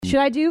Should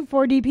I do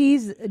 4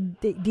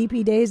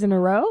 DP days in a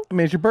row? I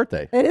mean, it's your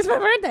birthday. It is my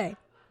birthday.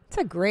 It's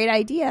a great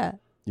idea.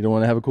 You don't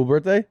want to have a cool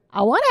birthday?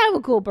 I want to have a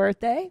cool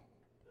birthday.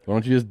 Why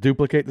don't you just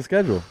duplicate the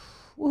schedule?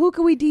 Well, who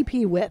can we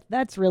DP with?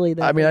 That's really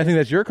the... I mean, I think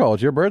that's your call.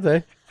 It's your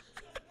birthday.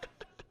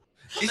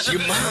 It's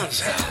your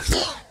mom's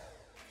house.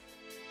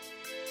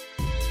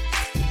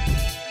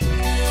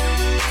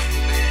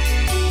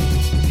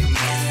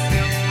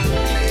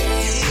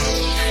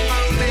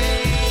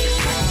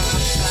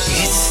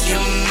 It's your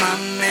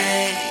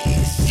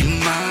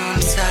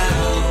mom's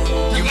house.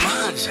 Your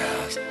mom's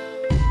house.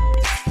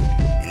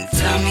 And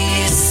tell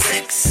me it's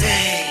sexy.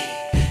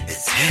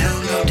 It's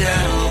hell no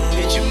doubt.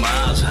 It's your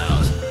mom's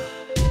house.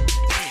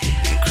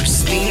 And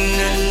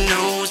Christina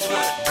knows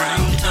what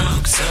brown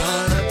talk's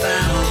all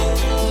about.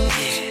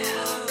 Yeah.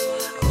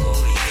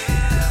 Oh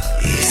yeah.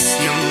 It's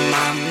your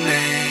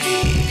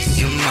mommy's.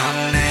 Your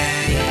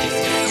mommy's.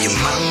 Your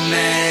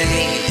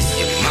mommy's.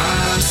 Your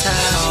mom's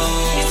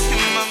house. It's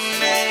your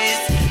mommy's.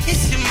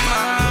 It's your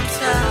mom's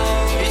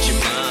house. It's your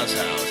mom's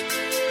house.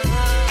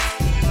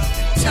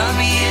 Tell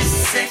me it's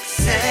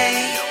sexy.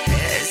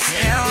 It's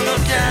hell no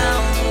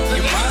doubt.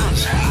 Your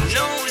mom's house.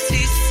 Knows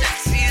he's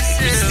sexy as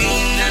hell.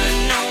 Christina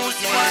knows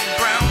what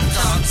brown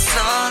talk's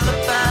all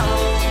about.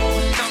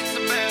 Talks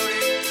about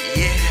it.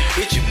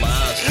 Yeah. It's your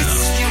mom's house.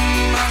 It's your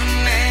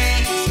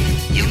mommy's.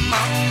 Your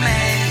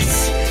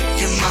mommy's.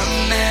 Your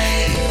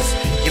mommy's.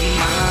 Your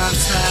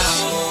mom's house.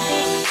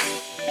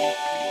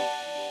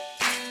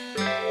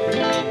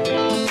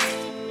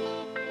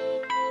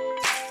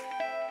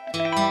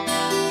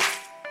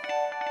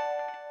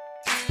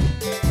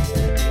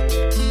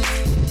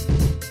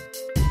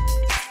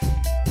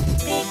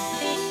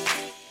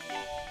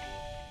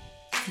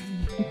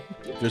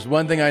 There's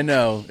one thing I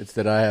know. It's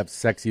that I have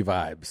sexy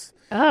vibes.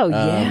 Oh,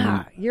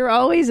 yeah. You're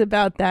always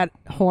about that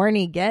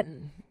horny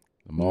getting.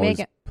 I'm always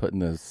putting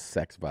those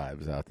sex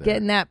vibes out there.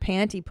 Getting that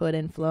panty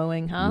pudding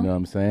flowing, huh? You know what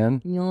I'm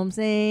saying? You know what I'm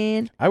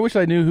saying? I wish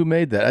I knew who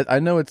made that. I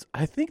know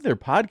I think they're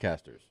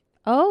podcasters.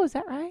 Oh, is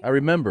that right? I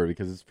remember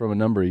because it's from a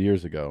number of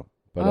years ago.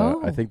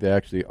 But I think they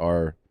actually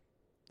are.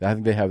 I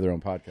think they have their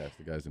own podcast,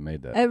 the guys who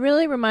made that. It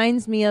really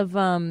reminds me of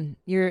that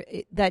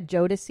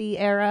Jodeci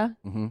era.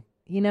 Mm-hmm.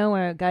 You know,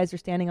 where guys are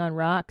standing on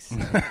rocks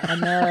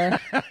and they're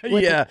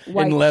with yeah,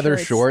 white in leather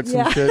shorts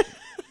and shit.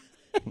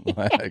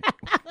 Like,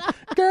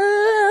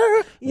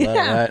 girl,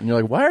 yeah. And you're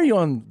like, why are you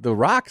on the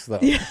rocks though?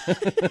 Yeah.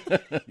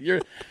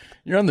 you're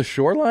on the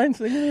shoreline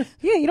singing this?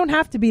 Yeah, you don't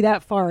have to be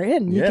that far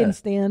in. You can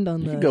stand on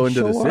you the can go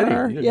into shore.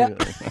 the city. Yeah.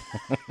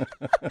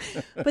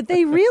 But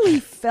they really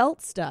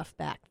felt stuff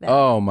back then.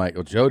 Oh my,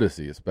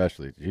 Jodeci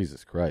especially.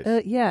 Jesus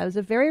Christ. Yeah, it was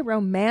a very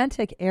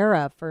romantic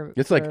era for.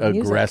 It's like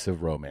music.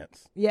 aggressive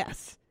romance.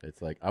 Yes. It's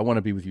like, I want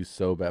to be with you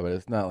so bad, but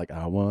it's not like,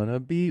 I want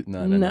to be.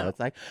 No. It's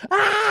like,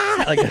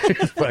 like,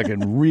 it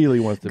fucking really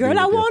wants to be with you.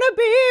 Girl, I want to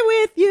be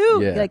with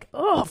you. Yeah. Like,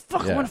 oh,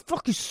 fuck, I want to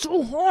fuck you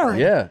so hard.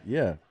 Yeah,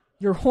 yeah.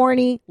 You're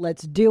horny.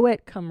 Let's do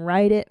it. Come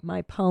ride it,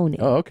 my pony.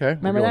 Oh, okay.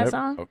 Remember that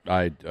song?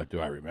 I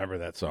remember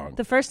that song.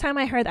 The first time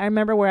I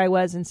remember where I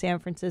was in San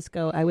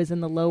Francisco. I was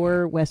in the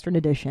lower Western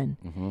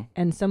Edition,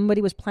 and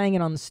somebody was playing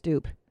it on the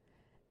stoop,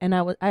 and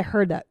I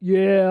heard that.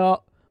 Yeah.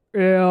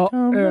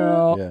 And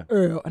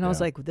I was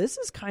like, this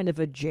is kind of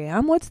a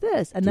jam. What's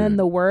this? And then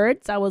the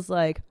words, I was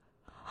like,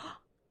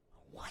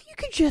 what? You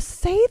could just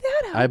say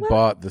that? I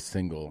bought the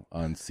single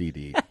on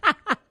CD.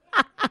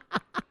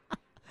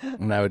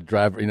 And I would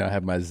drive,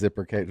 have my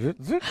zipper case.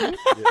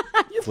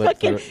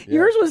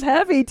 Yours was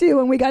heavy, too,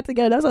 when we got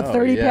together. That was a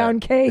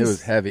 30-pound case. It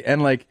was heavy.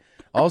 And,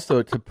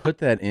 also to put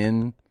that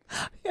in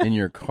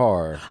your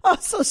car. Oh,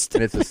 so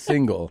stupid. And it's a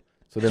single.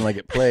 So then,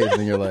 it plays, and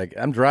then you're like,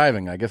 I'm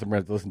driving. I guess I'm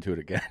going to have to listen to it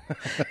again.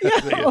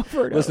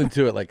 Listen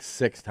to it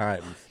 6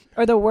 times.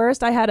 Or the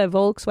worst, I had a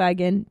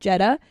Volkswagen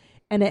Jetta,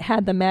 and it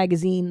had the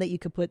magazine that you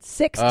could put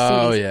 6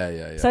 CDs. Oh,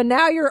 yeah. So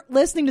now you're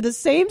listening to the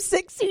same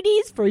 6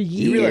 CDs for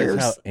years. You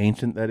realize how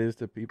ancient that is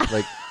to people?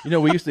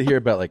 We used to hear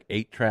about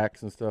 8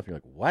 tracks and stuff. You're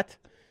like, what?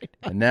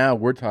 And now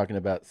we're talking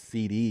about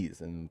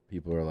CDs, and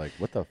people are like,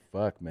 what the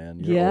fuck,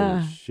 man? You're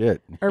old as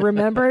shit. Or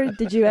remember,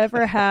 did you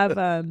ever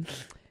have...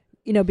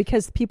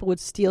 because people would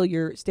steal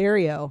your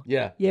stereo.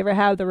 Yeah. You ever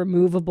have the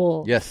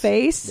removable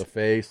face? The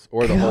face,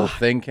 or the whole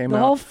thing came out.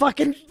 The whole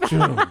fucking...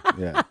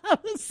 Yeah.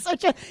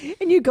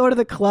 And you go to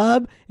the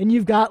club, and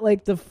you've got, your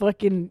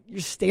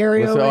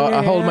stereo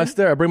I hold my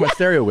stereo. I bring my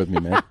stereo with me,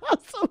 man.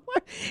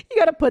 You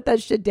got to put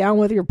that shit down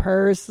with your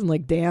purse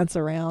and, dance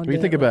around You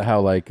think about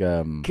how,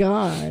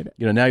 God.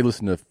 Now you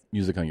listen to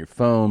music on your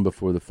phone.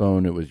 Before the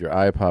phone, it was your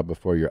iPod.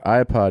 Before your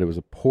iPod, it was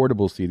a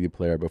portable CD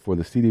player. Before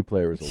the CD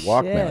player, it was a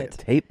Walkman, a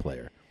tape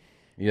player.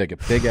 You had a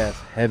big-ass,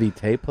 heavy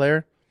tape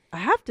player? I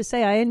have to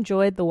say, I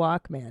enjoyed the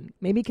Walkman.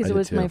 Maybe because it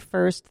was my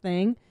first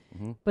thing.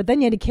 Mm-hmm. But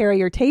then you had to carry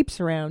your tapes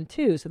around,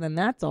 too. So then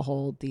that's a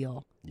whole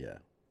deal. Yeah.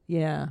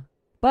 Yeah.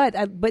 But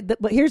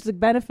here's the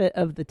benefit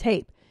of the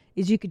tape,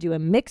 is you could do a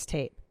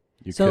mixtape.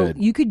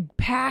 You could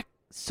pack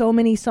so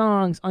many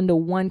songs onto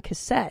one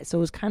cassette. So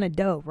it was kind of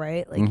dope,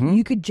 right?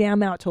 You could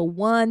jam out to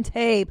one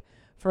tape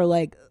for,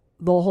 the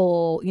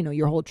whole,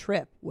 your whole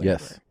trip.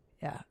 Whatever. Yes.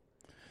 Yeah.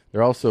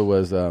 There also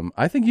was,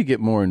 I think you get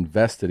more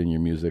invested in your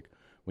music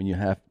when you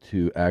have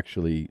to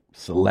actually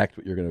select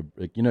what you're going to,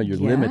 like, you know, you're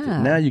limited.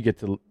 Now you get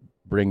to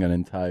bring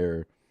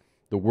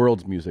the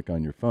world's music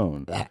on your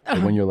phone.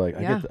 And when you're like,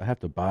 I have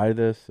to buy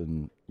this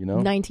and, you know.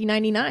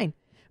 $19.99.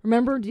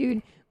 Remember,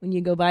 dude, when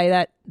you go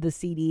buy the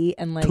CD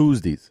and like.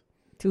 Tuesdays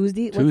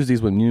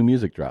when new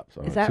music drops.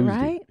 Is that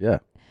right? Yeah.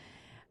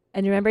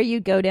 And remember,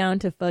 you'd go down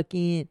to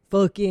fucking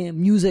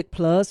Music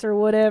Plus or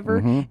whatever,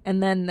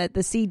 and then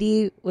the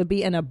CD would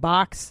be in a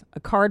box,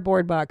 a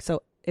cardboard box.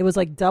 So it was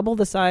like double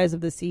the size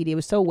of the CD. It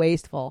was so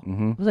wasteful.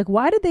 I was like,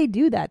 why did they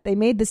do that? They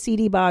made the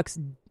CD box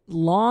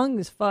long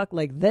as fuck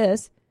like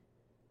this.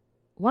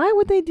 Why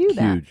would they do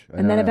that? Huge.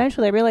 And then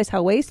eventually I realized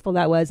how wasteful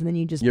that was, and then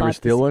you just You ever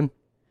steal one?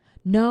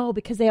 No,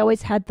 because they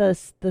always had the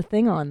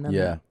thing on them.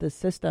 Yeah. The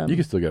system. You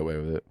can still get away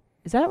with it.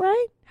 Is that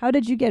right? How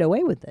did you get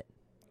away with it?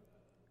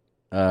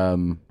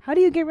 How do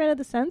you get rid of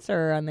the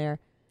sensor on there?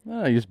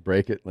 You just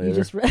break it later. You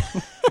just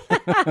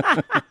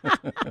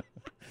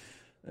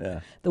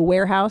yeah. The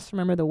warehouse.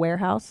 Remember the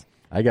warehouse?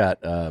 I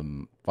got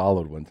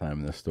followed one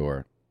time in the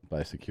store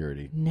by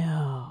security.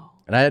 No.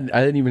 And I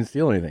didn't even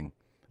steal anything.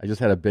 I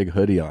just had a big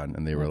hoodie on,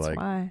 and they were like,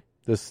 why.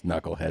 "This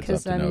knucklehead's up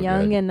Because to I'm no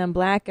young good." and I'm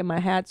black and my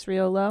hat's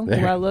real low.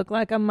 Do I look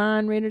like a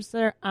mind reader,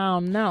 sir? I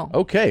don't know.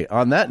 Okay.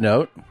 On that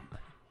note,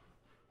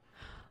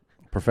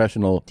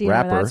 professional Do you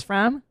rapper. know where that's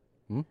from?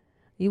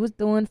 He was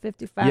doing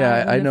 55.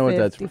 Yeah, I know what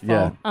that's.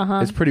 54.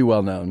 Yeah, it's pretty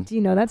well known. Do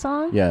you know that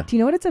song? Yeah. Do you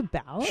know what it's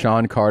about?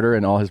 Sean Carter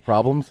and all his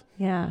problems.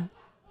 Yeah.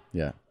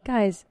 Yeah.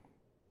 Guys.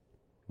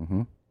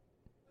 Can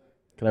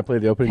I play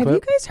the opening Have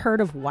clip? you guys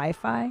heard of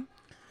Wi-Fi?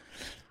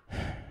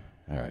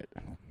 All right.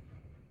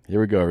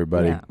 Here we go,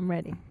 everybody. Yeah, I'm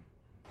ready.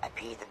 I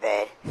peed the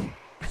bed. I'm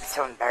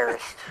so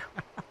embarrassed.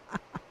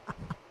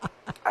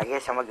 I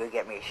guess I'm gonna go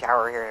get me a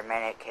shower here in a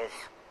minute, because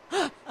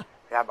I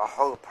have a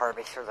whole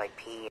apartment smells like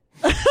pee.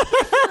 Who is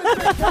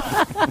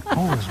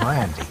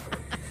Randy?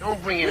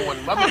 Don't bring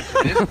anyone mother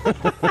to this.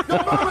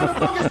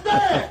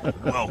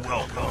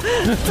 Welcome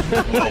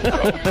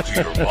to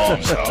your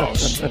mom's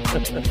house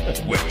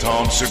with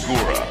Tom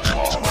Segura.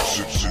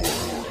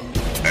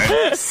 And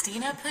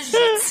Christina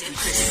Pajitsin.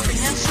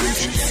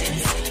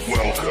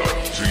 welcome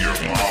to your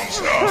mom's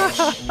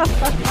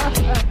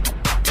house.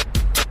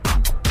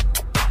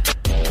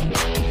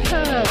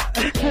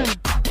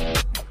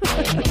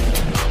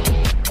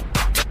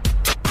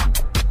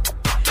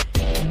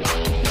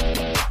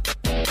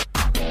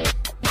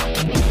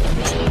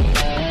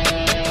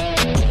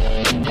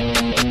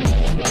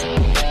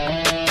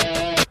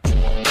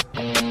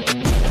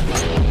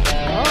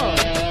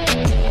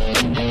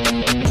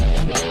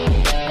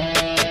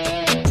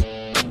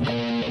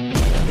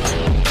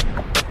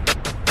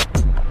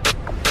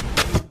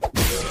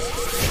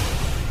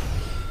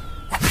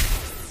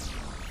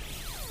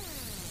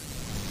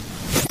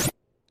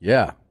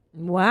 Yeah.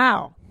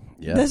 Wow.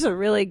 Yeah. This is a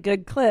really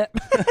good clip.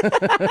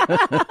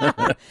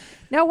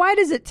 Now, why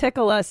does it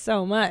tickle us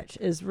so much?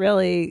 Is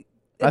really.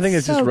 I think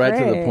it's so just right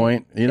to the great.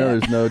 point. You know,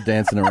 there's no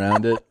dancing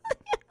around it.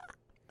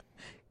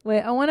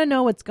 Wait, I want to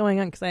know what's going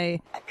on because I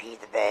peed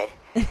the bed.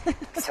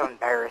 I'm so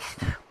embarrassed.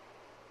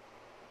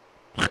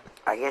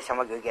 I guess I'm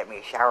gonna go get me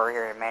a shower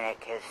here in a minute,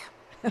 because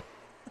I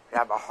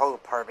have a whole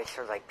apartment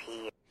smells like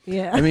pee.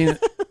 Yeah. I mean,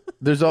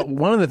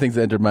 one of the things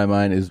that entered my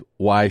mind is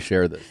why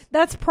share this?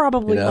 That's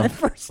probably You know? my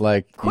first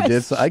Like, question. you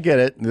did. I get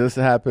it. This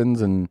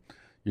happens, and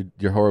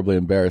you're horribly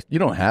embarrassed. You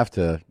don't have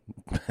to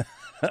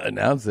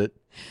announce it.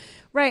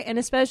 Right, and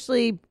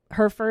especially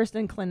her first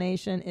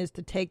inclination is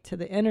to take to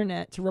the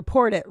internet to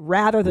report it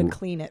rather than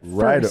clean it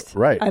first.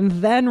 Right. And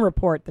then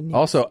report the news.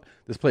 Also,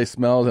 this place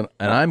smells, and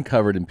I'm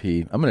covered in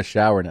pee. I'm going to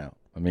shower now.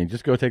 I mean,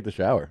 just go take the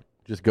shower.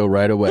 Just go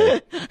right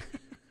away.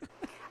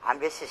 I'm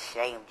just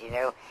ashamed, you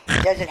know.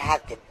 It doesn't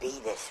have to be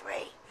this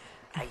way.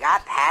 I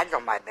got pads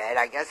on my bed.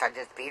 I guess I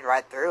just peed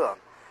right through them.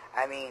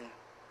 I mean,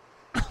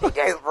 they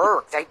don't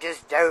work. They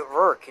just don't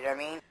work, you know what I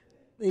mean?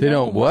 They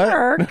don't what?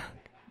 Work.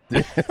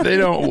 They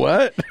don't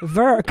what?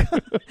 Verk.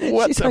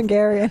 What She's the-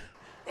 Hungarian.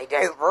 They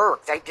don't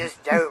work. They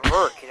just don't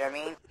work, you know what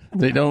I mean?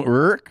 They don't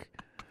work?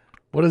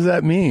 What does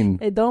that mean?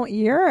 They don't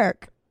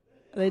yerk.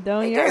 They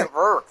don't They yerk. don't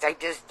work. They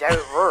just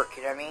don't work,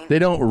 you know what I mean? They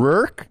don't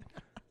work?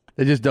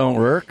 They just don't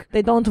work?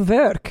 They don't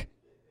work.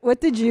 What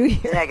did you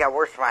hear? Then I got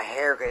worse for my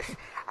hair, because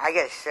I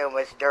got so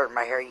much dirt in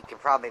my hair, you could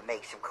probably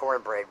make some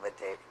cornbread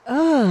with it.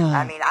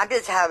 I mean, I'm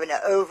just having an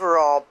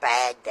overall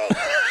bad day.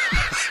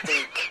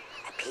 Stink.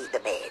 I peed the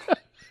bed.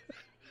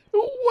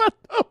 What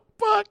the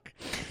fuck?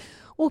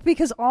 Well,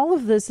 because all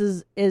of this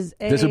is a...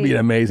 This would be an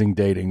amazing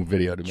dating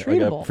video to me.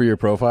 Treatable. For your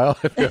profile.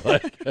 I feel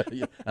like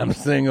I'm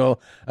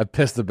single. I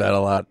piss the bed a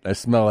lot. I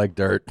smell like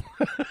dirt.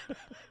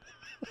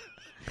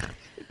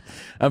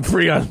 I'm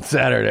free on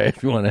Saturday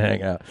if you want to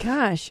hang out.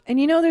 Gosh, and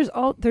you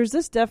know, there's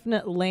this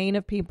definite lane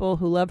of people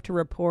who love to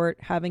report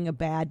having a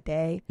bad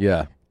day.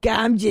 Yeah.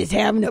 I'm just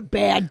having a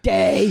bad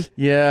day.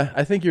 Yeah,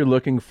 I think you're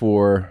looking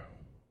for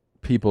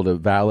people to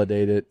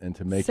validate it and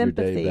to make your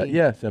day Sympathy. better.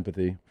 Yeah,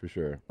 sympathy, for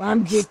sure.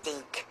 I'm just...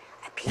 Stink.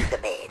 I peed the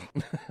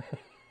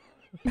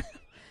bed.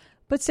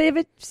 But save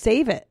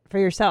it for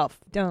yourself.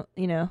 Don't,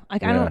 I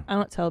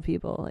don't tell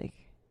people like,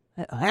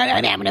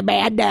 I'm having a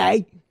bad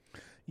day.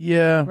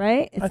 Yeah.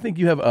 Right? I think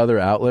you have other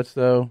outlets,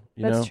 though.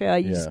 That's true.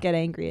 You just get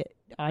angry at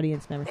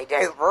audience members. They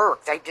don't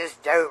work. They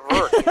just don't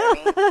work. You know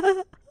what I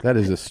mean? That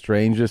is the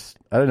strangest.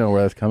 I don't know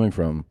where that's coming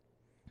from.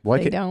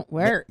 They don't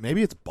work.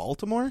 Maybe it's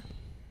Baltimore?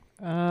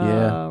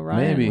 Yeah,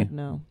 Ryan maybe. would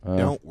know.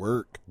 Don't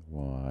work.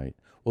 Why?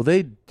 Well,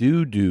 they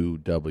do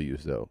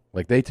W's, though.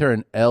 Like, they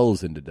turn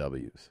L's into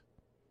W's.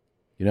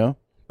 You know?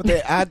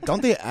 But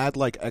don't they add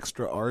like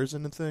extra R's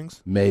into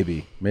things?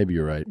 Maybe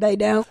you're right. They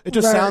don't. It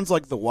just sounds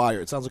like The Wire.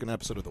 It sounds like an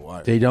episode of The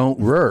Wire. They don't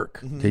work.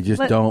 They just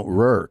don't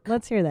work.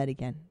 Let's hear that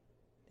again.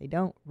 They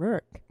don't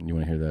work. You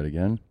want to hear that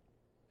again?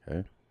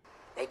 Okay.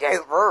 They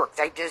don't work.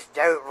 They just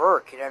don't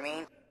work. You know what I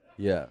mean?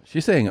 Yeah.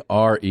 She's saying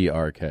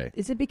RERK.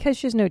 Is it because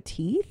she has no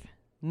teeth?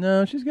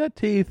 No, she's got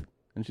teeth,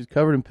 and she's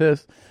covered in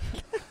piss.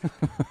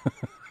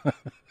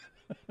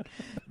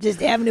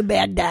 Just having a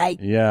bad day.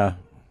 Yeah.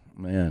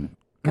 Man.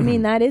 I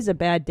mean, that is a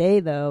bad day,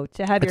 though.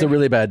 It's a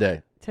really bad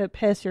day. To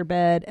piss your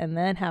bed and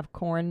then have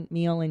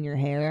cornmeal in your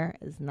hair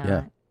is not.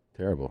 Yeah,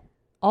 terrible.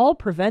 All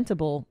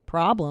preventable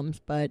problems,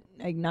 but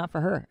not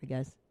for her, I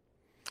guess.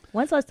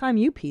 When's the last time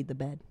you peed the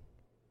bed?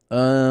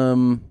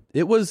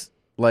 It was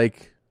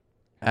like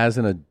as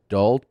an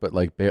adult, but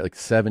like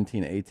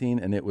 17, 18,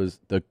 and it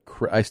was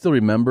I still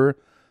remember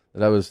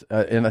that I was,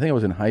 and I think I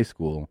was in high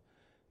school,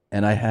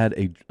 and I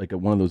had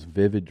one of those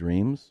vivid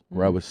dreams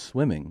where I was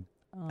swimming,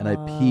 and I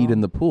peed in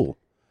the pool.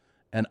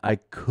 And I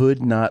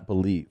could not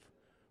believe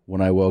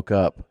when I woke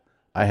up,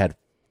 I had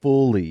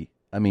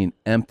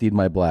emptied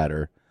my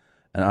bladder.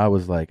 And I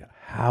was like,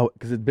 how?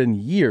 Because it'd been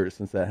years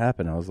since that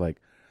happened. I was like,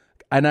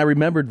 and I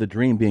remembered the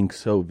dream being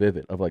so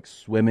vivid of like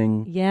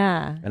swimming.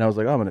 Yeah. And I was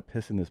like, oh, I'm going to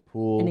piss in this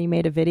pool. And you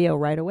made a video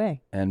right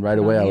away. And right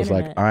away I was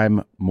like,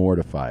 I'm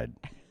mortified.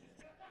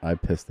 I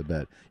pissed the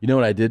bed. You know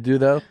what I did do,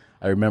 though?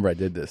 I remember I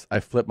did this.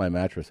 I flipped my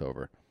mattress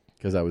over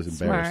because I was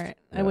embarrassed. Smart.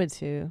 Yeah. I would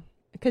too.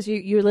 Because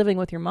you were living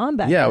with your mom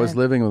back then. Yeah, I was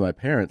living with my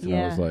parents, and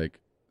I was like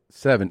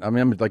 7. I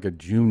mean, I'm like a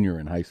junior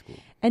in high school.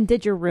 And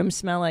did your room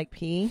smell like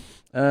pee?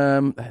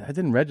 I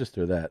didn't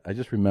register that. I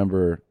just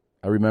remember.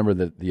 I remember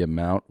that the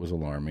amount was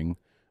alarming,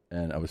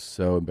 and I was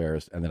so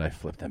embarrassed. And then I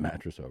flipped that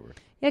mattress over.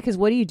 Yeah, because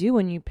what do you do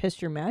when you piss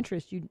your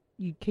mattress?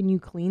 Can you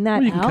clean that?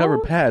 Well, you can cover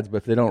pads, but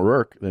if they don't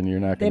work, then you're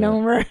not. They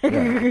don't work.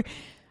 Yeah.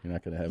 You're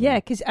not going to have. Yeah,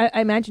 because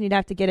I imagine you'd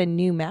have to get a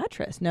new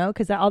mattress, no?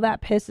 Because all that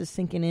piss is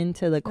sinking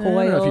into the coils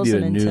I don't know if you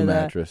need and a new into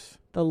mattress.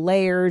 The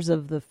layers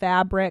of the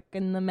fabric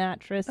in the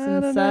mattress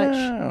and such.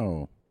 I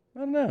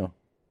don't know.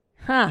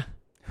 Huh.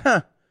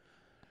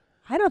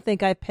 I don't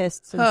think I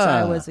pissed since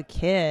I was a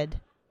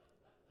kid.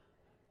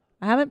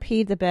 I haven't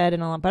peed the bed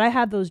in a long, but I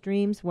have those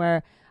dreams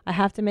where I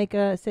have to make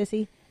a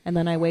sissy, and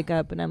then I wake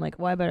up and I'm like,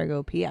 well, I better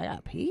go pee. I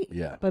got pee.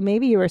 Yeah. But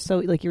maybe you were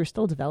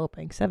still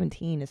developing.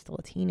 17 is still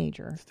a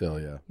teenager.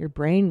 Still, yeah. Your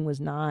brain was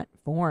not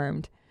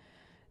formed.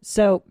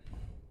 So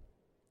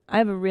I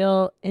have a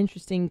real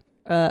interesting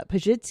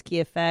Pajitsky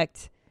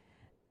effect.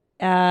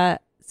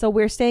 So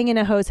we're staying in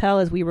a hotel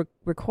as we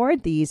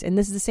record these, and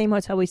this is the same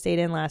hotel we stayed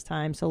in last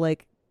time. So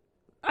like,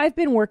 I've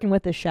been working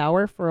with the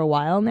shower for a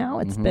while now.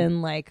 It's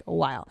been like a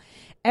while.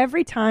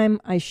 Every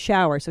time I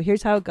shower, so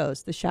here's how it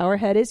goes. The shower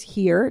head is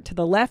here. To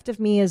the left of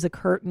me is a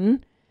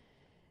curtain,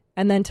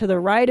 and then to the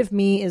right of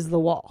me is the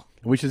wall.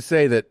 We should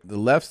say that the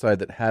left side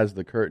that has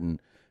the curtain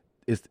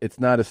it's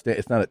not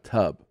a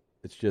tub.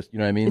 It's just, you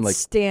know what I mean? It's like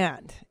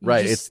stand.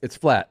 Right, it's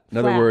flat. In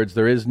other words,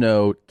 there is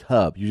no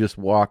tub. You just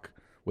walk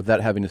without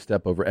having to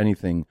step over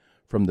anything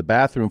from the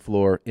bathroom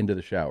floor into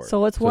the shower.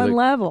 So it's one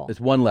level. It's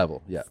one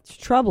level, yeah. It's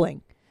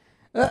troubling.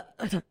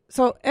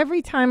 So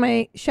every time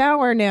I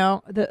shower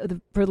now,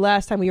 for the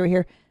last time we were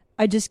here,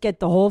 I just get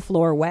the whole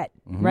floor wet,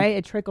 right?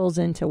 It trickles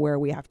into where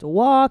we have to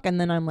walk, and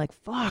then I'm like,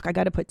 fuck, I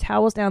got to put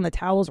towels down. The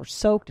towels are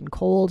soaked and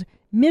cold.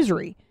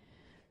 Misery.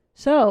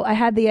 So I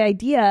had the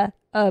idea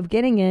of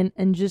getting in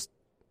and just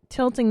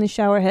tilting the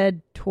shower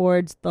head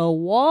towards the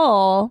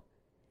wall,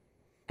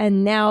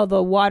 and now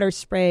the water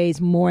sprays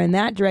more in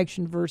that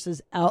direction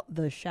versus out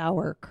the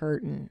shower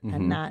curtain.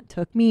 And that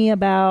took me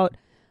about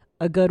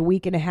a good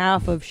week and a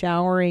half of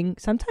showering,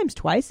 sometimes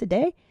twice a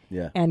day,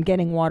 and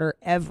getting water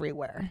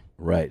everywhere.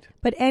 Right.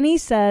 But Annie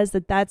says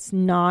that that's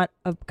not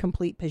a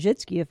complete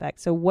Pajitsky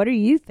effect. So what are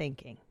you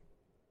thinking?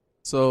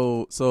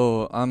 So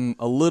I'm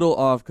a little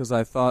off because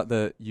I thought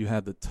that you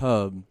had the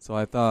tub. So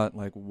I thought,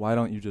 like, why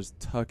don't you just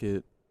tuck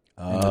it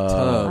in the tub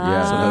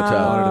so that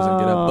the water doesn't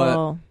get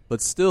up?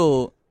 But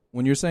still,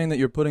 when you're saying that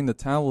you're putting the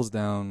towels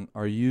down,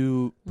 are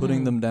you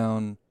putting them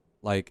down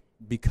like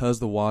because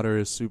the water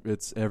is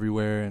it's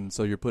everywhere, and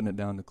so you're putting it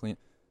down to clean?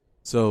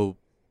 So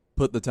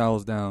put the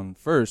towels down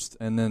first,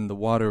 and then the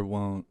water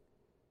won't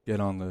get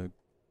on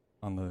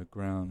the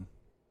ground,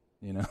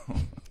 you know.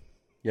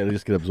 Yeah, they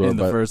just get absorbed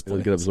it'll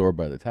get absorbed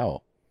by the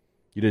towel.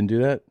 You didn't do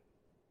that?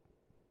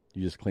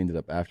 You just cleaned it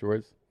up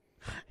afterwards?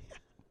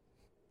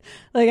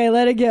 Like, I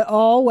let it get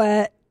all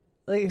wet,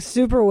 like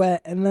super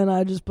wet, and then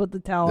I just put the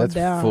towel down.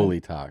 That's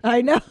fully toxic.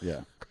 I know.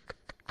 Yeah.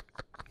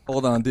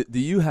 Hold on. Do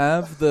you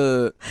have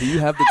the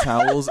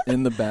towels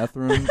in the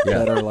bathroom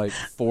that are like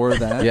for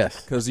that?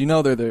 Yes. Because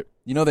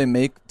they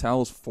make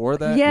towels for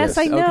that. Yes,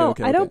 I know.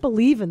 Okay. I don't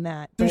believe in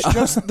that. There's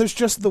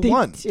just the They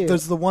one. do.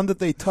 There's the one that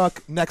they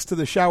tuck next to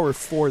the shower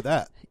for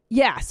that.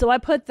 Yeah, so I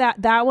put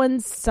that one.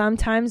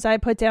 Sometimes I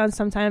put down.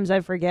 Sometimes I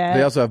forget.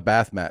 They also have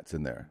bath mats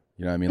in there.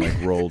 You know what I mean?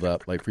 Like rolled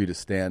up, like for you to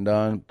stand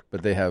on.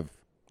 But they have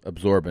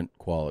absorbent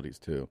qualities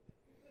too.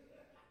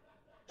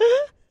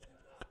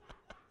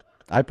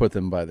 I put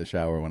them by the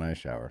shower when I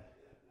shower,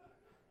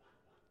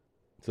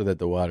 so that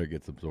the water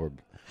gets absorbed.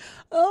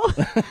 Oh.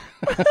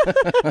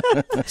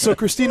 So,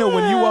 Christina,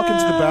 when you walk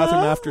into the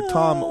bathroom after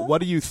Tom,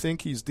 what do you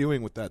think he's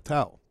doing with that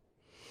towel?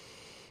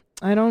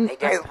 I don't. They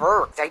don't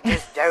work. They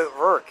just don't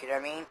work. You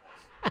know what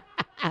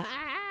I mean?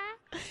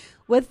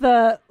 With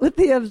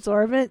the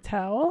absorbent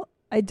towel,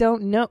 I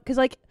don't know, because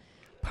like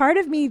part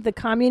of me, the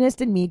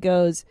communist in me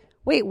goes,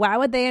 wait, why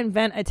would they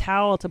invent a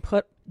towel to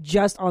put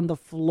just on the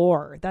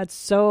floor? That's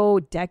so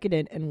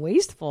decadent and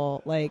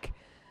wasteful. Like,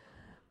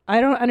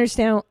 I don't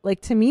understand.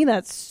 Like, to me,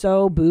 that's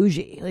so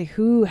bougie. Like,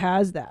 who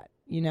has that?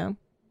 You know?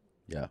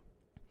 Yeah.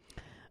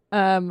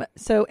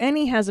 So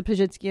Annie has a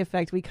Pajitsky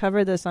effect. We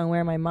covered this on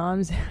Where My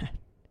Mom's At.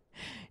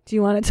 Do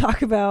you want to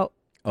talk about?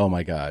 Oh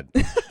my God.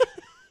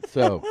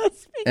 So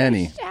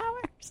Annie,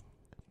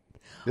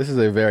 this is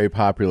a very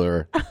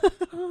popular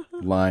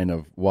line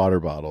of water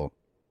bottle.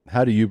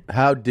 How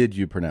did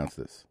you pronounce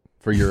this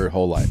for your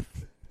whole life?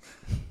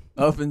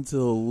 Up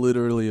until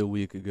literally a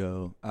week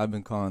ago, I've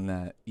been calling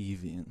that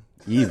Evian.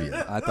 Evian.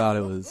 I thought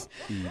it was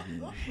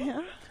Evian.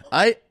 Yeah.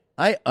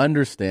 I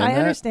understand that. I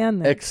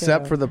understand that,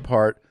 except too. for the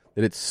part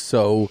that it's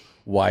so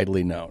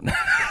widely known.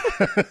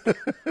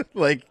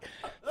 Like,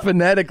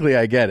 phonetically,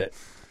 I get it.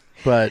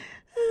 But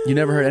you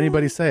never heard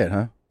anybody say it,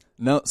 huh?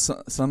 No,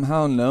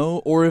 somehow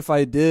no. Or if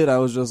I did, I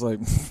was just like,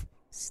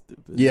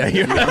 stupid. Yeah,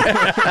 you're don't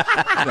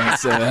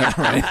say that,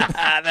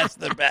 right? That's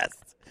the best.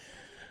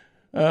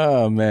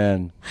 Oh,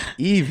 man.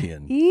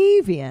 Evian.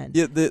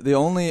 Yeah, the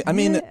only, I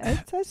mean,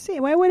 let's see.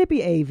 Why would it be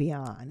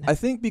Avion? I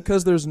think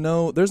because there's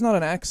not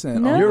an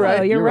accent. No, on it. you're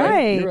right. You're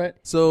right.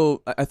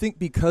 So I think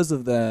because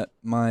of that,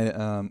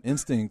 my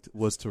instinct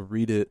was to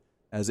read it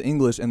as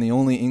English, and the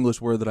only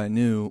English word that I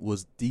knew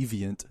was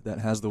deviant that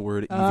has the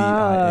word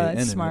EVIAN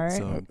in smart. it.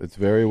 So It's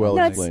very well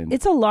explained.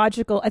 It's a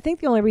logical. I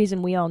think the only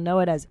reason we all know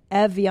it as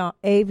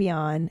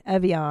Evian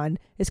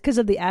is because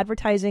of the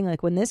advertising.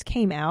 Like when this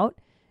came out,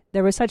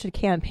 there was such a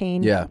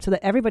campaign, so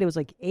that everybody was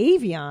like,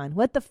 Avion,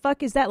 what the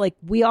fuck is that? Like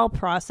we all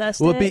processed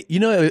it.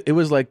 It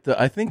was like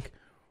I think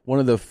one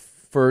of the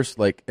first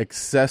like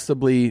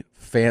accessibly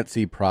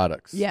fancy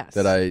products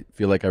that I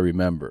feel like I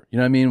remember. You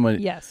know what I mean? When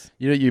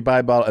you buy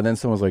a bottle and then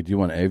someone's like, do you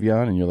want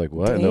Avion? And you're like,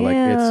 what? And they're like,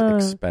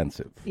 it's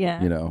expensive.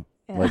 Yeah. You know,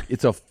 like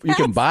you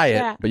can buy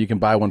it, but you can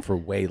buy one for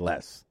way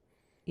less.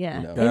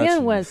 Yeah. You know?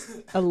 Avion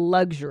was a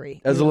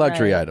luxury. As a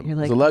luxury item. You're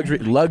like, it's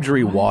a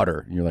luxury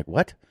water. And you're like,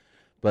 what?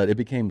 But it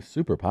became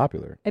super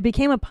popular. It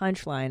became a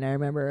punchline. I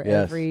remember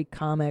Yes. every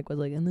comic was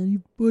like, and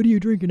then what are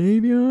you drinking,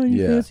 Avion?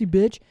 You fancy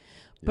bitch.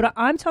 But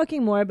I'm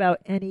talking more about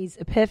Annie's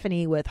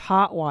epiphany with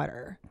hot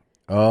water.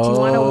 Oh. Do you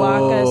want to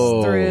walk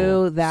us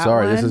through that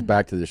Sorry, one? this is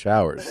back to the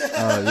showers.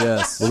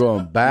 yes. We're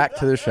going back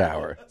to the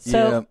shower.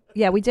 So,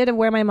 we did a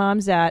Where My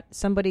Mom's At.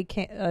 Somebody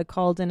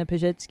called in a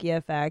Pajitsky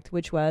effect,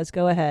 which was,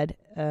 go ahead,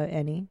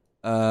 Annie.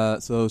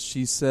 So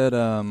she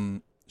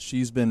said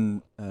she's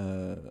been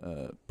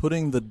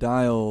putting the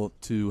dial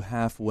to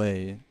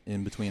halfway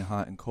in between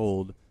hot and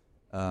cold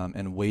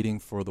and waiting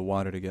for the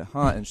water to get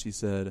hot. And she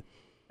said,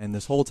 and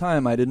this whole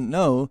time I didn't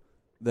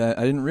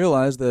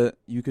realize that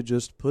you could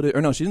just put it,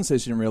 or no, she didn't say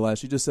she didn't realize.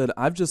 She just said,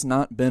 I've just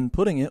not been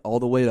putting it all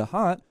the way to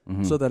hot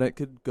so that it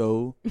could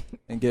go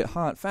and get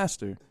hot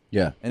faster.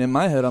 Yeah. And in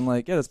my head, I'm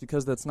like, that's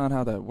because that's not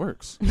how that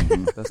works.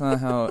 That's not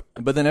how,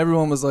 but then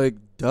everyone was like,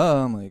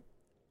 duh. I'm like,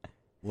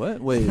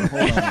 what? Wait,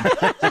 hold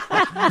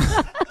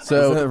on.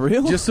 So, is that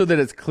real? Just so that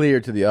it's clear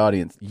to the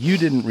audience, you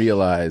didn't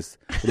realize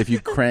that if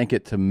you crank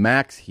it to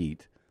max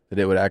heat, that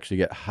it would actually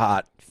get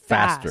hot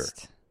faster.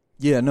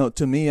 Yeah, no,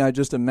 to me, I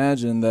just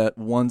imagined that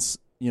once,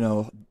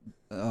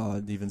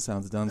 it even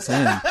sounds dumb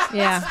saying.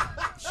 Yeah.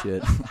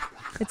 Shit.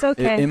 It's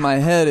okay. In my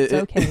head,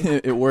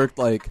 okay. it worked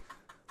like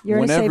You're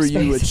whenever in a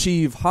safe you space.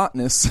 achieve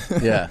hotness.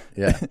 Yeah.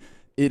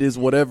 It is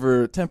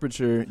whatever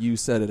temperature you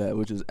set it at,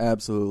 which is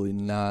absolutely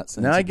not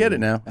sensible. Now I get it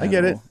now. I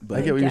get it. But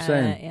I get what you're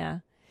saying. Yeah.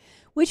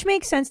 Which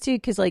makes sense, too,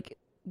 because, like,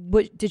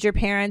 did your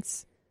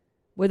parents,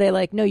 were they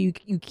like, no, you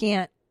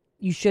can't,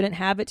 you shouldn't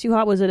have it too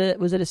hot? Was it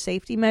a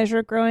safety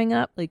measure growing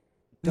up? Like,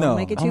 don't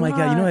make it too hot? Oh, my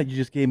God. You know what? You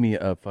just gave me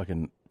a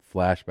fucking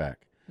flashback.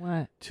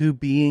 What? Do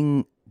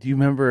you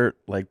remember,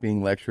 like,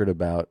 being lectured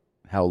about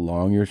how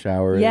long your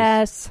shower is?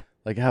 Yes.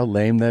 Like, how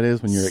lame that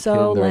is when you're a kid.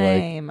 So They're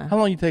lame. like, how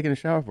long are you taking a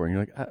shower for? And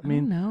you're like, I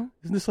mean, know.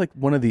 Isn't this, like,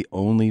 one of the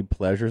only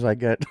pleasures I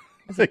get?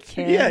 As like, a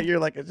kid? Yeah, you're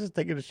like, I'm just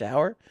taking a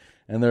shower.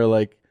 And they're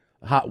like,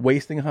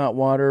 wasting hot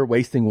water,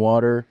 wasting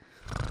water.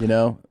 You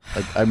know?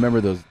 Like, I remember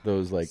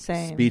those like,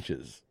 Same.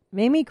 speeches.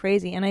 Made me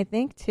crazy. And I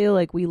think, too,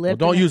 like, we lived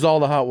Don't use all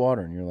the hot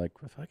water. And you're like,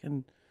 if I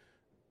can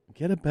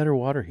get a better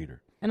water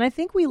heater. And I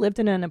think we lived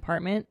in an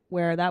apartment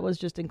where that was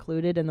just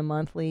included in the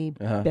monthly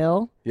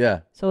bill. Yeah.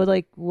 So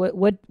like,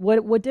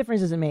 what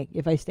difference does it make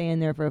if I stay in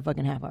there for a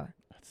fucking half hour?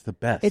 That's the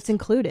best. It's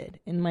included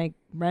in my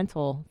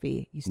rental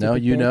fee. You stupid no,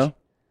 you bitch. know.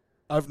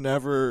 I've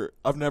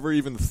never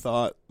even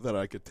thought that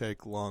I could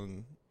take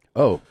long.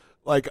 Oh.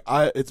 Like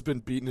it's been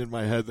beaten in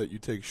my head that you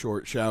take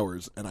short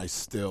showers, and I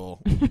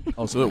still.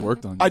 Oh, so it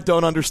worked on you. I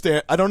don't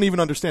understand. I don't even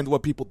understand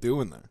what people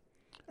do in there.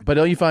 But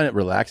don't you find it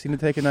relaxing to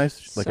take a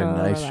nice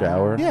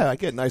shower? Yeah, I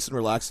get nice and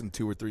relaxed in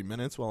 2 or 3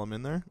 minutes while I'm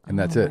in there, and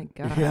that's it.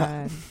 My God.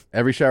 Yeah.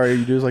 Every shower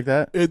you do is like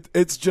that.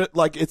 It's just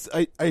like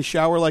I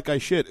shower like I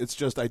shit. It's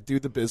just I do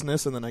the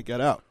business and then I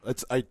get out.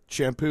 I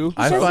shampoo.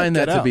 I find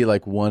that to out. be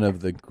like one of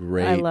the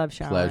great I love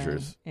showering.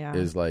 pleasures. Yeah.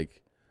 Is like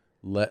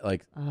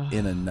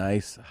in a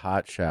nice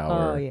hot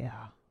shower. Oh yeah.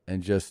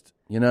 And just,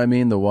 you know what I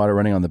mean? The water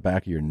running on the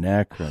back of your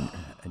neck and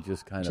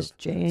just kind of,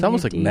 it's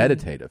almost like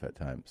meditative at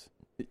times.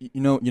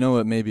 You know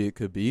what maybe it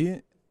could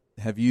be?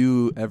 Have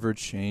you ever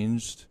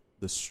changed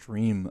the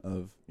stream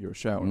of your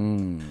shower?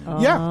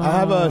 Yeah, I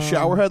have a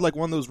shower head, like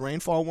one of those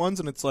rainfall ones,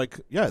 and it's like,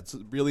 it's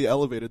really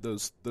elevated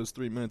those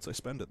 3 minutes I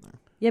spend in there.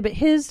 Yeah, but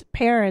his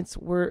parents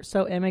were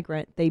so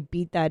immigrant, they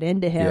beat that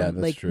into him. Yeah, that's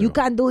like, true. you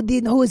can't do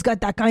this, who's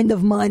got that kind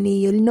of money,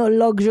 you know,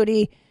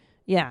 luxury.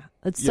 Yeah,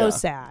 it's so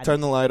sad.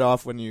 Turn the light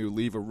off when you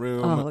leave a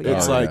room. Oh, yeah.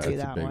 It's that's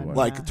a big one.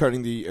 like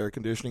turning the air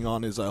conditioning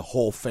on is a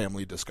whole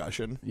family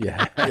discussion.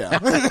 Yeah. Yeah.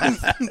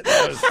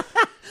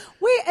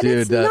 Wait, and Dude,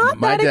 it's not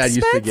my that dad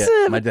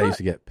expensive. my dad used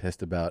to get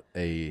pissed about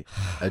a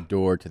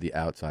door to the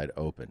outside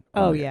open.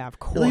 Oh, yeah, of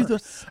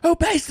course. Who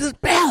pays this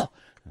bill?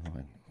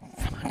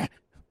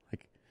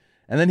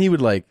 And then he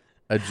would like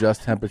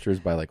adjust temperatures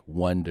by like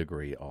 1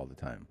 degree all the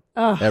time.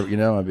 You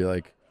know, I'd be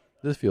like,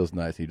 this feels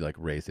nice. He'd like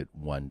raise it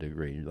 1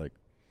 degree. You're like,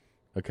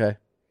 okay,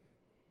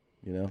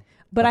 you know.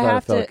 But I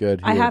have felt to. good.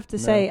 I have to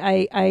say,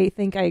 I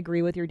think I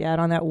agree with your dad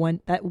on that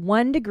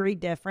 1 degree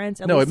difference.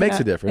 At No, least it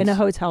makes a difference. In a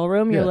hotel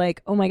room, you're Yeah.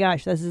 like, oh my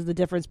gosh, this is the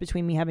difference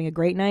between me having a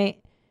great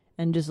night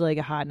and just like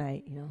a hot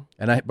night, you know.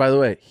 And by the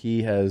way,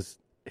 he has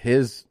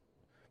his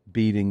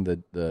beating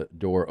the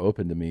door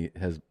open to me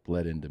has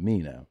bled into me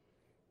now.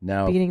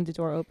 Now Beating the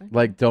door open.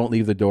 like don't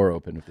leave the door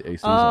open if the AC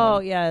is on. Oh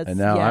yes. And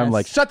now I'm yes.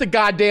 like, shut the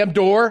goddamn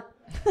door.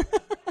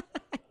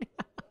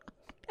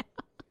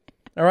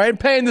 All right, I'm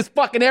paying this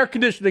fucking air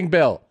conditioning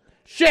bill.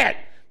 Shit.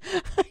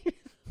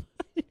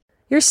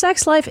 Your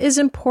sex life is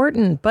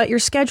important, but your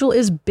schedule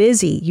is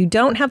busy. You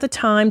don't have the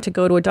time to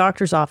go to a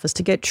doctor's office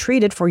to get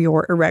treated for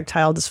your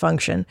erectile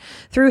dysfunction.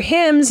 Through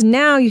HIMS,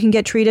 now you can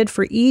get treated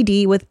for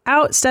ED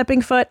without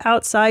stepping foot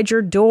outside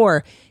your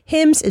door.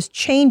 HIMS is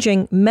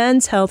changing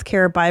men's health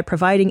care by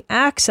providing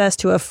access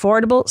to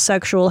affordable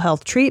sexual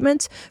health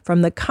treatments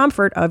from the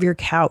comfort of your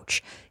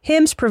couch.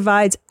 HIMS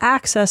provides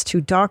access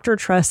to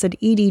doctor-trusted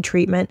ED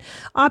treatment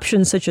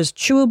options such as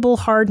chewable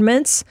hard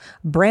mints,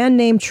 brand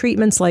name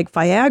treatments like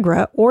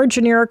Viagra, or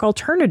generic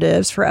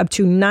alternatives for up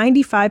to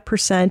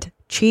 95%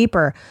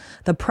 cheaper.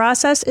 The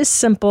process is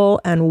simple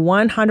and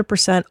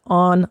 100%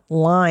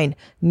 online.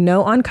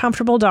 No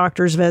uncomfortable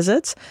doctor's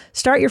visits.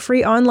 Start your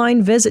free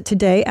online visit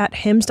today at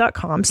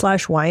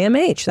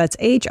hims.com/YMH. That's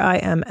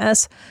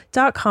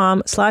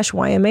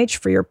HIMS.com/YMH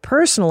for your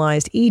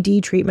personalized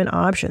ED treatment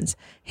options.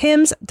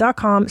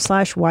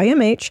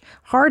 hims.com/YMH.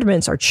 Hard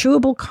mints are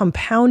chewable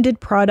compounded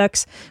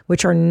products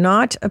which are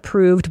not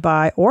approved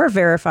by or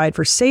verified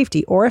for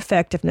safety or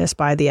effectiveness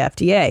by the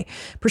FDA.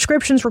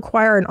 Prescriptions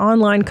require an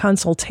online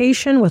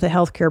consultation with a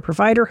healthcare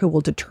provider who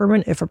will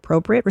determine if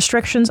appropriate.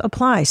 Restrictions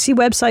apply. See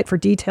website for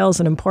details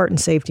and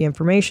important safety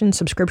information.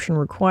 Subscription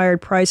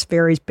required. Price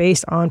varies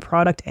based on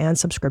product and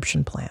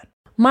subscription plan.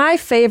 My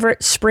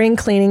favorite spring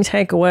cleaning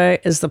takeaway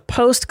is the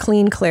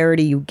post-clean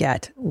clarity you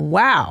get.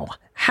 Wow.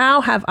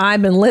 How have I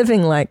been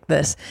living like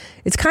this?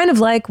 It's kind of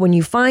like when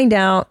you find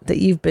out that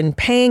you've been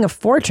paying a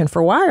fortune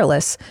for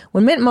wireless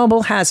when Mint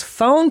Mobile has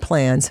phone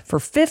plans for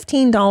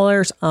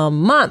 $15 a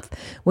month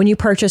when you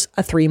purchase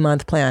a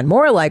 3-month plan.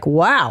 More like,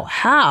 wow,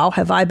 how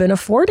have I been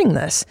affording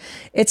this?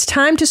 It's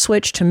time to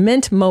switch to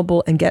Mint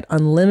Mobile and get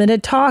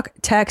unlimited talk,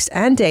 text,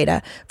 and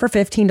data for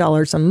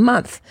 $15 a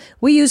month.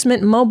 We use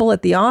Mint Mobile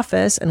at the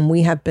office, and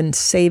we have been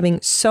saving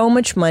so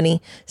much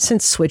money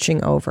since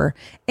switching over.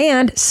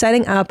 And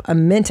setting up a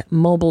Mint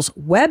Mobile's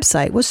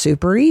website was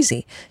super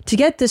easy. To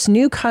get this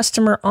new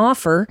customer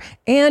offer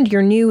and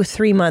your new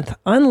 3-month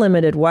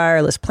unlimited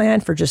wireless plan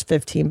for just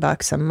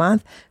 $15 a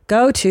month,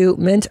 go to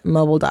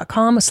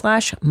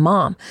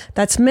mintmobile.com/mom.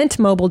 That's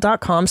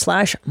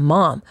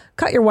mintmobile.com/mom.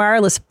 Cut your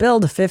wireless bill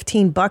to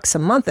 $15 a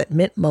month at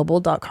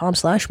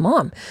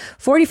mintmobile.com/mom.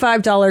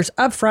 $45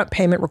 upfront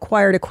payment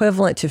required,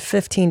 equivalent to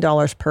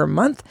 $15 per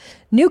month.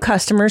 New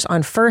customers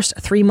on first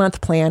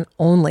 3-month plan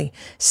only.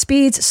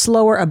 Speeds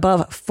slower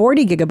above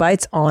 40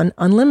 gigabytes on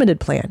unlimited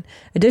plan.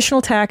 Additional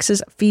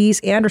taxes,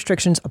 fees, and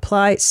restrictions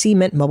apply. See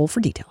Mint Mobile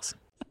for details.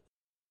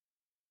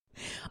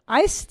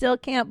 I still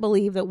can't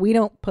believe that we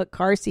don't put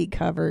car seat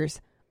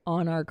covers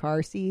on our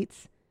car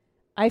seats.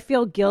 I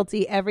feel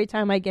guilty every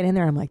time I get in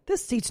there. I'm like,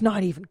 this seat's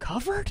not even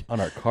covered.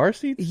 On our car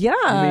seats?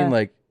 Yeah. You mean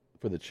like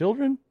for the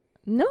children?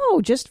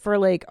 No, just for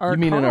like our You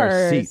mean cars. in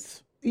our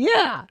seats?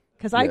 Yeah.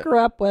 Because I Yeah. grew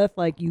up with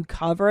like you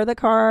cover the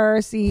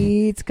car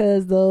seats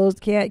because those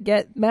can't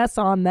get mess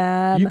on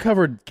them. You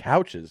covered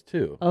couches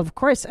too. Of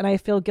course, and I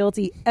feel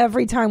guilty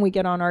every time we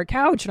get on our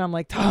couch, and I'm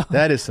like, oh,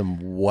 That is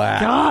some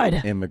whack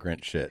God.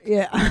 immigrant shit.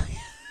 Yeah.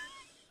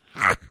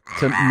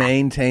 To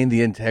maintain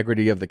the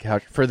integrity of the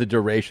couch for the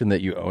duration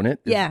that you own it.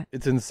 Yeah.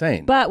 It's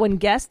insane. But when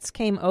guests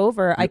came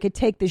over, I could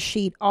take the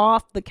sheet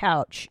off the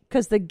couch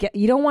because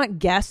you don't want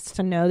guests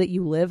to know that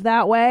you live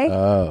that way.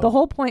 Oh. The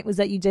whole point was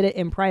that you did it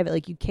in private.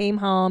 Like you came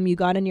home, you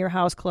got into your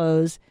house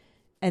clothes,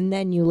 and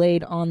then you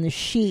laid on the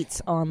sheets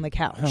on the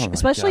couch. Oh, my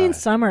Especially in God.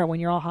 summer when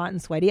you're all hot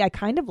and sweaty. I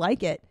kind of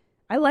like it.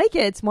 I like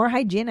it. It's more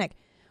hygienic.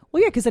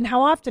 Well, yeah, because then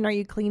how often are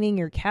you cleaning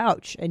your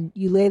couch and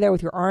you lay there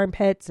with your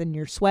armpits and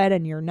your sweat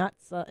and your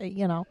nuts,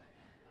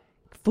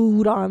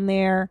 food on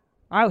there.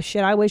 Oh,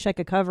 shit, I wish I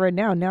could cover it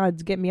now. Now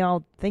it's getting me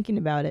all thinking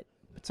about it.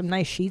 Put some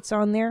nice sheets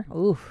on there.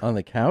 Oof. On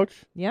the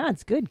couch? Yeah,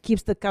 it's good.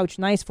 Keeps the couch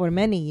nice for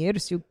many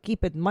years. You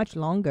keep it much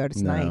longer. It's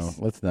No, nice.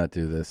 let's not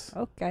do this.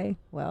 Okay,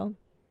 well.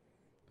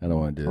 I don't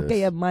want to do Okay, this.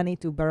 you have money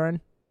to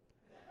burn.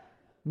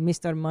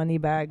 Mr.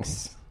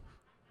 Moneybags.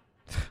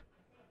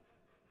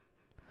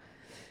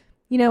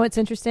 You know what's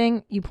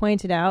interesting? You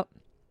pointed out,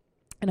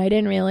 and I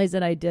didn't realize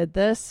that I did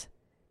this,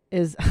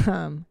 is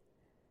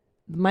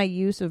my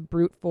use of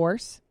brute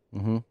force.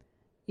 Mm-hmm.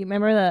 You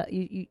remember that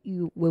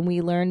you when we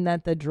learned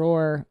that that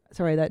drawer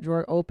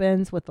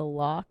opens with the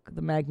lock,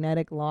 the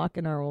magnetic lock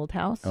in our old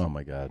house? Oh,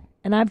 my God.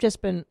 And I've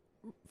just been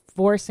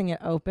forcing it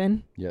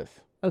open. Yes.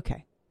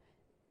 Okay.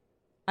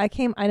 I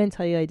didn't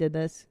tell you I did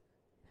this.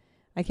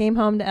 I came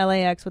home to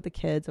LAX with the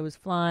kids. I was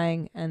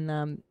flying, and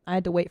I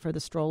had to wait for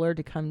the stroller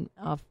to come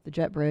off the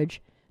jet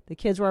bridge. The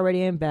kids were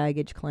already in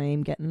baggage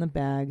claim, getting the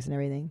bags and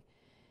everything.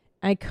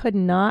 I could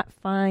not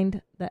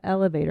find the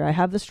elevator. I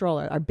have the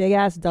stroller, our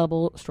big-ass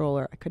double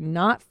stroller. I could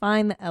not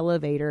find the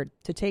elevator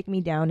to take me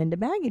down into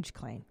baggage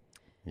claim.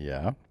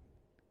 Yeah.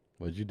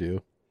 What'd you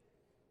do?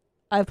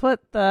 I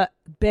put the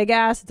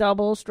big-ass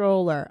double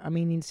stroller, I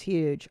mean, it's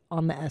huge,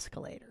 on the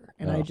escalator,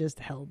 and I just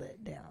held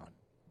it down.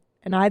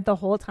 And the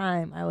whole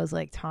time, I was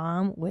like,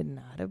 Tom would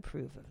not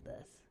approve of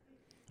this.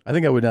 I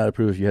think I would not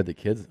approve if you had the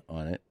kids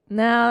on it.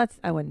 No,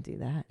 I wouldn't do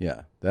that.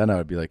 Yeah. Then I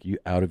would be like, you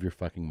out of your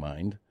fucking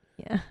mind.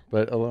 Yeah.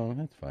 But alone,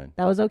 that's fine.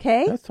 That was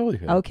okay? That's totally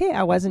good. Okay,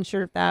 I wasn't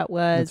sure if that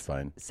was That's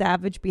fine.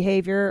 savage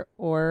behavior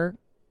or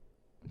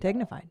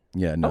dignified.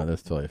 Yeah, no,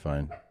 that's totally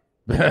fine.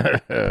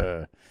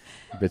 I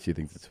bet you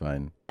thinks it's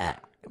fine. I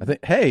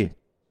think, hey.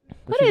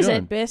 What you is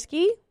doing? it,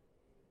 Bisky?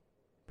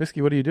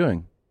 Bisky, what are you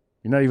doing?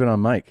 You're not even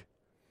on mic.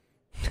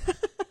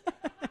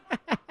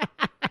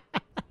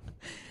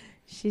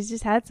 She's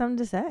just had something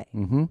to say.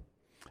 Mm-hmm.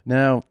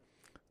 Now,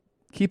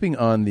 keeping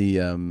on the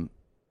in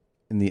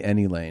the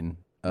any lane,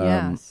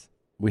 Yes.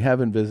 we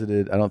haven't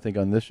visited, I don't think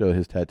on this show,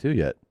 his tattoo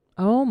yet.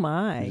 Oh,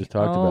 my. We just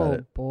talked about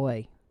it.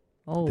 Boy.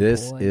 Oh,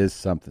 This boy. is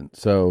something.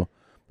 So,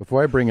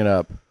 before I bring it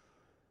up,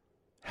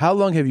 how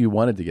long have you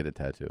wanted to get a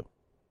tattoo?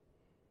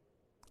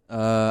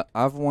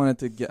 I've wanted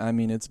to get,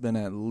 it's been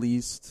at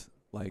least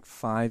like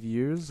 5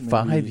 years. Maybe.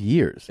 5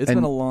 years? It's And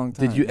been a long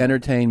time. Did you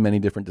entertain many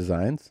different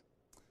designs?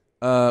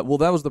 Well,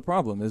 that was the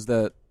problem, is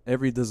that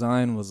every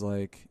design was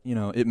like,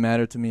 it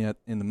mattered to me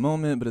in the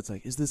moment, but it's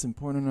like, is this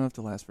important enough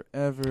to last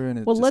forever? And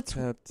it Well, just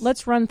kept,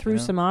 let's run through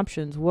some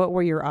options. What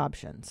were your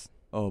options?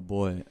 Oh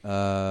boy.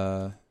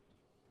 I'm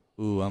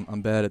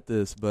bad at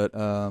this, but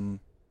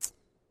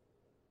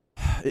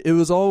it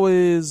was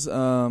always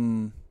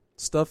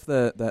stuff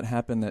that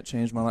happened that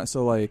changed my life.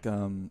 So like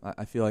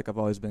I feel like I've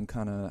always been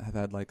have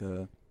had like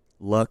a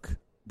luck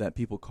that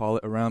people call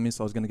it around me.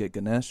 So I was gonna get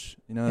Ganesh.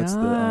 It's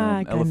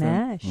the elephant.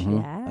 Ganesh, Mm-hmm.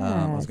 yes.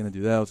 I was gonna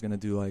do that. I was gonna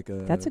do like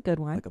That's a good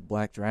one. like a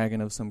black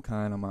dragon of some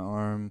kind on my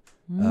arm.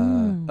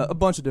 Mm. A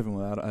bunch of different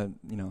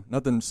ones.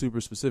 Nothing super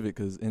specific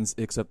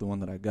except the one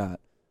that I got,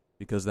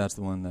 because that's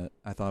the one that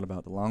I thought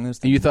about the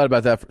longest. And you thought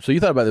about that, so you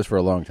thought about this for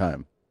a long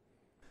time.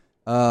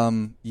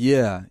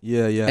 Yeah.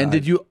 And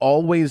did you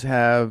always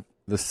have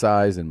the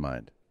size in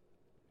mind?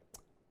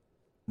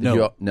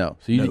 No. No.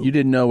 So you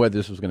didn't know whether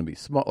this was going to be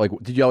small. Like,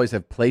 did you always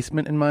have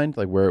placement in mind,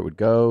 like where it would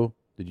go?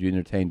 Did you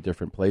entertain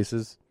different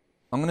places?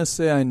 I'm going to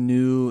say I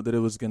knew that it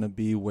was going to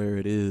be where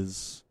it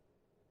is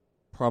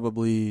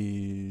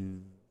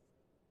probably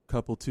a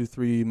couple,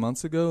 2-3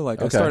 months ago.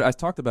 Like Okay. I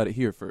talked about it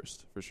here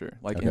first, for sure.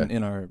 Like Okay.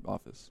 in our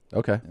office.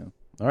 Okay. Yeah.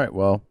 All right.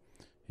 Well,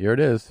 here it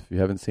is. If you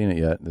haven't seen it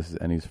yet, this is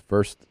Annie's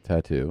first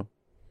tattoo.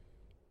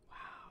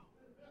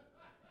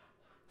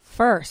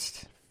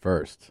 First.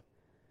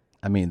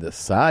 I mean, the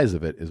size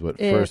of it is what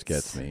first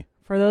gets me.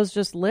 For those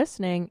just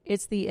listening,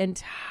 it's the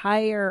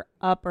entire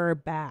upper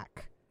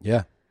back.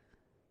 Yeah.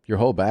 Your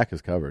whole back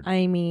is covered.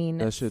 I mean,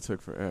 That shit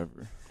took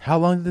forever. How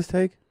long did this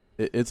take?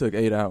 It took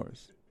 8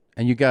 hours.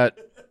 And you got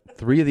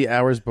 3 of the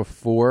hours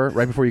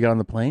right before you got on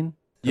the plane?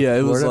 Yeah,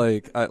 it was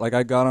Florida? like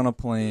I got on a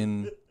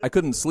plane. I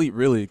couldn't sleep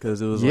really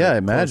because it was Yeah, like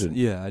imagine. close.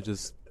 Yeah,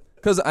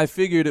 because I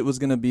figured it was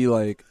gonna be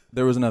like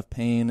there was enough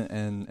pain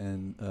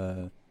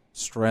and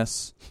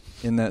stress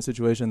in that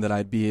situation that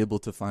I'd be able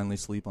to finally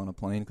sleep on a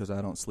plane because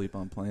I don't sleep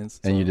on planes.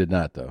 And you did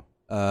not, though.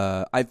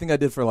 I think I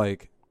did for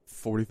like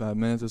 45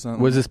 minutes or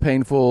something. Was this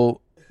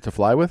painful to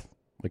fly with?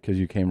 Because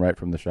you came right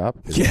from the shop?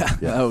 Yeah,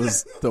 that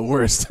was the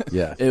worst.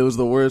 Yeah. It was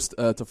the worst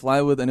to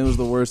fly with, and it was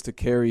the worst to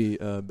carry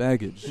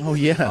baggage. Oh,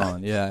 yeah.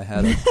 On. Yeah, I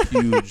had a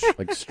huge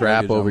like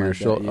strap over your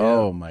shoulder. Yeah.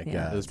 Oh, my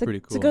God. It was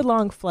pretty cool. It's a good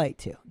long flight,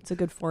 too. It's a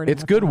good 4.5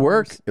 It's good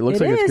work. hours. It looks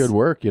like it's good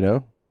work, you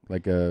know?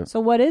 Like a. So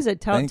what is it?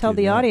 Tell you, the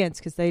man. audience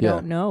because they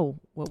don't know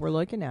what we're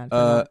looking at.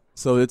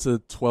 So it's a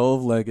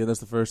 12-legged.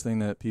 That's the first thing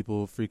that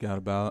people freak out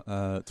about.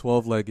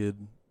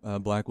 12-legged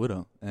Black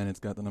Widow, and it's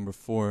got the number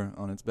 4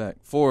 on its back.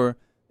 4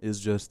 is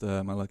just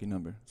my lucky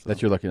number. So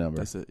that's your lucky number.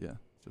 That's it. Yeah,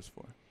 just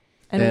 4.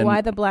 And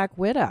why the Black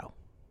Widow?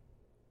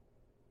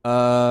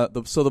 So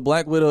the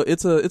Black Widow,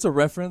 it's a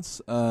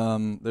reference.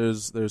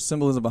 There's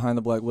symbolism behind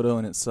the Black Widow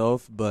in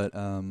itself, but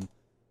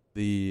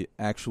the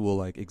actual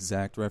like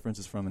exact reference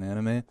is from an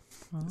anime.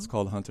 Oh. It's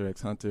called Hunter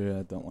x Hunter.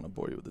 I don't want to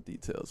bore you with the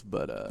details,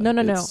 but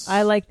no.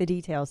 I like the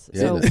details.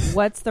 Yeah, so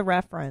what's the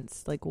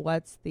reference? Like,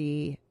 what's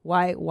the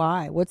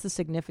why? What's the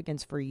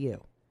significance for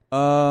you?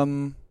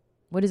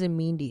 What does it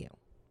mean to you?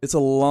 It's a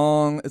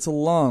lot.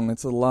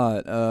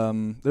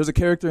 There's a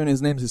character and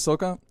his name's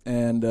Hisoka,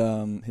 and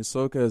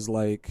Hisoka is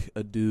like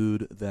a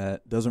dude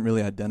that doesn't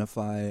really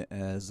identify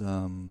as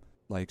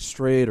like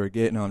straight or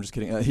gay. No, I'm just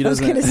kidding. He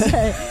doesn't. I was gonna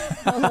say,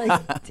 I'm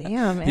like,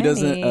 damn. He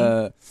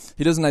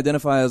doesn't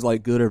identify as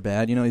like good or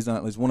bad. You know, he's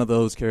one of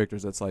those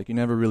characters that's like you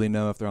never really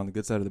know if they're on the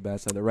good side or the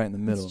bad side. They're right in the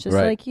middle. It's just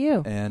like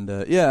you. And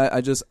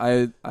I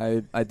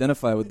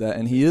identify with that,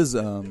 and he is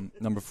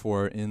number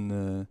 4 in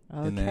the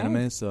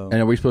anime. So,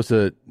 and are we supposed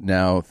to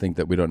now think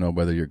that we don't know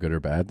whether you're good or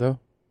bad though?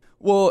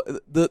 Well,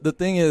 the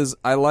thing is,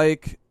 I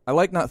like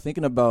not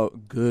thinking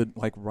about good,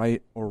 like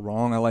right or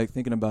wrong. I like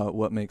thinking about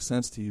what makes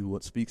sense to you,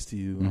 what speaks to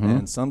you,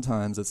 and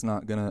sometimes it's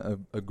not gonna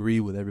agree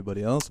with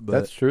everybody else. But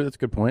that's true. That's a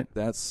good point.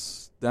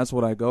 That's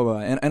what I go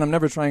by, and I'm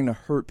never trying to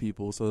hurt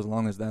people. So as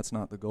long as that's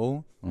not the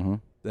goal,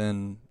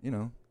 then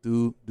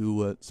do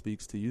what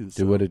speaks to you.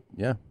 Do what it.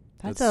 Yeah.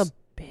 That's a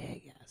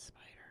big ass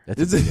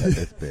spider.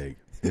 That's big.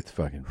 It's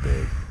fucking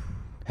big.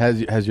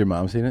 Has your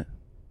mom seen it?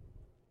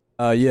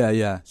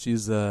 Yeah.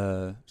 She's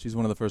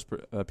one of the first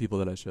people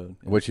that I showed.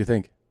 Yeah. What'd you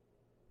think?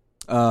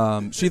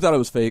 She thought it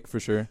was fake for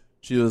sure.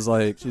 She's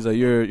like,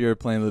 you're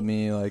playing with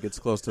me. Like it's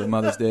close to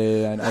Mother's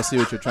Day, and I see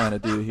what you're trying to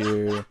do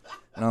here.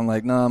 And I'm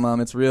like, nah, Mom,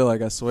 it's real.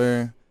 Like I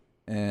swear.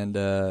 And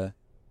it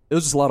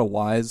was just a lot of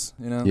whys,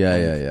 you know.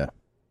 Yeah.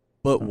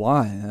 But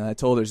why? And I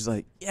told her, she's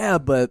like, yeah,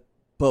 but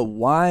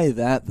why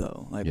that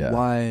though? Like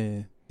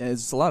why? Yeah,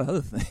 it's just a lot of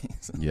other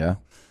things. Yeah.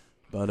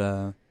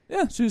 But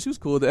yeah, she was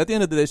cool. At the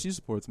end of the day, she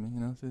supports me. You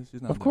know,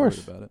 she's not worried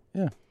about it.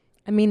 Yeah.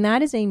 I mean,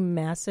 that is a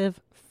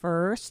massive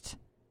first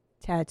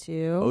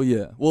tattoo. Oh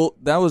yeah. Well,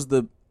 that was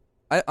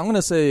I'm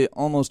gonna say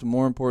almost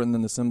more important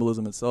than the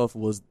symbolism itself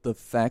was the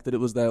fact that it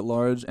was that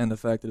large and the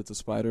fact that it's a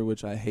spider,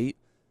 which I hate.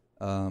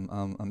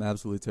 I'm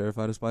absolutely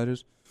terrified of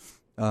spiders.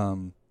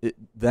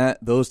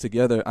 Those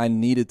together, I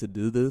needed to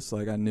do this.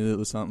 Like I knew it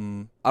was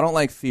something. I don't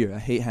like fear. I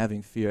hate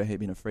having fear. I hate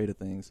being afraid of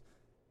things.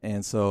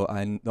 And so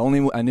I knew the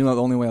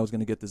only way I was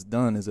going to get this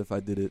done is if I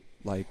did it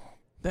like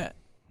that.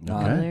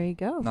 There you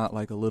go. Not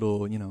like a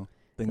little,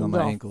 thing on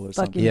my ankle or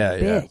something.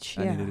 Bitch.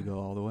 I needed to go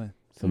all the way.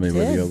 Somebody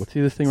would go, well,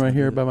 see this thing right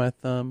here by my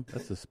thumb?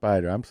 That's a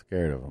spider. I'm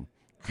scared of them.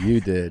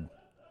 You did.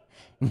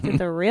 Did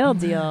the real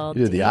deal.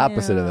 You did the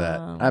opposite of that.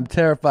 I'm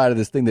terrified of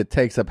this thing that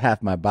takes up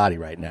half my body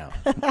right now.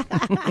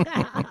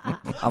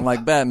 I'm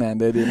like Batman,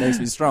 baby. It makes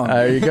me strong.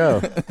 There you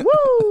go.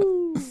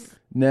 Woo!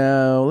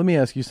 Now, let me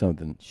ask you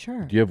something.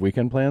 Sure. Do you have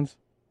weekend plans?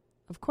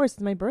 Of course,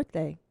 it's my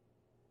birthday.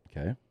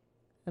 Okay.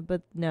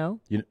 But no.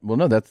 Well,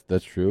 no,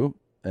 that's true,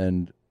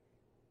 and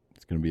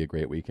it's going to be a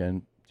great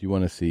weekend. Do you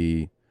want to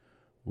see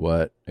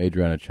what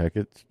Adriana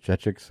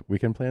Chechik's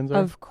weekend plans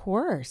are? Of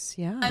course,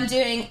 yeah. I'm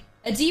doing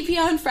a DP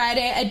on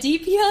Friday, a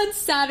DP on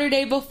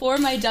Saturday before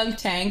my dunk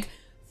tank.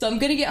 So I'm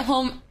going to get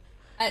home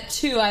at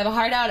 2. I have a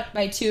hard out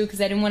by 2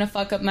 because I didn't want to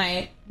fuck up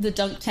the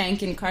dunk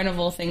tank and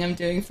carnival thing I'm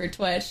doing for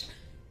Twitch.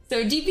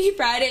 So DP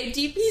Friday,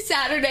 DP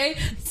Saturday,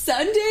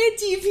 Sunday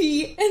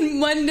DP, and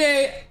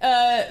Monday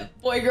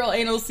boy girl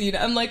anal scene.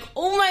 I'm like,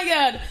 oh my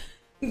god,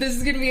 this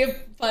is gonna be a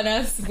fun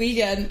ass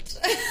weekend.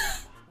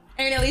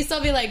 I mean, at least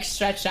I'll be like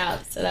stretched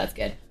out, so that's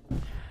good.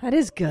 That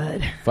is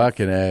good.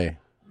 Fucking A.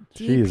 DP.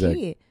 She's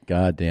a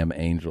goddamn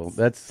angel.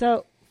 That's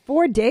so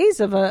 4 days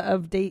of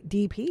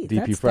DP.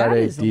 DP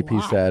Friday,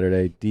 DP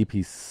Saturday,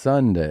 DP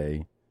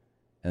Sunday.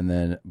 And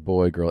then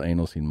boy, girl,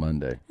 anal scene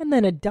Monday. And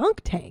then a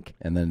dunk tank.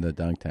 And then the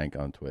dunk tank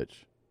on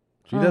Twitch.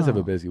 She does have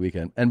a busy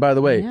weekend. And by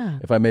the way,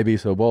 if I may be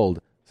so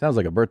bold, sounds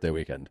like a birthday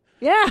weekend.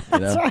 Yeah,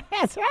 that's right.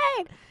 That's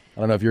right. I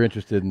don't know if you're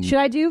interested in... Should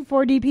I do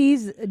 4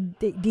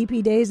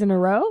 DP days in a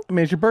row? I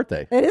mean, it's your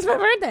birthday. It is my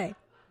birthday.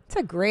 It's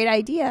a great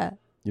idea.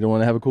 You don't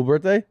want to have a cool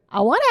birthday?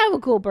 I want to have a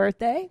cool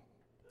birthday.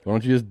 Why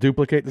don't you just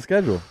duplicate the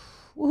schedule?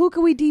 Well, who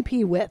can we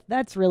DP with?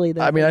 That's really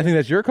the... I mean, I think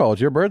that's your call.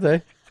 It's your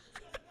birthday.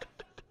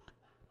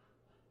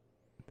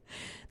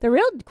 The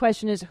real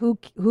question is who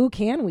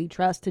can we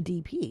trust to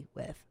DP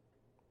with?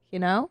 You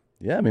know?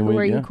 Yeah, I mean, who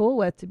are you cool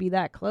with to be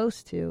that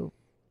close to?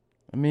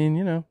 I mean,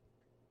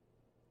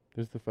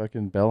 there's the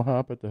fucking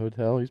bellhop at the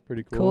hotel. He's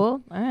pretty cool.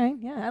 Cool. All right.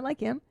 Yeah, I like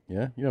him.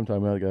 Yeah, you know what I'm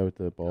talking about, the guy with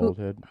the bald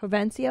head.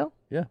 Jovencio?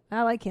 Yeah.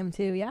 I like him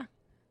too, yeah.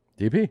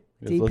 DP.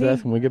 DP. Let's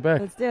ask him when we get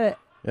back. Let's do it.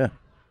 Yeah.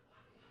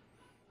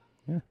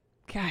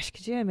 Gosh,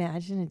 could you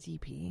imagine a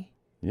DP?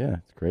 Yeah,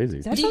 it's crazy.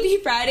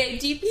 DP Friday,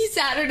 DP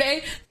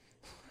Saturday.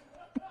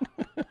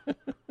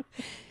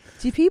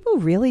 Do people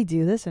really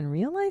do this in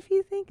real life,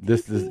 you think?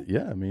 This is,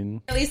 yeah, I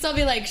mean. At least I'll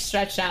be like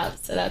stretched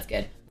out, so that's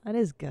good. That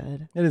is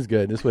good. It is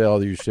good. This way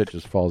all your shit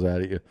just falls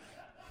out at you.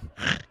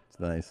 It's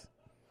nice.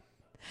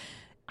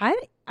 I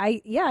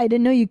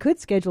didn't know you could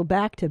schedule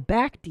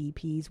back-to-back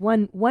DPs.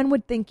 One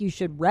would think you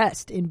should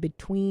rest in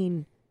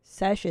between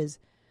sessions.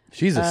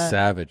 She's a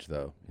savage,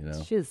 though.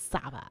 She's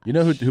savage. You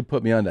know who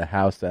put me on to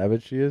how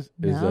savage she is?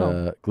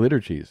 No. Glitter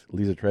Cheese,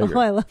 Lisa Traeger. Oh,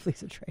 I love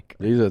Lisa Traeger.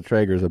 Lisa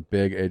Traeger is a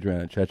big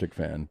Adriana Chechik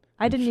fan.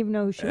 I didn't even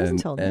know who she was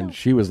until now. And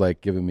she was like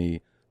giving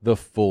me the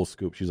full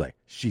scoop. She's like,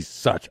 she's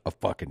such a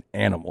fucking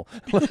animal.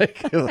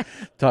 Like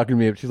talking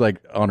to me. She's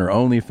like on her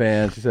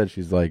OnlyFans. She said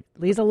she's like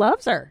Lisa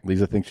loves her.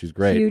 Lisa thinks she's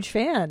great. Huge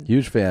fan.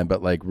 Huge fan,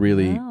 but like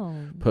really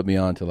put me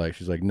on to like.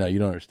 She's like, no, you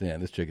don't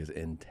understand. This chick is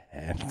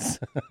intense.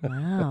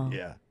 Wow.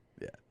 Yeah.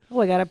 Oh,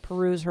 I got to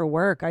peruse her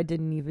work. I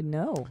didn't even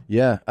know.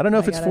 Yeah. I don't know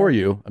if it's for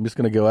you. I'm just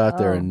going to go out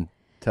there and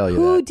tell you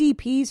Who that.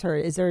 DPs her?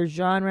 Is there a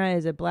genre?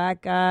 Is it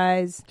black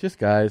guys? Just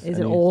guys. Is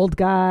it old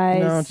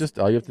guys? No, just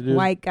all you have to do.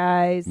 White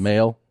guys.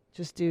 Male.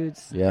 Just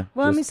dudes. Yeah.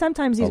 Well, I mean,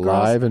 sometimes these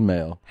alive girls and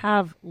male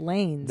have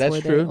lanes. That's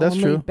where true. they That's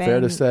only true. bang Fair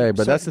to say.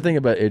 But that's the certain- thing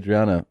about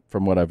Adriana,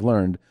 from what I've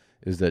learned,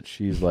 is that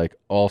she's like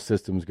all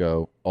systems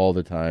go all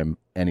the time.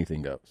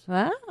 Anything goes.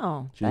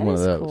 Wow. She's that one of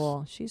is those.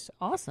 cool. She's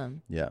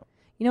awesome. Yeah.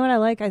 You know what I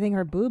like? I think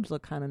her boobs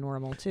look kind of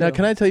normal too. Now,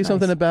 can I tell you It's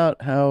something nice.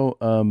 about how,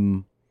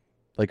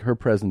 like her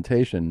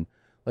presentation,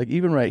 like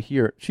even right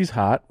here, she's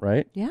hot,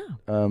 right? Yeah.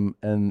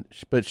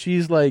 But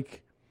she's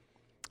like,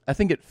 I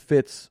think it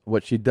fits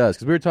what she does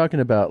because we were talking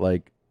about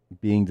like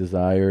being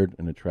desired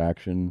and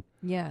attraction.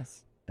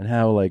 Yes. And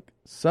how like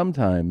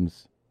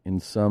sometimes in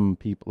some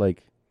people,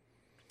 like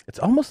it's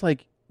almost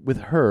like with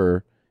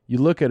her, you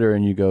look at her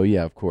and you go,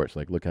 yeah, of course,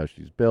 like look how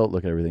she's built,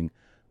 look at everything.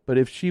 But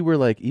if she were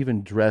like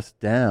even dressed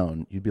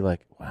down, you'd be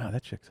like, wow,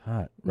 that chick's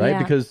hot, right? Yeah.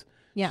 Because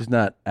Yeah. she's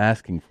not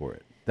asking for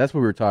it. That's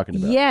what we were talking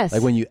about. Yes.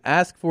 Like when you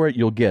ask for it,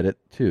 you'll get it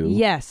too.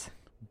 Yes.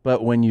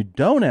 But when you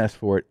don't ask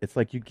for it, it's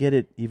like you get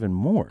it even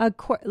more.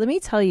 Let me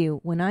tell you,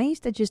 when I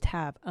used to just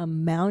have a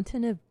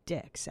mountain of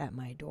dicks at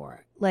my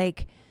door,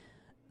 like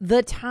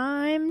the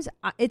times,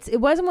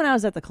 it wasn't when I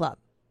was at the club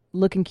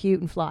looking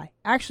cute and fly.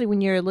 Actually, when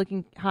you're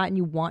looking hot and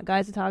you want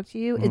guys to talk to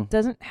you, it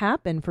doesn't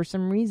happen. For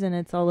some reason,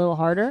 it's a little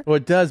harder. Well,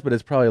 it does, but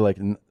it's probably like,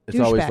 it's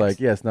always Douchebags. like,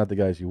 yeah, it's not the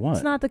guys you want.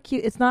 It's not the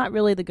cute. It's not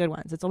really the good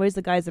ones. It's always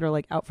the guys that are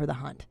like out for the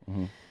hunt.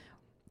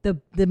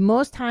 The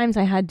most times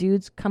I had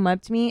dudes come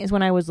up to me is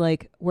when I was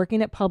like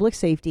working at public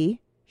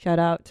safety. Shout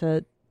out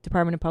to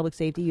Department of Public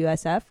Safety,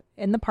 USF,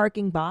 in the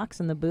parking box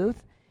in the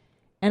booth,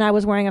 and I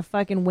was wearing a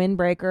fucking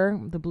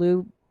windbreaker, the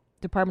blue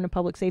Department of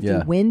Public Safety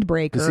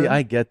windbreaker. But see,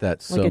 I get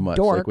that so like a much.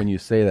 dork. Like when you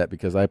say that,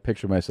 because I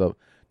picture myself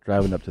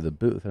driving up to the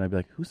booth and I'd be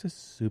like, who's this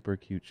super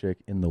cute chick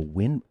in the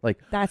wind? Like,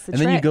 That's the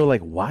and then you trick. go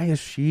like, why is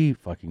she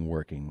fucking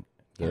working?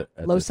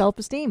 Low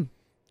self-esteem.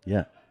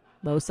 Yeah.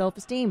 Low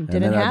self-esteem. And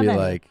Didn't then I'd have be any.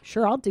 like,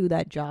 Sure, I'll do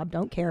that job.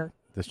 Don't care.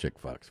 This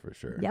chick fucks for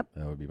sure. Yep.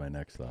 That would be my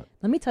next thought.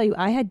 Let me tell you,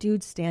 I had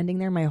dudes standing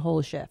there my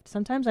whole shift.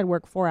 Sometimes I'd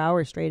work 4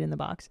 hours straight in the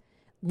box.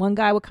 One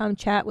guy would come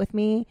chat with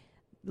me,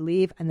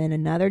 leave, and then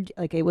another,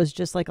 like it was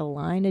just like a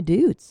line of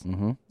dudes.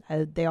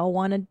 They all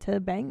wanted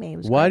to bang me. It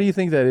was Why great. do you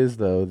think that is,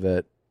 though,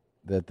 that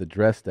the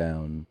dress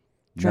down,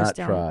 Dress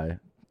down. try,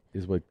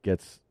 is what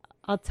gets...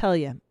 I'll tell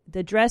you,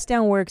 the dress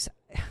down works.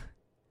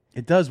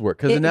 It does work.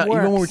 Because It now, even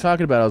when we're works.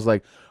 talking about it, I was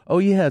like, oh,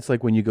 yeah, it's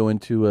like when you go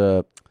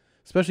into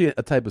especially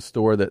a type of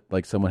store that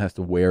like someone has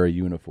to wear a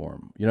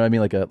uniform. You know what I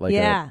mean? Like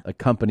a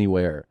company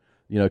wear.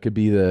 You know, it could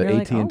be the You're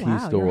like, AT&T oh, wow,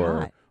 you're store,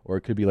 hot. or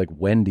it could be like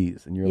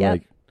Wendy's, and you're Yep.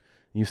 like,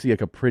 you see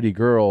like a pretty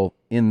girl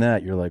in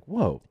that, you're like,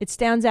 whoa. It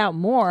stands out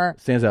more.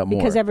 Stands out more.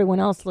 Because everyone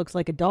else looks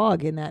like a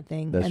dog in that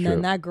thing. That's and true.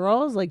 then that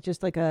girl's like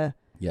just like a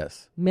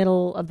Yes.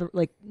 middle of the,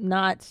 like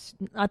not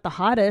the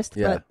hottest,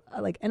 Yeah.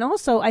 but like, and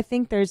also I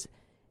think there's,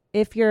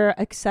 if you're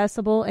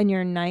accessible and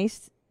you're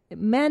nice,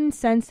 men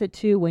sense it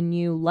too when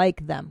you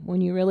like them,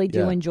 when you really do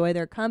Yeah. enjoy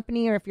their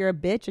company, or if you're a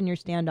bitch and you're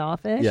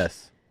standoffish.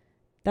 Yes.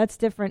 That's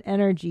different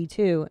energy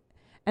too.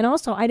 And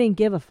also I didn't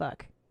give a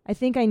fuck. I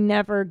think I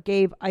never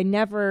gave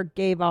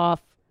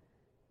off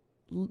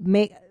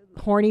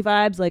horny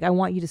vibes. Like I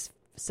want you to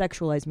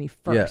sexualize me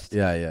first.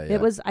 Yeah. It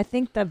was, I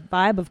think the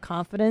vibe of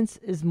confidence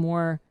is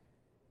more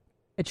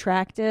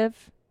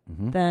attractive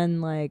than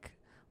like,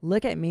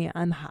 look at me,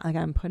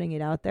 I'm putting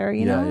it out there,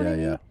 you know what I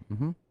mean?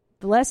 Mm-hmm.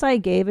 The less I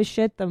gave a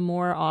shit, the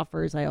more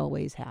offers I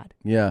always had.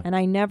 Yeah. And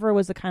I never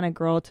was the kind of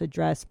girl to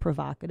dress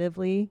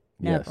provocatively.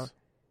 Never. Yes.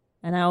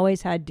 And I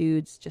always had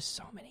dudes, just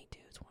so many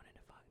dudes wanted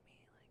to fuck me.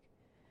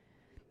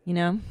 Like, you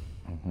know?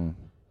 Mm-hmm.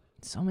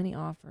 So many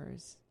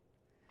offers.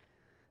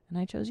 And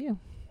I chose you.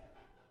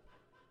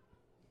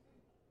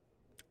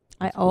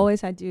 I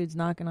always had dudes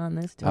knocking on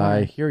this door.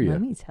 I hear you.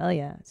 Let me tell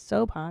you,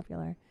 so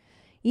popular.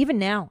 Even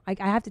now, I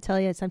have to tell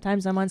you,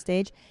 sometimes I'm on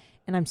stage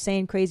and I'm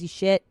saying crazy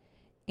shit,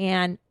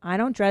 and I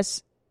don't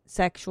dress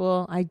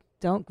sexual. I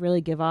don't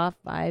really give off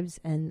vibes,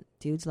 and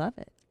dudes love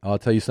it. I'll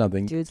tell you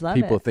something. Dudes love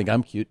People it. think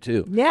I'm cute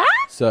too. Yeah?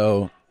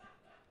 So.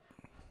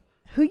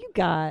 Who you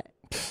got?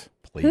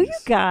 Please. Who you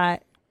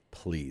got?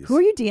 Please. Who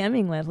are you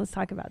DMing with? Let's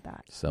talk about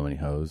that. So many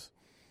hoes.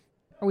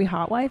 Are we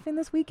hot wifing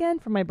this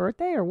weekend for my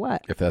birthday or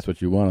what? If that's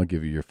what you want, I'll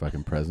give you your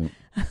fucking present.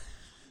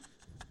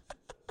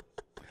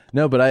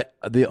 No, but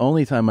the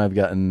only time I've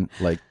gotten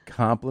like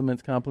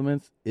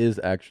compliments is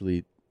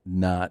actually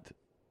not,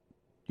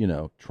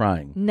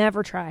 trying.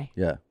 Never try.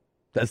 Yeah.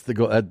 That's the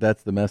goal.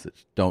 That's the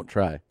message. Don't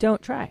try.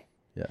 Don't try.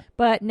 Yeah.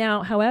 But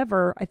now,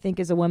 however, I think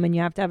as a woman,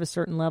 you have to have a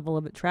certain level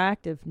of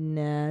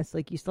attractiveness.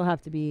 Like you still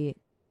have to be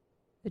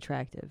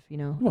attractive,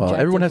 Well,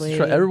 everyone has to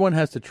try. Everyone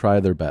has to try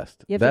their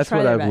best. That's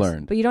what I've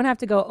learned. But you don't have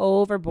to go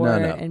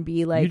overboard and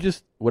be like. You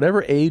just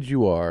whatever age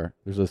you are,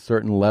 there's a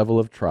certain level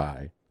of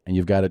try, and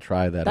you've got to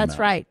try that. That's amount.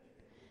 right.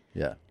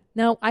 Yeah.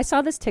 Now I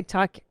saw this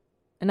TikTok,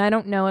 and I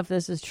don't know if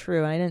this is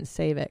true. I didn't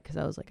save it because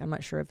I was like, I'm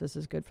not sure if this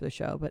is good for the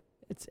show, but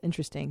it's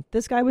interesting.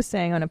 This guy was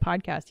saying on a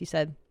podcast, he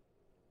said,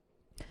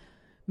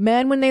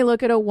 men, when they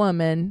look at a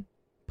woman,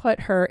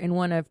 put her in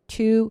one of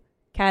two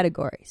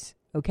categories.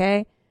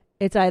 Okay,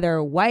 it's either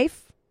a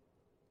wife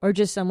or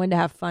just someone to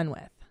have fun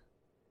with.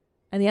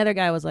 And the other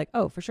guy was like,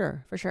 oh, for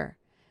sure.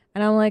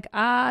 And I'm like,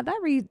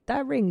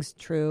 that rings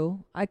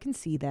true. I can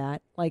see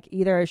that. Like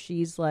either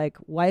she's like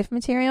wife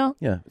material.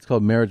 Yeah, it's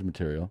called marriage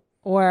material.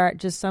 Or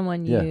just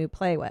someone you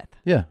play with.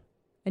 Yeah.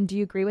 And do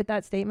you agree with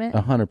that statement?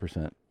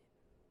 100%.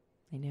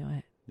 I knew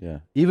it. Yeah.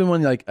 Even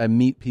when like I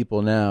meet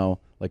people now,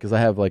 like because I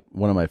have like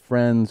one of my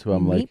friends who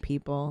I'm like. Meet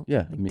people?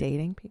 Yeah. Like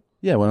dating people?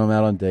 Yeah, when I'm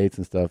out on dates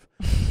and stuff,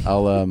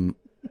 I'll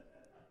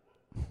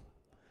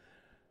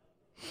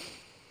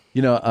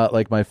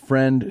like my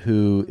friend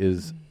who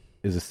is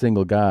a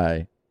single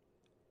guy,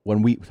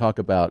 when we talk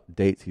about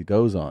dates he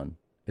goes on,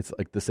 it's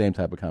like the same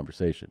type of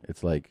conversation.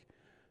 It's like,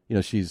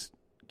 she's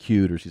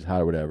cute or she's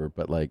hot or whatever,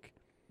 but like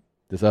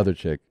this other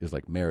chick is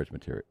like marriage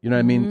material. You know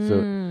what I mean?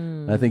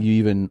 So I think you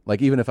even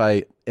if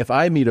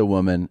I meet a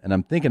woman and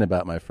I'm thinking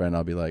about my friend,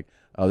 I'll be like,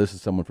 oh, this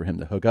is someone for him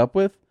to hook up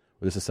with,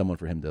 or this is someone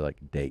for him to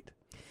like date.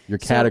 You're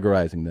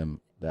categorizing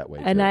them that way.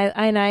 And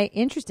I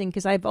interesting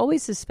because I've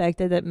always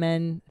suspected that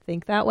men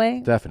think that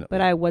way. Definitely. But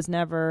I was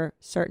never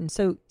certain.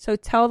 So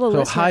tell the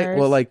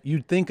listeners. Like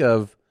you'd think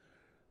of,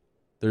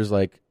 there's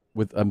like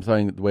I'm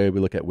saying the way we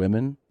look at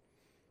women,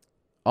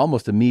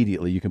 almost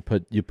immediately you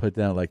put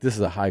down like this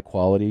is a high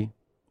quality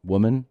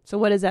woman. So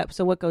what is that?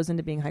 So what goes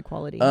into being high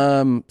quality?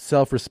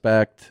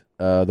 Self-respect,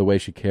 the way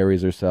she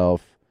carries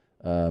herself,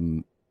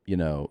 has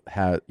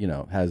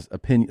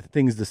opinion,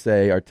 things to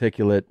say,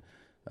 articulate,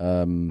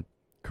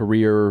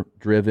 career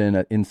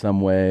driven in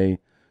some way,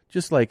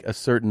 just like a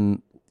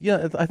certain,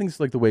 I think it's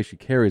like the way she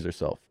carries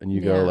herself, and you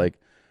go like,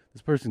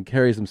 this person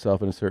carries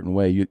himself in a certain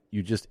way.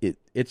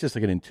 It's just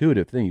like an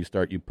intuitive thing.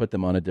 You put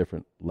them on a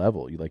different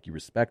level. You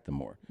respect them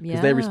more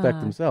because they respect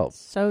themselves.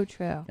 So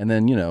true. And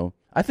then,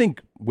 I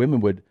think women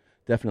would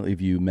definitely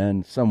view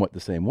men somewhat the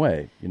same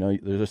way.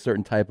 There's a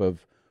certain type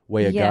of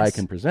way a guy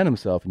can present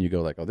himself, and you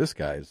go like, oh, this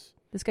guy's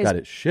got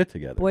his shit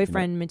together.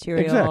 Boyfriend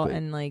material. Exactly.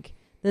 And like,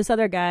 this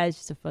other guy is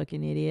just a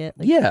fucking idiot.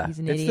 Like, he's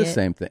an idiot. It's the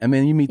same thing. I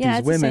mean, you meet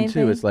these women too.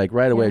 thing. It's like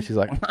right away she's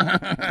like,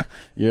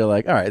 you're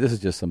like, all right, this is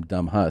just some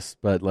dumb huss.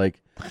 But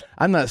like,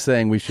 I'm not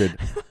saying we should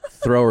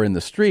throw her in the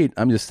street.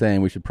 I'm just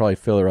saying we should probably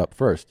fill her up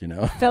first,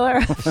 Fill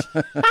her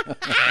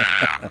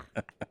up.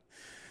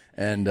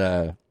 And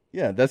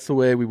that's the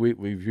way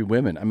we view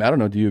women. I mean, I don't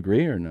know. Do you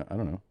agree or no? I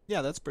don't know.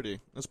 Yeah, that's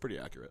pretty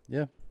accurate.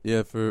 Yeah.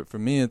 Yeah, for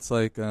me, it's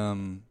like,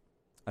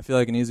 I feel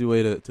like an easy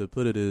way to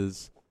put it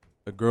is,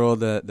 a girl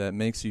that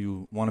makes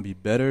you want to be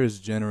better is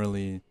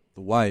generally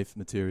the wife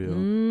material,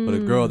 but a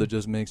girl that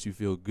just makes you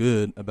feel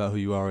good about who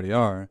you already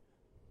are,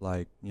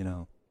 like,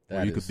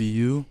 where you could be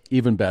you.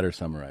 Even better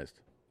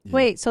summarized. Yeah.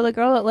 Wait, so the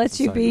girl that lets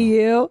you be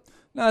you?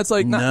 No, it's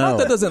like, not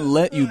that doesn't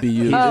let you be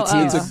you.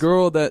 It's a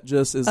girl that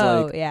just is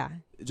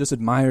just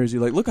admires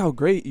you. Like, look how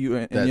great you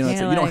are. And, it's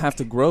like, you don't have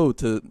to grow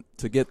to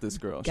get this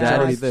girl. She's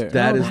already there.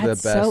 That is the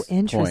best so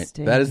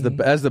interesting. point.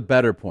 That is the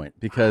better point,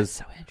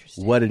 because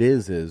so what it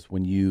is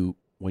when you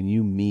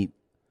meet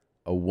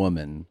a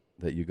woman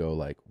that you go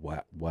like,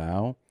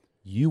 wow,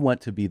 you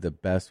want to be the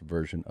best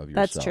version of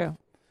yourself. That's true.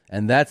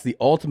 And that's the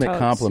ultimate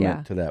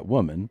compliment to that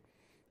woman.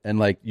 And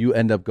like, you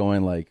end up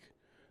going like,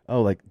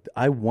 oh, like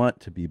I want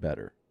to be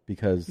better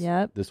because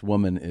this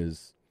woman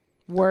is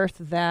worth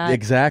that.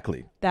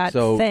 Exactly. That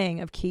thing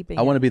of keeping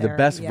I want to be there. the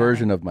best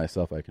version of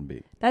myself I can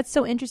be. That's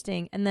so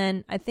interesting. And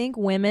then I think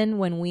women,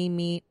 when we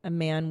meet a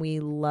man we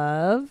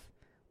love,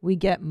 we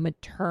get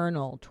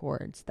maternal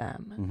towards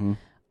them. Mm-hmm.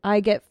 I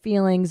get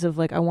feelings of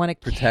like, I want to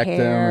protect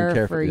them and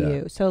care for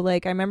you. So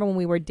like, I remember when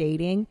we were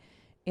dating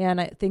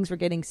and things were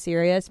getting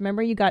serious.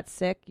 Remember you got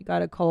sick, you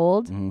got a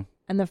cold, and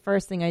the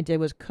first thing I did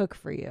was cook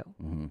for you.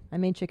 I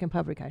made chicken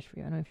paprikash for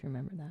you. I don't know if you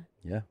remember that.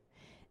 Yeah.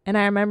 And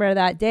I remember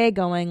that day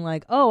going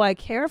like, oh, I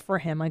care for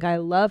him. Like, I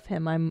love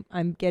him.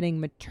 I'm getting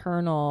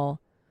maternal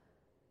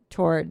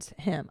towards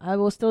him. I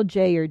will still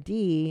J or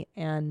D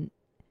and,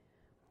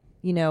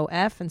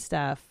 F and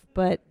stuff.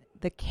 But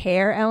the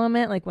care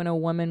element, like when a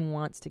woman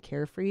wants to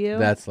care for you,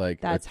 that's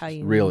how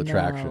you real know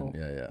attraction.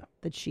 Yeah.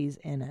 that she's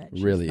in it.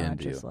 She's really not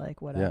into just you.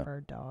 like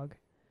whatever dog.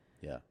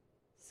 Yeah.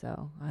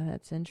 So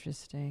that's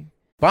interesting.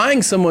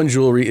 Buying someone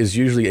jewelry is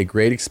usually a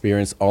great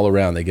experience all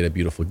around. They get a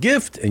beautiful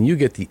gift, and you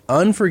get the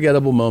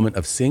unforgettable moment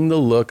of seeing the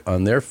look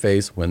on their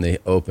face when they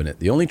open it.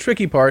 The only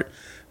tricky part,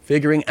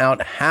 figuring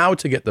out how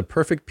to get the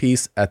perfect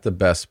piece at the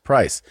best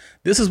price.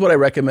 This is what I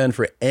recommend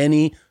for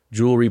any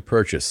jewelry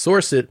purchase.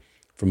 Source it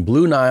from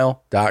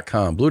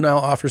BlueNile.com. Blue Nile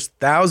offers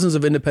thousands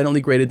of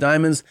independently graded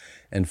diamonds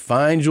and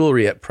fine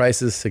jewelry at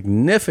prices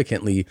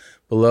significantly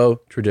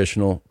below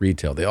traditional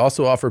retail. They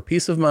also offer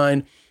peace of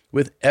mind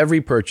with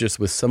every purchase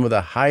with some of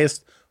the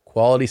highest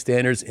quality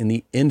standards in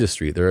the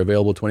industry. They're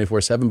available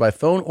 24/7 by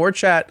phone or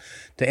chat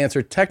to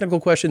answer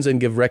technical questions and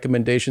give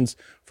recommendations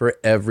for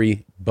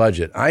every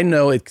budget. I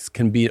know it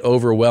can be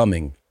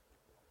overwhelming.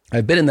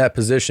 I've been in that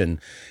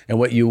position, and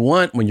what you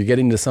want when you're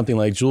getting into something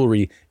like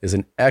jewelry is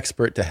an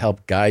expert to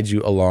help guide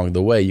you along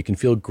the way. You can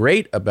feel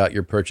great about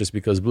your purchase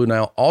because Blue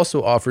Nile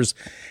also offers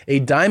a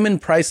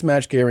diamond price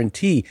match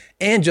guarantee.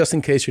 And just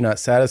in case you're not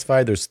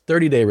satisfied, there's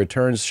 30-day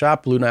returns.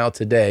 Shop Blue Nile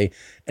today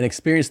and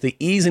experience the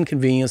ease and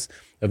convenience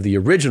of the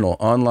original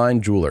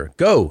online jeweler.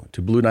 Go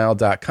to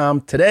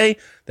BlueNile.com today.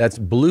 That's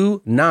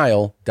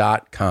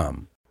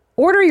BlueNile.com.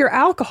 Order your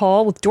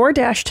alcohol with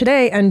DoorDash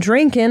today and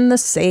drink in the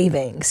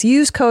savings.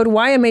 Use code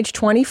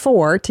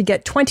YMH24 to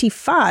get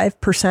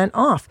 25%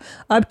 off,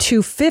 up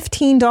to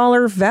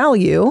 $15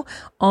 value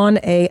on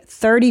a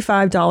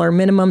 $35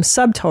 minimum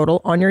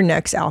subtotal on your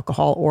next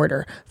alcohol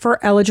order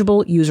for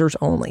eligible users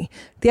only.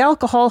 The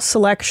alcohol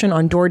selection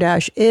on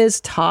DoorDash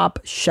is top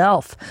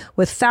shelf.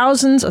 With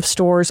thousands of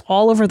stores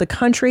all over the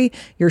country,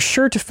 you're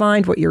sure to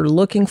find what you're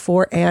looking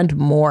for and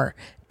more.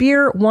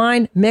 Beer,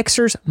 wine,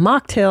 mixers,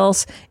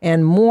 mocktails,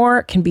 and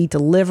more can be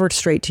delivered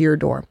straight to your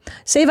door.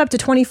 Save up to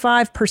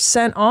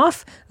 25%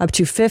 off, up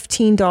to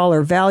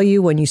 $15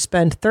 value when you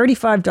spend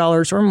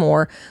 $35 or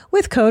more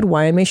with code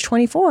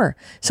YMH24.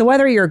 So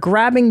whether you're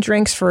grabbing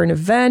drinks for an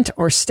event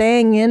or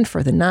staying in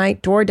for the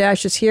night,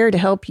 DoorDash is here to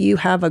help you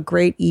have a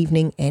great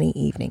evening any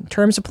evening.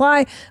 Terms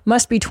apply.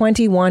 Must be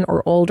 21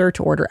 or older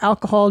to order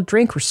alcohol.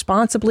 Drink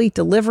responsibly.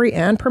 Delivery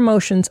and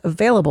promotions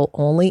available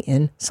only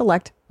in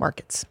select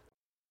markets.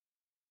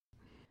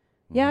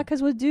 Yeah,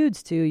 because with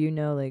dudes, too,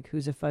 like,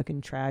 who's a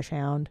fucking trash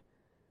hound.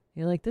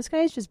 You're like, this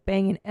guy's just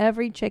banging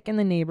every chick in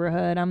the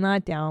neighborhood. I'm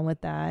not down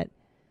with that.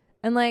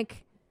 And,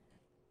 like,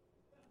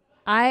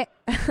 it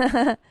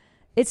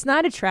was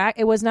not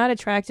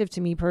attractive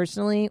to me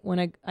personally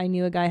when I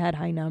knew a guy had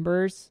high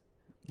numbers.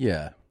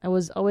 Yeah. I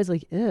was always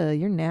like, ew,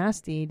 you're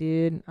nasty,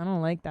 dude. I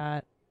don't like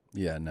that.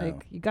 Yeah, no.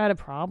 Like, you got a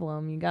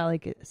problem. You got,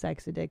 like, a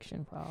sex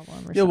addiction problem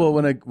or yeah, something. well,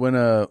 when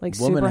a like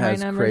woman has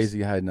numbers.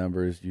 crazy high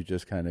numbers, you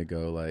just kind of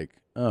go like,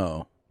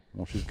 oh,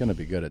 well, she's going to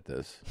be good at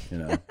this,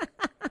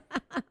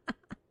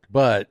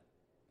 But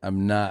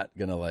I'm not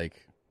going to,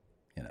 like,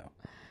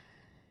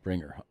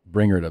 bring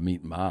her to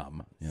meet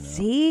mom,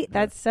 See?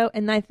 That's so...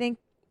 And I think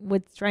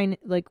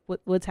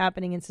what's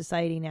happening in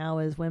society now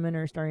is women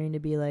are starting to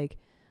be like,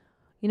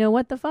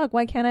 what the fuck?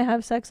 Why can't I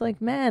have sex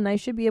like men? I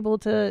should be able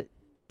to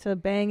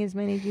bang as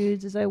many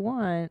dudes as I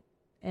want.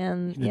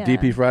 And yeah.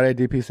 DP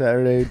Friday, DP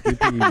Saturday,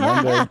 DP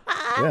Monday.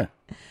 Yeah.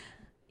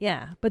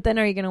 Yeah. But then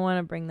are you going to want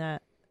to bring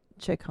that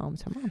chick home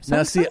to mom?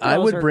 Now, see, I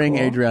would bring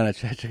cool. Adriana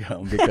Chechik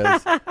home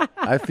because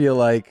I feel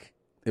like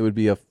it would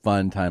be a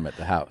fun time at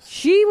the house.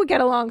 She would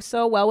get along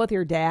so well with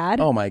your dad.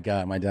 Oh, my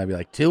God. My dad would be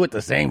like, 2 at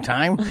the same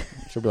time?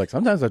 She'll be like,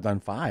 sometimes I've done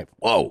 5.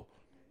 Whoa.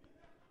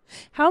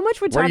 How much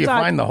would Where Tom do you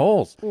Dog find the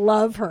holes?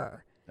 love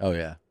her? Oh,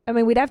 yeah. I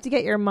mean, we'd have to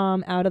get your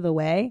mom out of the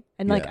way,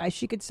 and Yeah.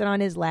 she could sit on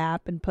his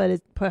lap and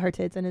put her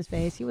tits in his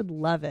face. He would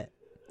love it.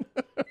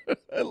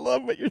 I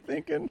love what you're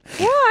thinking.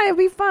 Yeah, it'd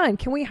be fun.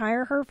 Can we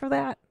hire her for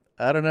that?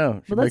 I don't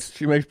know.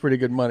 She makes pretty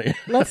good money.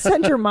 Let's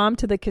send your mom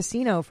to the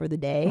casino for the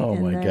day. Oh,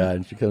 my God.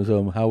 And she comes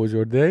home, how was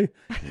your day?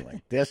 She's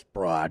like, this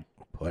broad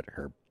put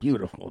her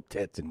beautiful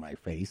tits in my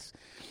face.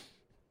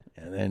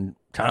 And then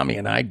Tommy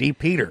and I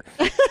DP'd her.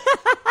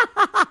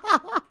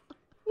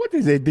 What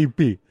is a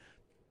DP?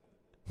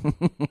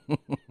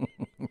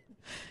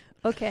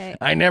 Okay.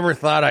 I never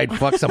thought I'd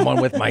fuck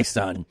someone with my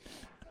son.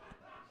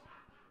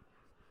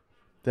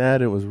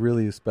 Dad, it was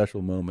really a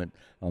special moment.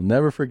 I'll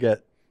never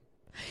forget.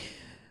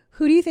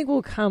 Who do you think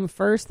will come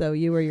first, though,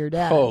 you or your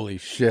dad? Holy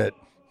shit.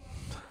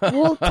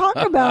 We'll talk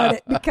about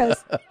it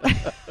because...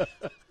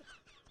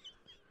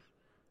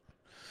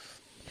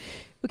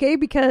 Okay,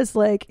 because,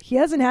 like, he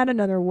hasn't had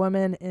another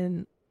woman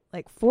in,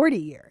 like, 40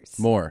 years.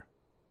 More.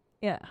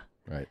 Yeah.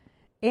 Right.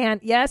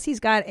 And, yes, he's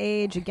got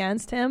age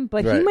against him,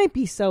 but Right. he might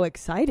be so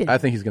excited. I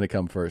think he's going to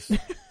come first. I'm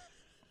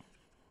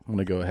going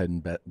to go ahead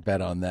and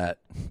bet on that.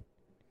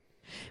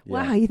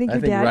 Wow, you think I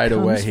your think dad right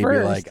comes away he'd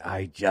first. be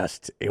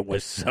like, it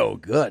was so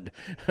good.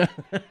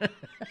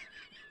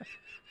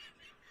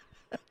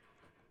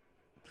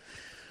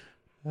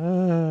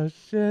 Oh,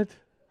 shit.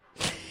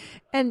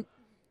 And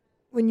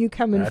when you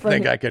come in I front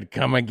think I could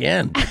come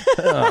again.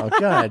 Oh,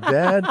 God,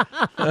 Dad.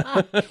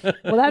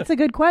 Well, that's a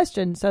good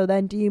question. So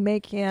then do you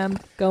make him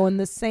go in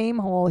the same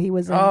hole he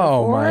was in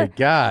Oh, before? my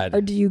God.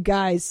 Or do you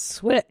guys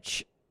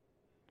switch?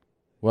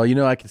 Well, you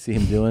know I could see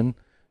him doing?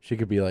 She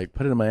could be like,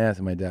 put it in my ass,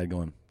 and my dad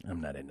going,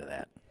 I'm not into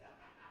that.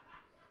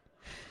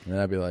 And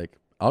I'd be like,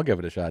 I'll give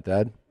it a shot,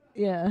 Dad.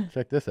 Yeah.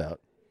 Check this out.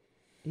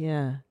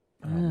 Yeah.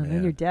 Oh, Then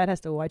man. your dad has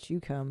to watch you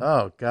come.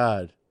 Oh,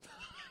 God.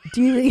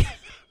 Do you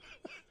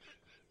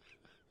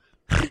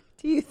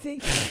do you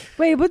think?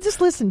 Wait, but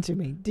just listen to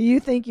me. Do you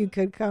think you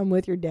could come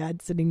with your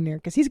dad sitting there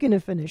because he's going to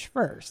finish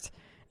first,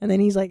 and then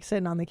he's like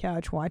sitting on the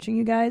couch watching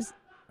you guys?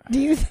 Do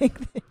you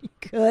think that you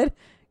could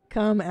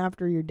come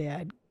after your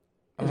dad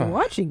is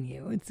watching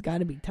you? It's got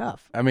to be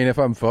tough. I mean, if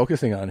I'm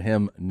focusing on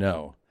him,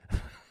 no.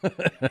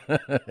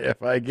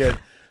 If I get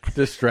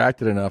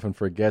distracted enough and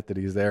forget that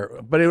he's there.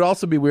 But it would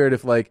also be weird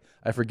if, like,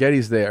 I forget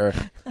he's there.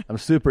 I'm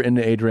super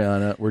into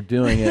Adriana. We're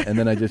doing it. And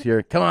then I just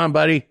hear, come on,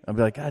 buddy. I'll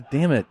be like, God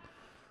damn it.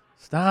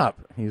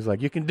 Stop. He's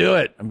like, you can do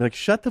it. I'm like,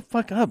 shut the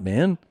fuck up,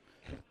 man.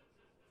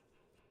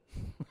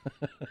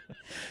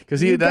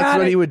 Because that's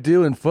what he would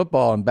do in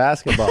football and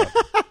basketball.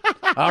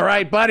 All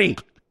right, buddy.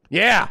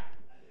 Yeah.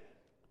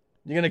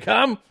 You going to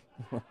come?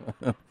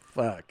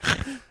 Fuck.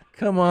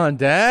 Come on,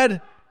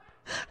 Dad.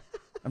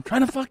 I'm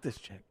trying to fuck this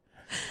chick.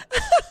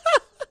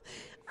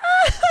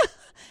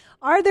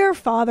 Are there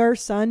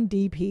father-son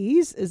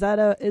DPs? Is that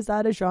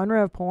a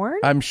genre of porn?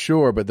 I'm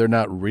sure, but they're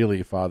not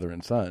really father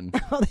and son.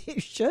 Well, they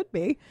should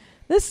be.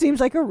 This seems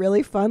like a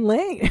really fun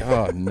lane.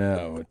 Oh,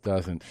 no, it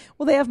doesn't.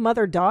 Well, they have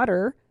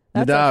mother-daughter.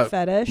 That's a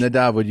fetish.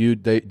 Nadav, would you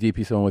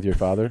DP someone with your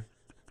father?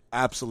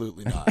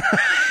 Absolutely not.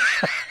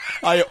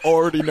 I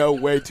already know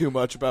way too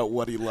much about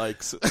what he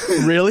likes.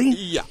 Really?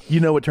 Yeah. You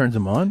know what turns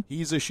him on?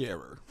 He's a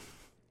sharer.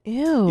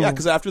 Ew. Yeah,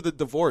 because after the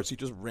divorce, he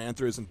just ran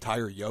through his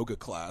entire yoga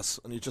class,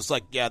 and he's just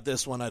like, yeah,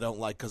 this one I don't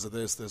like because of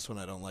this one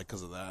I don't like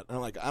because of that. And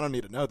I'm like, I don't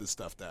need to know this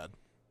stuff, Dad.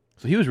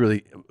 So he was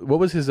really, what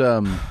was his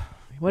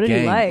what did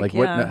game? he like? Like,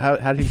 yeah.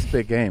 how did he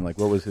spit game? Like,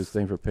 what was his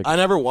thing for picking? I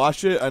never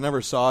watched it. I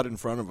never saw it in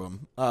front of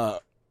him.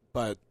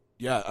 But,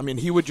 yeah, I mean,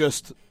 he would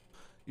just,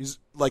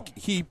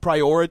 he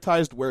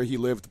prioritized where he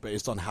lived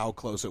based on how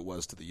close it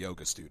was to the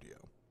yoga studio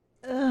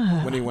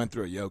when he went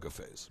through a yoga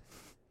phase.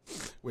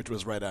 Which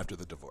was right after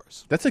the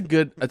divorce. That's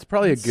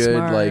probably a good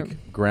Smart.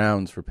 like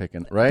grounds for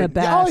picking, right? The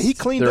best. Yeah, he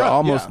cleaned They're up.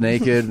 almost yeah.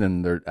 naked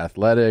and they're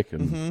athletic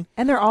and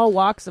And they're all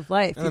walks of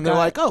life. And then they're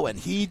like, oh, and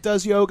he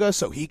does yoga,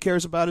 so he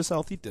cares about his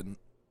health. He didn't.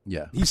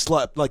 yeah. He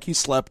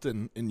slept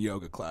in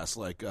yoga class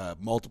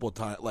multiple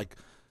times. Like,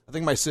 I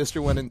think my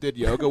sister went and did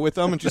yoga with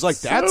him, and she's like,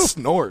 Dad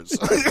snores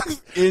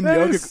in That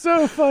yoga. is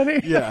so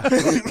funny. Yeah.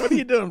 What are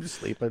you doing? I'm just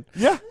sleeping.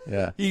 Yeah.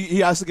 Yeah. He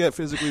has to get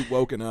physically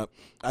woken up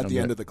at the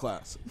end of the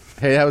class.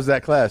 Hey, how was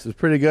that class? It was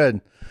pretty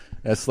good.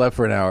 I slept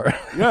for an hour.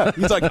 Yeah.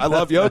 He's like, I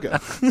love yoga.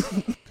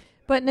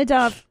 But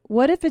Nadav,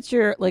 what if it's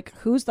your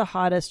who's the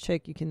hottest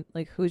chick you can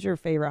who's your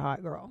favorite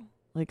hot girl?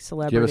 Like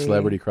celebrity. Do you have a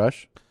celebrity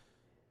crush?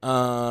 You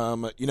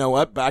know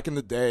what? Back in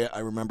the day, I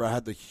remember I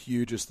had the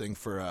hugest thing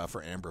for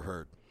Amber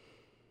Heard.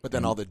 But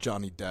then all the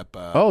Johnny Depp.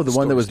 The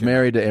one that was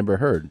married to Amber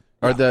Heard,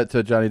 or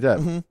to Johnny Depp,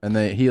 Mm-hmm.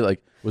 and he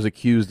was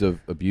accused of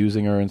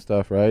abusing her and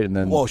stuff, right? And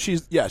then, well,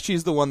 she's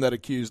the one that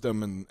accused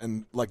him,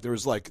 and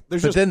there's but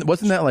just then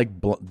wasn't that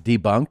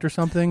debunked or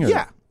something? Or?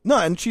 yeah, no,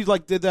 and she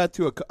did that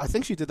to I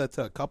think she did that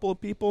to a couple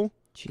of people,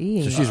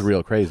 Jeez. So she's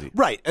real crazy,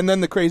 right? And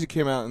then the crazy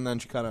came out, and then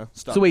she kind of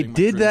stopped. So wait, being my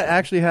did dream that girl.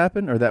 actually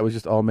happen, or that was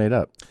just all made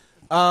up?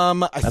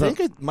 I think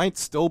it might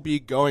still be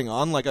going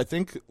on. I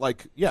think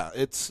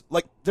it's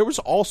there was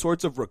all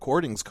sorts of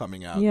recordings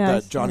coming out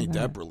that Johnny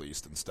Depp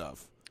released and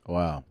stuff.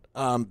 Wow.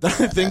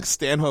 That I think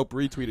Stanhope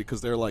retweeted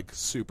because they're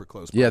super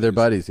close. Yeah, they're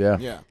buddies. Yeah.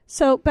 Yeah.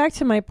 So back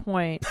to my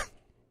point,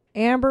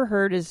 Amber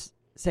Heard is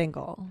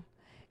single,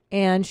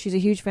 and she's a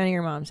huge fan of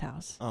your mom's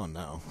house. Oh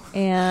no.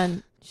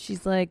 And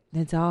she's like,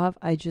 Nadav,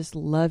 I just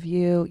love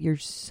you. You're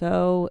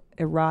so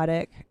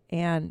erotic,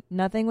 and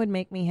nothing would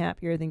make me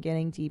happier than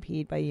getting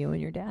DP'd by you and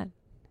your dad.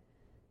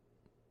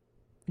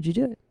 Would you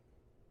do it?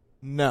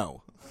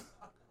 No.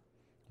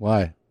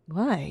 Why?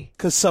 Why?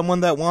 Because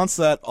someone that wants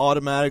that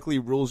automatically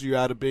rules you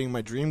out of being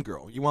my dream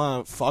girl. You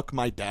want to fuck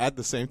my dad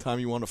the same time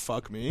you want to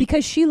fuck me?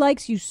 Because she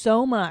likes you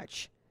so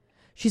much.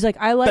 She's like,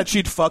 I like that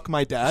she'd fuck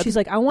my dad? She's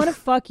like, I want to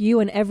fuck you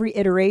in every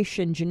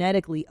iteration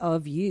genetically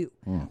of you.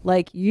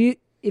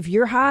 If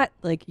you're hot,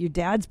 your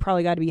dad's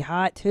probably got to be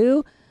hot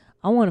too.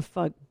 I want to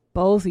fuck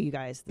both of you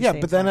guys. Yeah,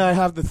 but then I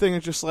have the thing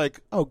of just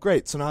oh,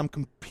 great. So now I'm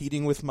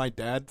competing with my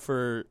dad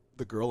for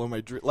the girl in my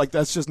dream.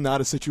 That's just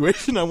not a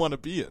situation I want to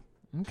be in.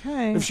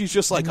 Okay. If she's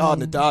just oh,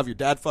 Nadav, your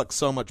dad fucks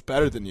so much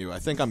better than you. I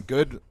think I'm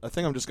good. I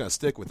think I'm just going to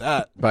stick with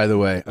that. By the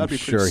way, I'm That'd be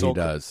sure pretty he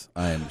does.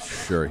 I am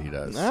sure he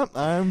does.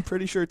 I'm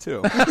pretty sure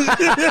too.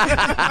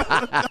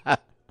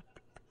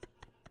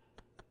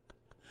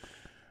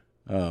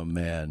 Oh,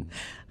 man.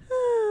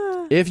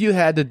 If you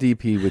had to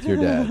DP with your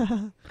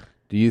dad,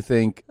 do you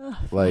think,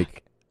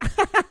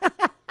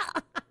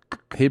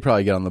 he'd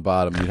probably get on the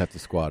bottom. You'd have to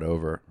squat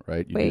over,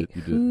 right? Wait,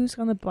 who's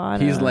on the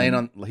bottom? He's laying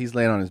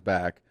on his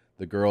back.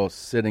 The girl's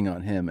sitting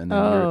on him, and then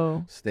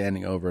you're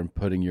standing over and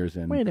putting yours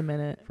in. Wait a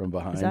minute. From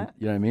behind. Is that?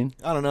 You know what I mean?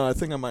 I don't know. I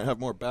think I might have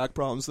more back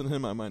problems than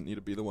him. I might need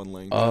to be the one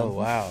laying down. Oh,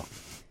 wow.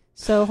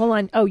 So hold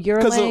on. Oh,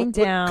 you're laying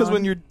down. Because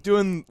when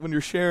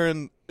you're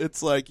sharing,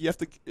 it's like you have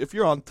to. If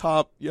you're on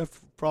top, you have to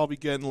probably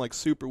get in like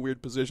super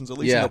weird positions. At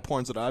least in the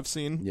porns that I've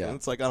seen. Yeah. And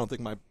it's like I don't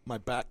think my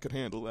back could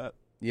handle that.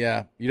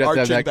 Yeah, you'd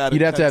have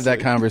to have that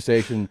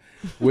conversation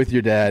with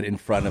your dad in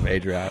front of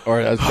Adrian,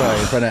 or in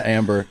front of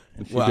Amber,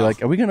 and she'd be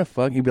like, "Are we gonna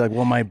fuck?" You'd be like,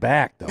 "Well, my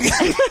back though.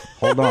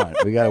 Hold on,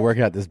 we got to work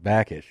out this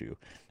back issue."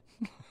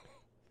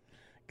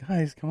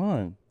 Guys, come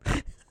on,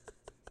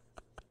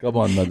 come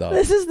on, Nadav.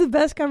 This is the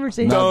best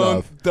conversation.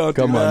 Don't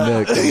come on,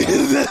 Nick.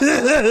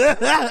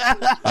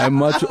 I'm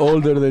much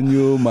older than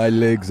you. My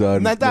legs are.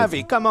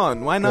 Nadavi, come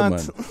on, why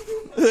not?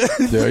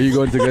 Are you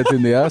going to get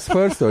in the ass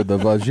first or the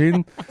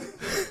vagine?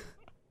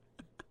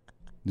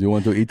 Do you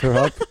want to eat her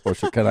up, or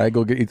can I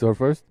go eat her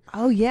first?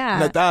 Oh,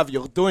 yeah. Nadav,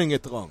 you're doing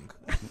it wrong.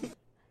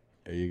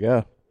 There you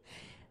go.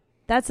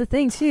 That's the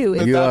thing, too.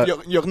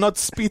 Nadav, you're not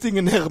spitting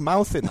in her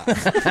mouth enough.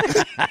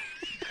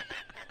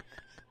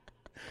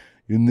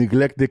 You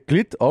neglect the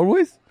clit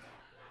always?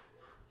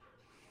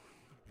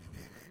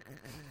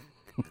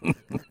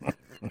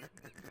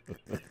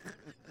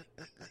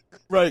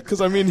 Right,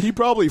 because I mean, he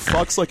probably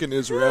fucks like an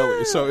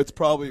Israeli, so it's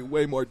probably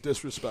way more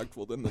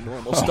disrespectful than the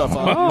normal stuff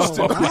I'm used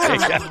to.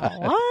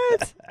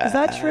 What? Is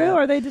that true?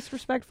 Are they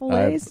disrespectful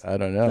ways? I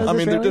don't know. I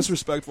mean, they're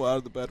disrespectful out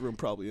of the bedroom,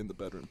 probably in the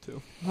bedroom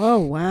too. Oh,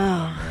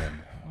 wow.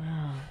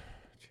 Wow.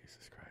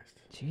 Jesus Christ.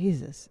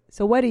 Jesus.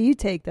 So what do you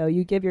take, though?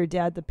 You give your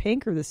dad the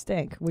pink or the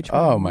stink? Which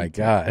one? Oh, my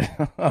God.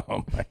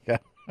 Oh, my God.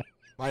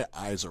 My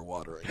eyes are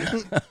watering.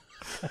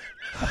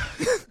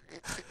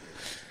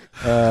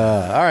 All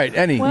right,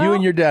 Annie, you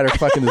and your dad are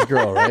fucking this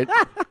girl, right?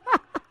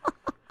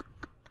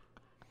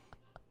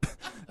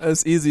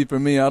 That's easy for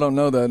me. I don't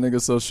know that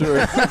nigga, so sure.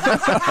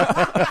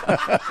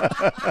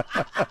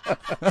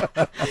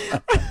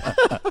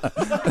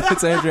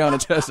 It's Adriana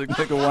Cheshik,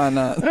 nigga. Why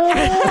not?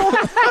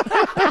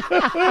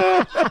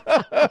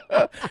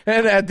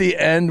 And at the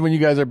end, when you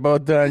guys are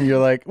both done, you're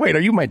like, "Wait,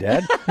 are you my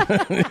dad?"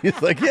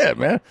 He's like, "Yeah,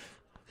 man."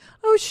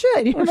 Oh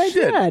shit! You're my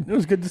dad. It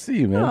was good to see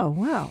you, man. Oh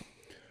wow.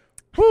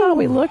 I thought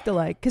we looked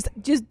alike. Because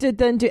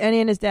do Annie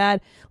and his dad,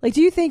 like,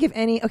 do you think if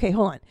any, okay,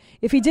 hold on.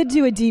 If he did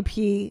do a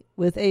DP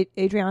with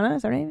Adriana,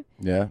 is that her name?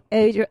 Yeah.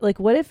 Like,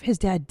 what if his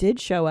dad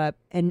did show up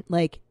and,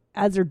 like,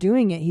 as they're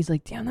doing it, he's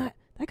like, damn, that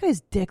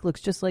guy's dick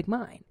looks just like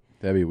mine.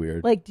 That'd be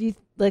weird.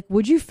 Like,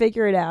 would you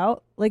figure it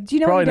out? Like, do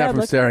you know Probably what your not dad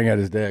from staring at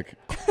his dick.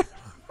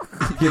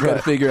 You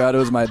gotta figure out it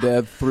was my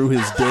dad through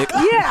his dick.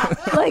 Yeah,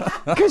 like,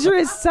 because you're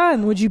his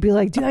son. Would you be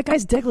like, dude, that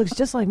guy's dick looks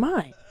just like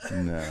mine?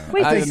 No.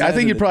 Wait, I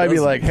think you'd probably be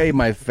like, hey,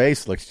 my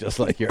face looks just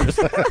like yours.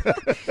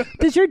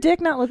 Does your dick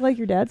not look like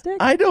your dad's dick?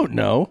 I don't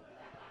know.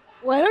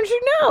 Why don't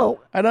you know?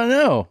 I don't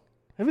know.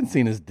 I haven't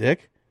seen his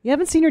dick. You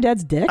haven't seen your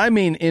dad's dick? I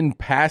mean, in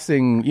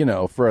passing,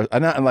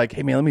 I'm not like,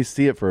 hey, man, let me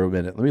see it for a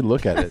minute. Let me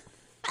look at it.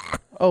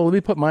 Oh, let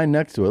me put mine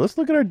next to it. Let's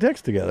look at our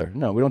dicks together.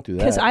 No, we don't do that.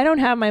 Because I don't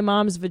have my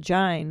mom's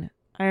vagina.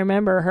 I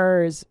remember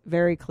hers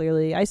very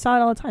clearly. I saw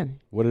it all the time.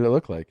 What did it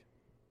look like?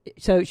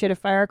 So she had a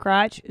fire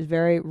crotch. It was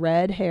very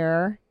red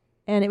hair.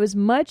 And it was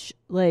much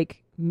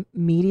like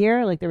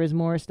meatier. Like there was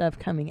more stuff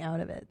coming out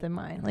of it than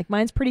mine. Like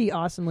mine's pretty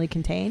awesomely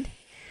contained.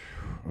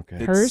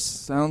 Okay. Hers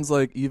sounds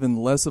like even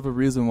less of a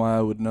reason why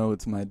I would know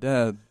it's my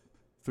dad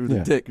through the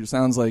dick. It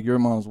sounds like your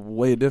mom's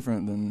way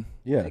different than...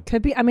 Yeah. It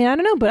could be. I mean, I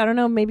don't know. But I don't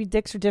know. Maybe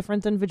dicks are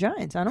different than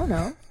vaginas. I don't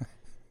know.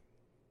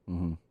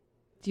 Mm-hmm.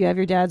 Do you have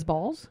your dad's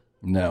balls?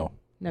 No.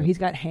 No, he's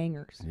got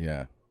hangers.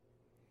 Yeah.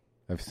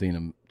 I've seen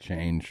him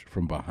change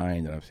from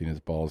behind, and I've seen his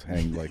balls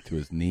hang like to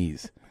his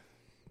knees.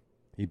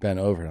 He bent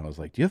over, and I was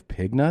like, do you have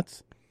pig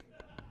nuts?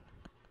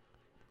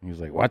 And he was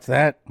like, what's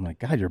that? I'm like,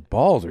 God, your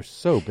balls are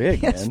so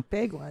big, Yes, man.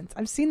 big ones.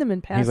 I've seen them in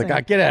passing. He's like,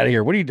 God, get out of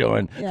here. What are you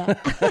doing? Yeah.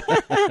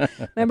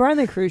 Remember on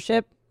the cruise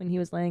ship when he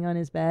was laying on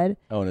his bed?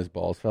 Oh, and his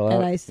balls fell out?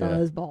 And I saw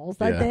his balls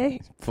that day.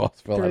 His balls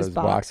fell Through out of his his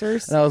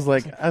boxers. And I was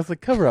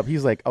like, cover up.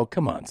 He's like, oh,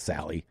 come on,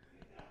 Sally.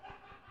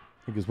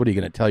 He goes, what are you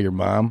going to tell your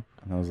mom?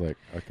 And I was like,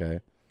 okay.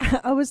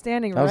 I was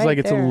standing right I was like,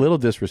 it's there. a little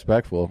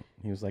disrespectful.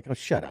 He was like, oh,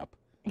 shut up.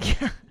 Yeah.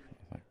 I was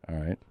like, all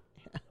right.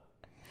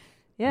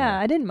 Yeah,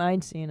 I didn't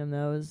mind seeing him,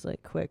 though. It was,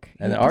 like, quick.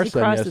 And He our crossed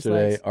son his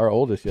yesterday, legs. our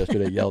oldest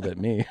yesterday, yelled at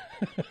me.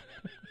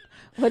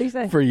 What did he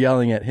say? For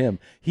yelling at him.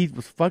 He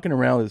was fucking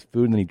around with his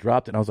food, and then he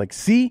dropped it. And I was like,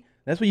 see?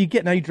 That's what you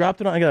get. Now you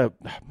dropped it on. I got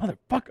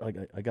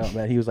motherfucker. I got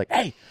mad. He was like,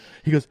 hey.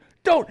 He goes,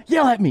 don't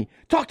yell at me.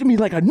 Talk to me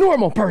like a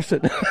normal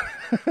person.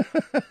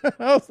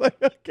 I was like,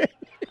 okay.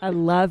 I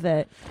love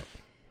it.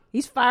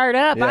 He's fired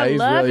up. Yeah, I he's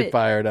love really it.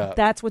 fired up.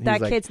 That's what He's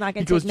that like- kid's not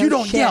going He to goes, take no you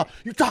don't shit. yell.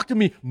 You talk to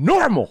me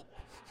normal.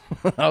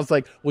 I was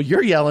like, well,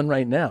 you're yelling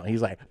right now.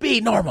 He's like, be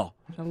normal.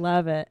 I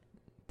love it.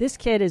 This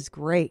kid is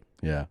great.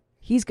 Yeah.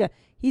 He's not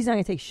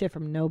going to take shit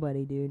from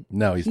nobody, dude.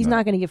 No, he's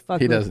not going to get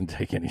fucked He with doesn't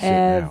take any shit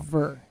now.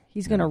 ever.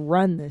 He's going to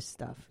run this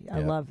stuff. I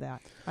love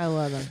that. I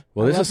love him.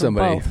 Well, I this love is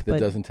somebody them both, that but-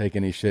 doesn't take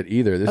any shit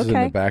either. This is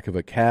in the back of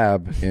a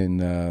cab in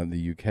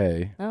the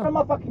UK. Why am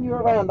I fucking you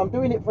around? I'm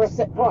doing it for a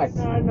set price.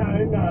 No,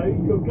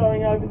 you're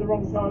going over the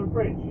wrong side of the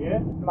bridge, yeah?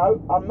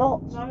 No, I'm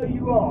not. No,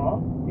 you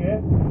are, yeah?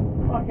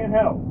 Fucking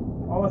hell.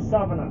 I'm a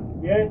southerner,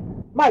 yeah?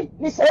 Mate,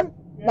 listen.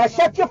 Now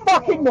shut your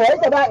fucking noise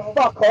about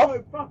fuck off.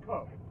 No, fuck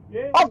off,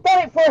 yeah? I've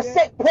done it for a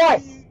set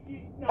price.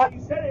 No, you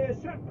said it at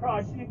a set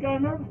price and you're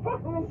going over the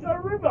fucking wrong side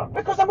of the river.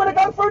 Because I'm going to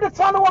go through the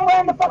tunnel and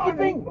round the fucking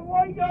thing. But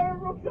why are you going over the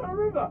wrong side of the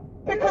river?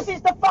 Because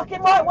it's the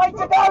fucking right way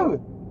to go.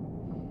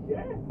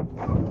 Yeah?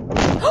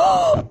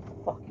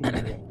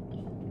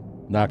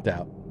 Fucking Knocked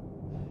out.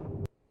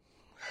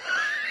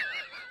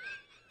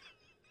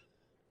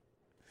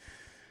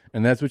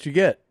 And that's what you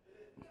get.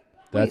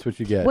 That's what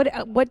you get.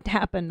 What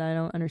happened? I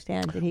don't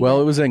understand. Did he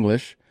Well, it was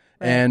English.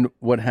 Right. And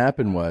what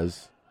happened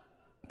was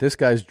this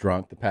guy's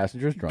drunk. The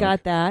passenger's drunk.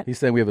 Got that. He's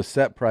saying we have a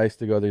set price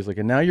to go there. He's like,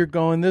 and now you're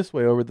going this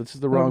way over. This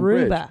is the wrong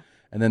Aruba. bridge.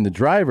 And then the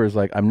driver's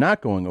like, I'm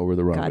not going over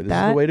the wrong way. This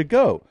is the way to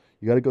go.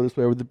 You got to go this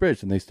way over the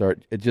bridge. And they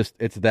start,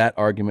 it's that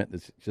argument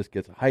that just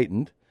gets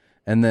heightened.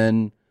 And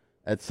then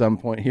at some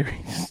point here,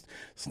 he just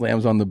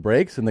slams on the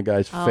brakes and the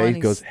guy's face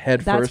goes head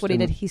first. That's what he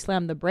did. He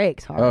slammed the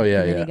brakes hard. Oh, yeah,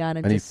 and then yeah. He got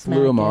into and he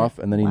flew him off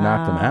and then he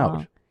knocked him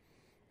out.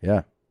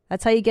 Yeah.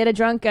 That's how you get a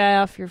drunk guy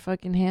off your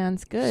fucking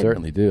hands. Good.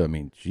 Certainly do. I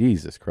mean,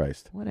 Jesus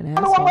Christ. What an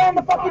asshole. I'm around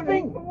the fucking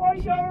thing. But why are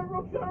you going over the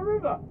wrong side of the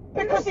river?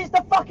 Because it's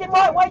the fucking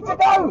right way to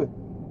go.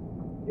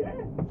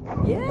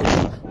 Yeah.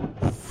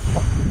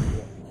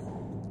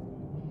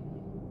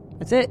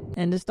 That's it.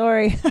 End of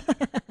story.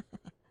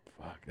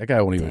 Fuck. That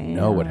guy won't even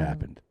know what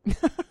happened.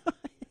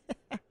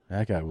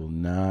 That guy will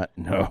not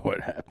know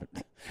what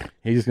happened.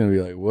 He's just going to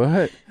be like,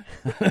 what?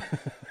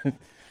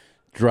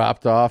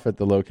 Dropped off at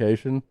the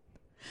location.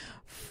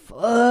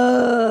 Fuck.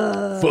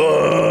 I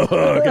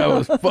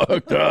was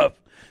fucked up.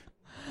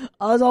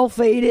 I was all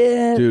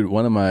faded. Dude,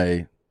 one of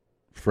my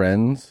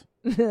friends,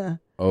 a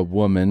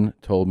woman,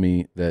 told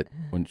me that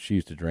when she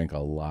used to drink a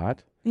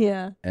lot.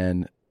 Yeah.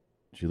 And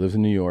she lives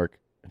in New York.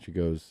 And she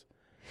goes,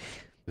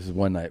 this is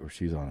one night where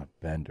she's on a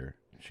bender.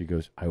 She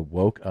goes, I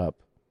woke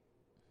up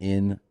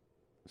in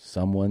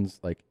someone's,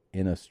 like,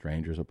 in a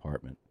stranger's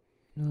apartment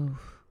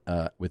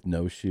with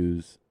no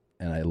shoes.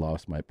 And I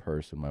lost my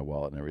purse and my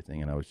wallet and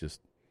everything. And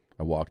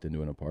I walked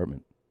into an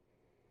apartment.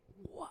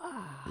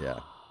 Wow. Yeah.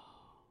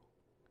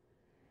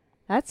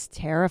 That's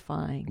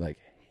terrifying. Like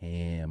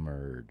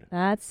hammered.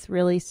 That's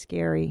really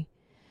scary.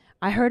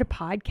 I heard a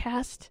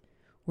podcast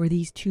where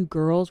these two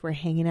girls were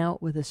hanging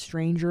out with a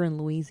stranger in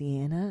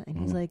Louisiana. And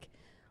he's like,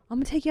 I'm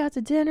going to take you out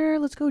to dinner.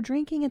 Let's go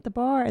drinking at the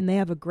bar. And they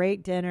have a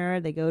great dinner.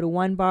 They go to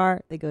one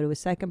bar. They go to a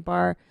second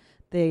bar.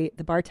 The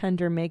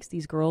bartender makes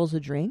these girls a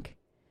drink.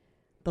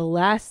 The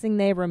last thing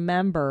they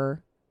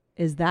remember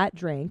is that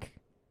drink.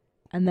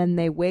 And then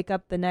they wake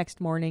up the next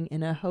morning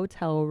in a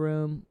hotel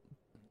room,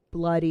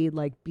 bloody,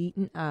 like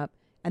beaten up.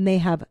 And they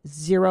have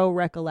zero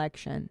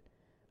recollection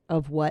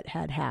of what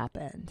had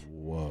happened.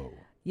 Whoa.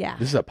 Yeah.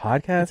 This is a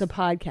podcast? It's a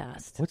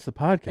podcast. What's the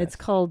podcast? It's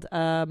called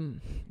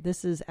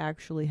This Is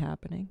Actually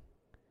Happening,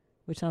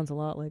 which sounds a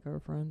lot like our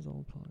friend's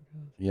old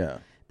podcast. Yeah.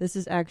 This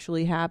Is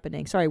Actually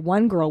Happening. Sorry,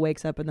 one girl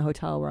wakes up in the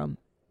hotel room,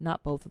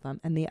 not both of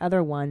them, and the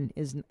other one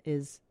is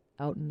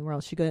out in the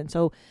world. She goes, and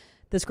so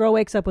this girl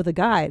wakes up with a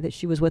guy that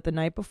she was with the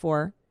night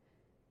before,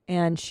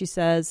 and she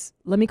says,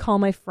 let me call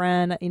my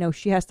friend. You know,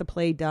 she has to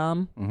play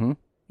dumb. Mm-hmm.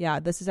 Yeah,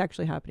 This Is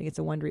Actually Happening. It's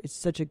it's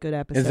such a good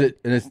episode.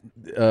 Is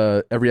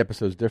it, every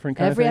episode's different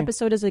kind Every of thing?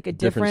 episode is like a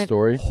different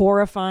story?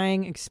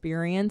 horrifying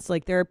experience.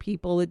 Like there are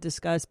people that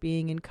discuss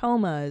being in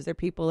comas. There are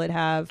people that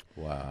have,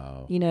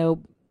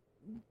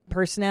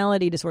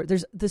 personality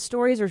disorders. The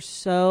stories are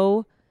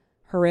so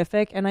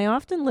horrific. And I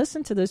often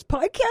listen to this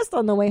podcast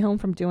on the way home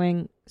from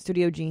doing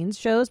Studio Jeans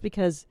shows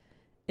because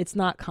it's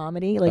not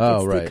comedy. Like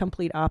it's the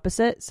complete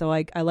opposite. So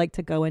I like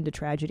to go into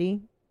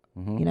tragedy,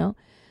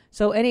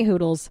 So any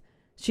hoodles.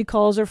 She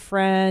calls her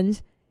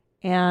friend,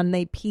 and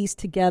they piece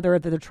together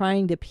that they're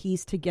trying to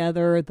piece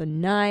together the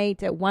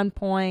night. At one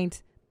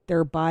point,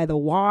 they're by the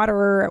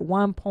water. At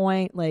one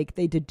point, like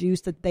they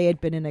deduced that they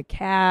had been in a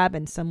cab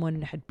and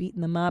someone had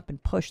beaten them up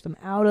and pushed them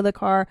out of the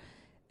car.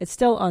 It's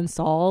still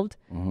unsolved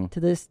to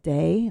this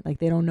day. Like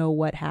they don't know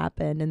what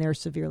happened, and they're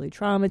severely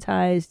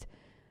traumatized.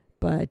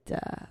 But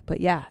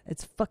yeah,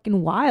 it's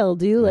fucking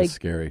wild, dude. That's like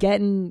scary.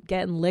 Getting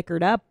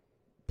liquored up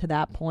to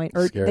that point,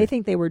 or Scary. they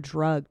think they were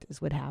drugged is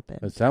what happened.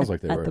 It sounds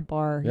like they at were the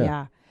bar. Yeah.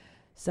 Yeah.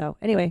 So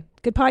anyway,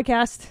 good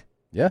podcast.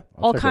 Yeah,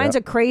 all kinds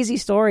of crazy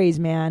stories,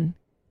 man.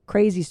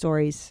 Crazy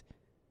stories.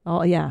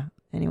 Oh yeah.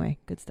 Anyway,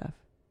 good stuff.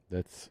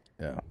 That's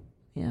Yeah.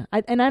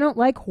 I don't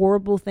like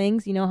horrible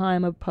things. You know how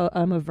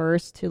I'm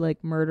averse to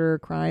like murder or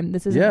crime.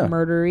 This isn't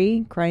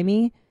murdery,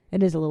 crimey.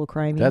 It is a little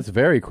crimey. That's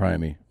very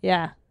crimey.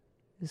 Yeah.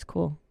 It's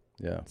cool.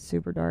 Yeah. It's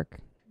super dark.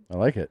 I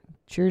like it.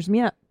 Cheers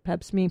me up.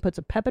 Peps me, puts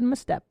a pep in my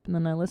step, and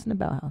then I listen to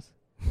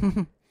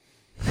Bauhaus.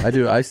 I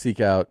do. I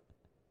seek out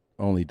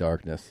only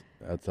darkness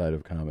outside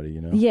of comedy,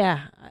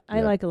 Yeah,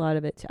 I like a lot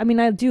of it. I mean,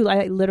 I do.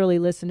 I literally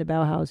listen to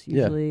Bauhaus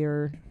usually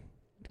or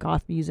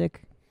goth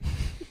music.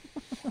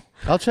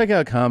 I'll check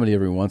out comedy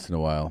every once in a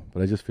while,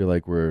 but I just feel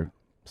like we're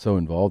so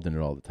involved in it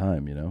all the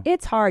time, you know?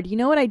 It's hard. You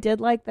know what I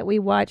did like? That we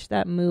watched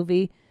that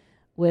movie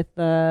with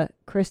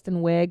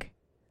Kristen Wiig.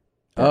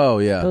 Oh,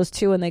 yeah. Those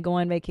two when they go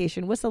on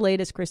vacation. What's the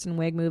latest Kristen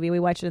Wiig movie? We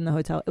watched it in the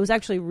hotel. It was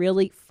actually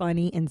really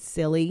funny and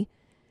silly,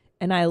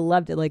 and I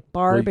loved it. Like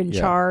Barb and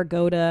Char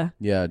go to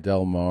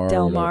Del Mar.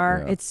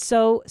 Yeah. It's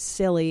so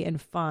silly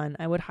and fun.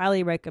 I would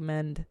highly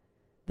recommend.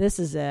 This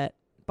is it.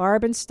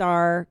 Barb and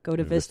Star go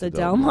to Vista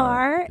Del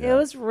Mar. Yeah. It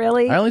was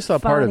really I only saw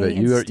part of it.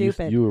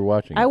 You were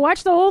watching I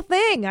watched the whole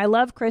thing. I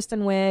love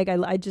Kristen Wiig.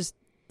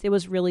 It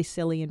was really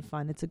silly and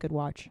fun. It's a good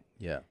watch.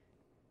 Yeah.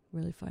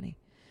 Really funny.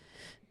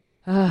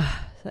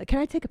 Can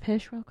I take a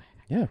piss real quick?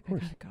 Yeah, of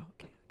course. I gotta go.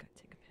 Okay, I gotta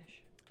take a piss.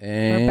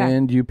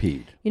 And you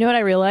peed. You know what I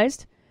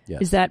realized?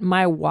 Yes. Is that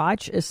my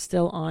watch is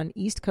still on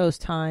East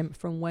Coast time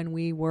from when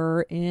we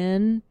were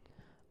in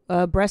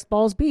Breast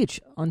Balls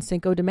Beach on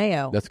Cinco de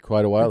Mayo. That's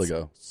quite a while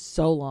ago.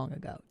 So long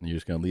ago. And you're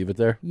just going to leave it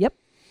there? Yep.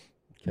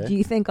 Okay. Do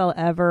you think I'll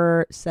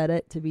ever set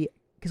it to be...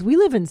 Because we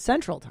live in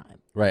Central Time.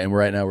 Right, and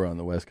right now we're on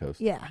the West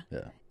Coast. Yeah.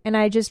 Yeah. And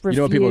I just refuse...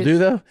 You know what people do,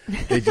 though?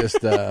 They just...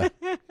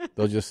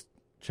 they'll just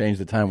change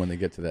the time when they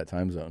get to that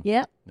time zone.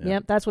 Yep.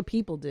 That's what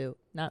people do,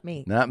 not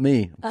me. Not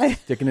me. I'm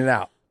sticking it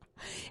out.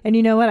 And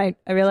you know what? I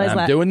realized...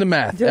 I'm doing the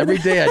math. Every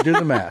day I do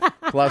the math.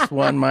 +1,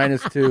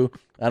 -2.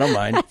 I don't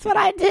mind. That's what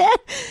I did.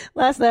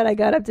 Last night I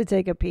got up to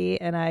take a pee,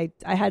 and I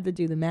had to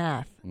do the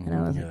math. Mm-hmm. And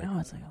I was like, no,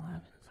 it's like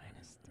 11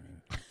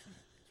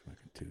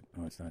 -3.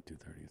 No, it's not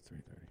 2:30. It's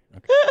 3:30.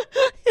 Okay.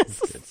 It's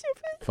so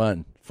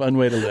stupid. Fun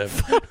way to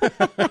live.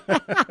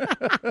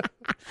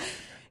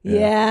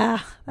 Yeah,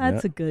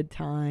 that's a good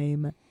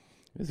time.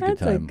 It's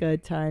a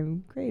good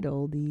time. Great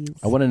oldies.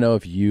 I want to know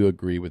if you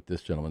agree with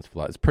this gentleman's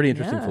philosophy. It's pretty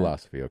interesting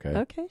philosophy, okay?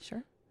 Okay,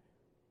 sure.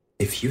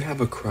 If you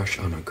have a crush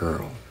on a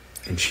girl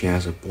and she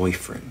has a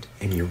boyfriend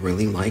and you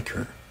really like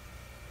her,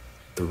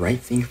 the right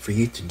thing for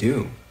you to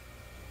do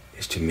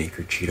is to make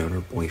her cheat on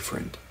her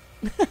boyfriend.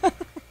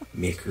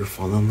 Make her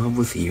fall in love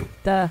with you.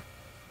 Duh.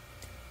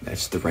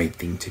 That's the right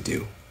thing to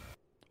do.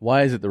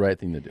 Why is it the right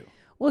thing to do?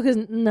 Well, because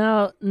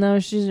no,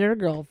 she's your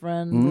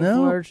girlfriend.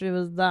 No. Before she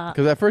was that.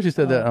 Because at first you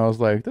said that, and I was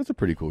like, that's a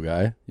pretty cool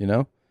guy, you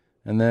know?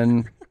 And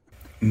then...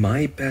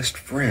 My best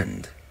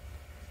friend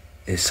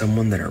is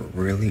someone that I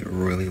really,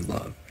 really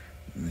love.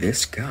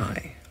 This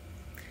guy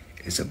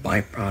is a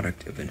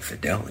byproduct of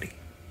infidelity.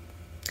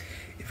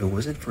 If it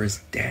wasn't for his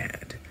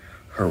dad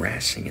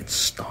harassing and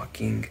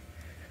stalking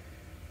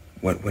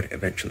what would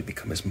eventually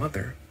become his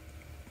mother,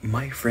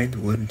 my friend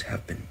wouldn't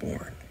have been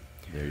born.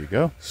 There you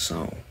go.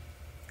 So,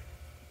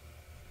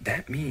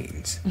 that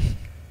means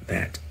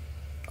that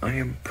I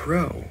am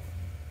pro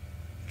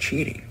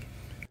cheating.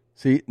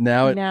 See,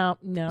 now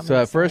so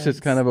at first it's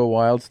kind of a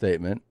wild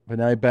statement, but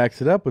now he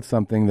backs it up with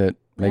something that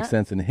makes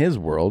sense in his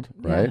world,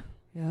 right?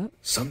 Yeah.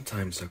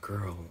 Sometimes a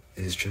girl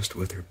is just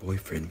with her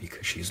boyfriend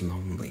because she's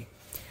lonely,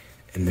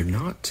 and they're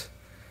not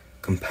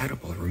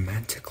compatible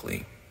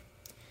romantically.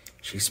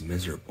 She's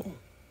miserable,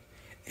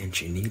 and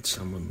she needs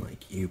someone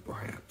like you,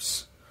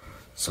 perhaps.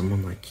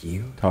 Someone like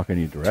you talking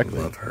to you directly.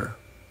 To love her,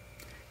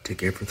 to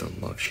give her the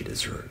love she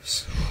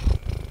deserves,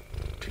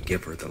 to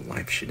give her the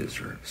life she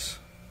deserves.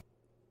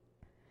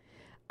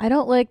 I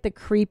don't like the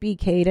creepy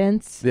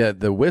cadence. Yeah,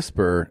 the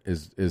whisper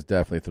is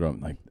definitely thrown.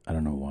 Like, I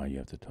don't know why you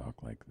have to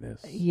talk like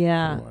this.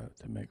 Yeah.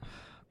 To make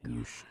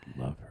you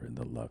love her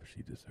the love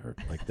she deserves.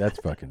 Like, that's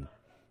fucking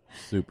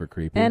super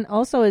creepy. And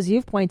also, as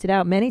you've pointed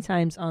out many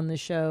times on the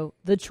show,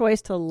 the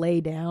choice to lay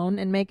down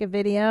and make a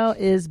video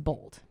is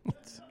bold.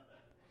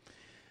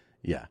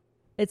 Yeah.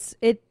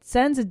 It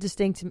sends a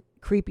distinct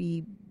creep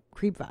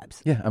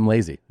vibes. Yeah, I'm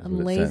lazy. I'm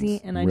lazy,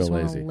 and I just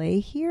want to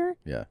lay here.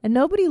 Yeah. And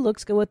nobody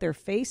looks good with their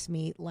face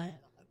meat laying on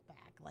the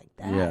back like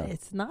that. Yeah.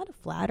 It's not a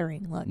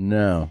flattering look.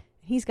 No.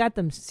 He's got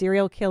them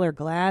serial killer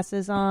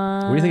glasses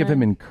on. What do you think of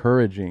him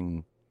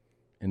encouraging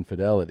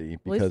infidelity?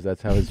 Because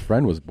that's how his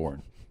friend was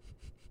born.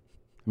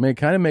 I mean, it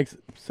kind of makes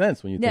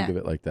sense when you think of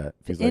it like that.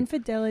 He's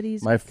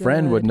Infidelity's my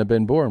friend good. wouldn't have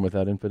been born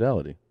without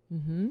infidelity.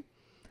 Mm-hmm.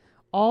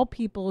 All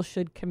people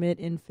should commit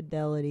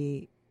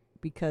infidelity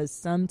because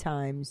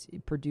sometimes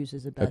it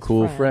produces a best a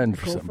cool friend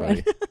for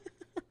somebody.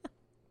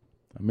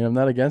 I mean, I'm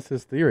not against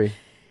this theory.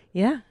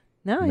 Yeah.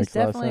 No, he's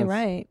definitely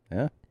right.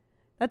 Yeah.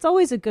 That's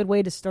always a good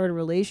way to start a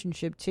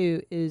relationship,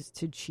 too, is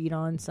to cheat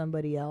on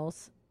somebody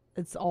else.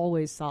 It's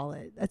always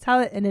solid. That's how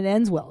and it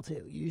ends well,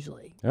 too,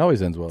 usually. It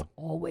always ends well.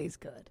 Always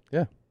good.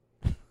 Yeah.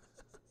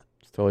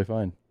 It's totally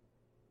fine.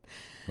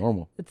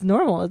 Normal. It's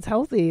normal. It's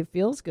healthy. It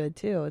feels good,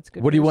 too. It's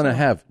good. What do you want to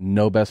have?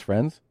 No best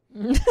friends?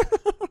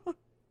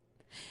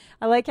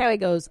 I like how he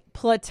goes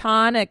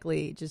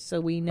platonically, just so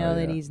we know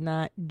that yeah. he's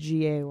not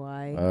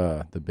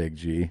G-A-Y. The big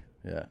G.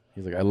 Yeah.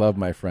 He's like, I love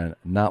my friend.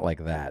 Not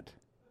like that.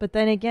 But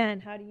then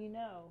again, how do you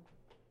know?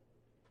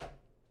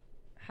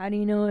 How do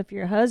you know if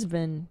your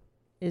husband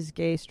is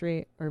gay,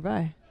 straight, or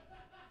bi?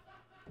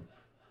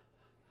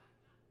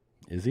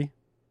 Is he?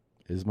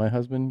 Is my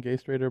husband gay,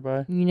 straight, or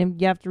bi? You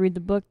have to read the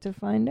book to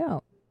find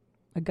out.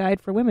 A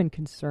guide for women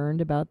concerned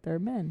about their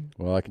men.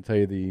 Well, I can tell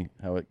you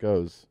how it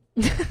goes.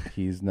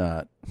 He's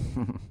not.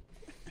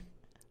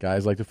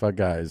 Guys like to fuck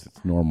guys.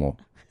 It's normal.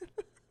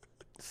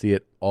 See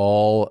it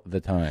all the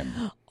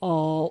time.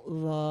 All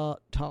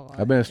the time.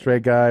 I've been a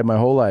straight guy my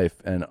whole life,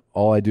 and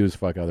all I do is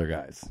fuck other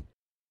guys.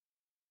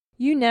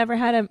 You never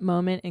had a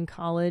moment in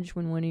college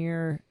when one of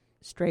your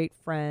straight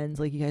friends,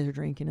 like you guys are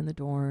drinking in the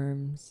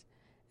dorms,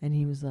 and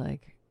he was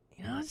like,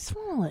 I just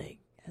want to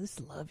I just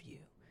love you.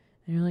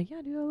 And you're like,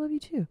 yeah, dude, I love you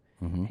too.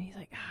 Mm-hmm. And he's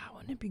like,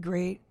 wouldn't it be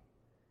great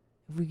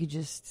if we could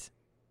just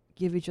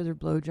give each other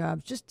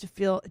blowjobs just to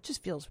feel, it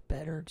just feels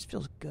better. It just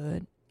feels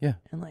good. Yeah.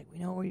 And like, we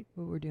know what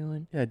we're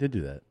doing. Yeah, I did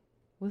do that.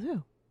 With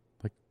who?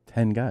 Like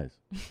 10 guys.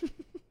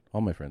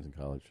 All my friends in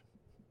college.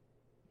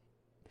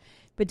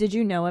 But did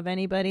you know of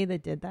anybody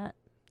that did that?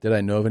 Did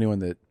I know of anyone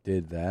that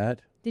did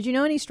that? Did you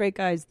know any straight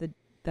guys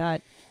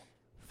that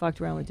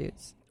fucked around with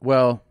dudes?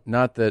 Well,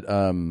 not that.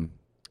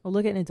 Oh,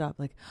 look at Nadab.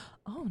 Like,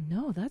 oh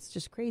no, that's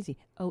just crazy.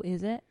 Oh,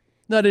 is it?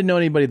 No, I didn't know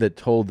anybody that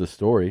told the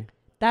story.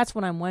 That's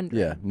what I'm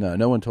wondering. Yeah,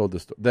 no one told the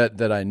story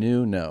that I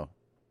knew. No,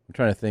 I'm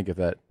trying to think if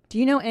that. Do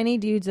you know any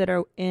dudes that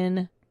are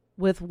in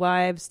with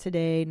wives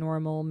today,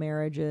 normal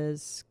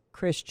marriages,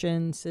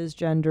 Christian,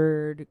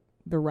 cisgendered,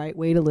 the right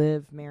way to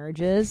live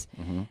marriages,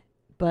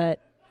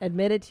 but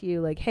admitted to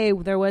you like, hey,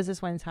 there was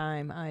this one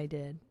time I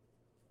did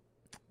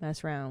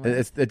mess around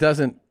with. It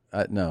doesn't.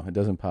 No, it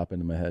doesn't pop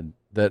into my head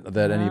that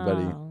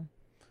anybody.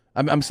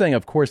 I'm saying,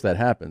 of course, that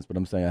happens, but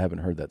I'm saying I haven't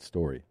heard that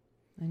story.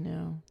 I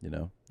know.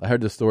 I heard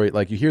the story.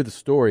 Like you hear the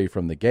story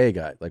from the gay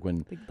guy, like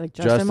when like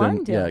Justin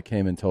Martindale.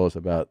 came and told us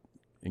about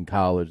in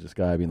college. This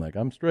guy being like,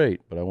 I'm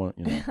straight, but I want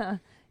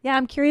Yeah,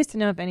 I'm curious to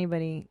know if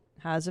anybody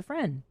has a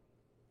friend.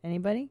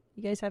 Anybody?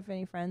 You guys have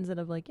any friends that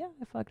have like, yeah,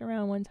 I fucked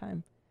around one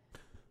time?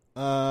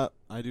 I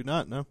do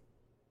not know.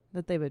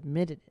 That they've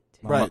admitted it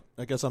to. Right.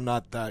 I guess I'm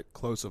not that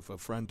close of a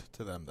friend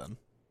to them then.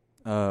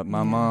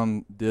 My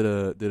mom did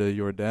a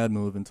your dad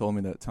move and told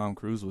me that Tom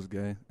Cruise was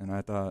gay, and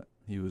I thought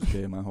he was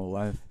gay my whole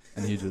life,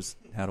 and he just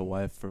had a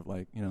wife for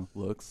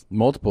looks.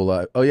 Multiple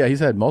wives. Oh yeah, he's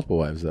had multiple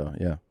wives though.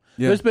 Yeah.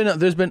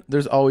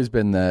 There's always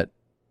been that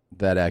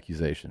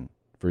accusation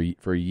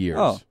for years.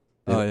 Oh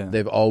yeah.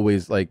 They've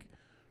always like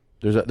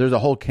there's a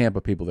whole camp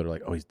of people that are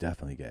like, oh, he's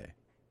definitely gay.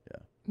 Yeah.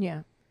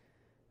 Yeah.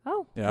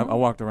 Oh. Yeah, I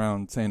walked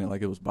around saying it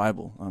like it was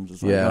Bible. I'm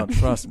just like, oh,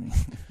 trust me.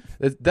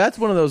 That's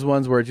one of those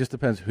ones where it just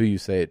depends who you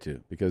say it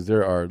to, because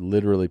there are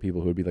literally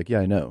people who would be like, yeah,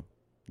 I know.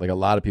 Like a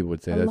lot of people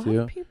would say that to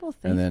you.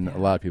 And then a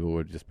lot of people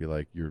would just be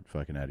like, you're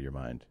fucking out of your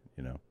mind,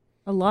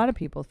 A lot of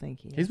people think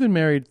he's been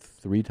married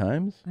 3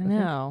 times. I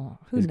know.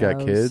 Who He's knows?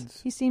 got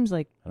kids. He seems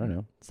like I don't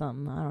know.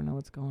 something. I don't know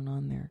what's going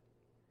on there.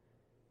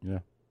 Yeah.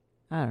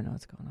 I don't know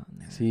what's going on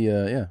there. Is he,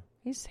 yeah.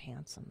 He's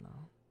handsome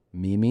though.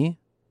 Mimi,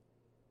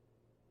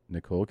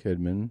 Nicole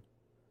Kidman.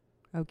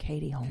 Oh,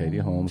 Katie Holmes. Katie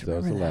Holmes. That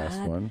was the last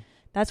one.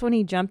 That's when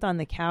he jumped on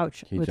the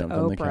couch with jumped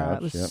Oprah. on the couch,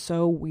 It was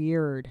so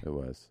weird. It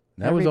was.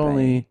 That was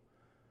only,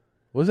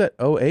 what was that,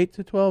 08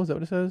 to 12? Is that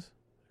what it says?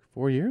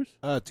 4 years?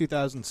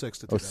 2006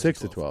 to 2012. 6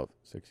 to 12.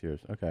 6 years.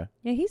 Okay.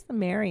 Yeah, he's the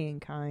marrying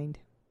kind.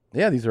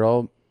 Yeah, these are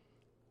all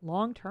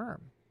long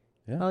term.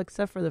 Yeah. Well,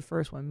 except for the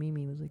first one.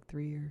 Mimi was like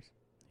 3 years.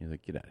 He's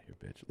like, get out of here,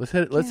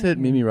 bitch. Let's hit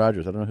Mimi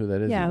Rogers. I don't know who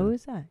that is. Yeah, either. who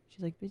is that?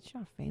 She's like, bitch, she's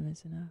not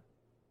famous enough.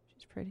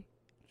 She's pretty.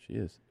 She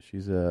is.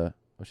 She's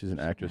an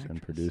actress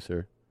and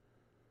producer.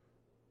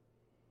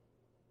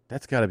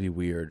 That's got to be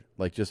weird.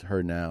 Like just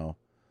her now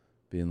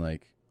being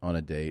like on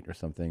a date or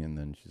something, and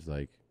then she's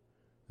like,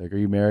 are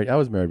you married? I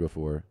was married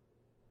before.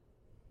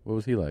 What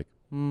was he like?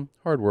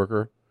 Hard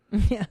worker.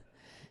 Yeah.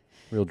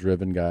 Real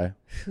driven guy.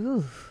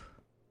 Whew.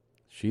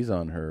 She's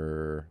on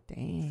her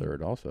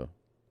third also.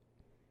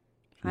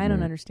 I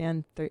don't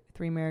understand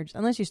 3 marriages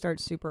unless you start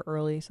super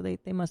early. So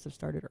they must have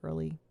started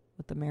early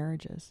with the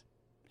marriages.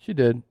 She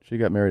did. She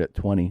got married at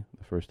 20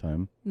 the first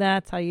time.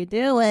 That's how you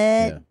do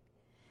it. Yeah.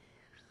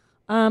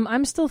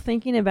 I'm still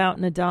thinking about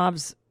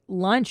Nadav's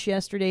lunch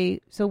yesterday.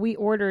 So we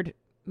ordered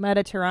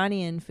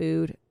Mediterranean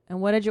food.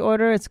 And what did you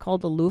order? It's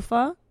called a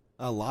loofah.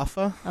 A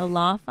lafa? A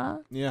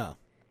lafa? Yeah.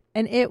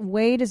 And it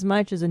weighed as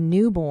much as a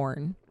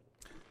newborn.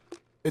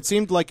 It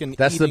seemed like an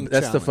that's eating the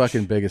challenge.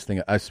 fucking biggest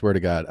thing. I swear to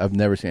God, I've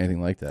never seen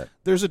anything like that.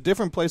 There's a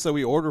different place that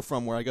we order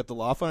from where I get the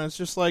lafa, and it's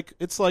just like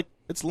it's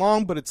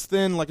long, but it's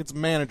thin, like it's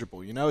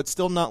manageable. It's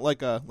still not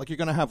like you're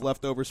gonna have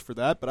leftovers for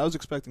that. But I was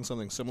expecting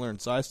something similar in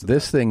size to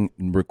this thing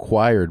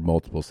required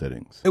multiple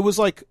sittings. It was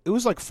like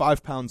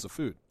 5 pounds of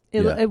food.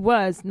 It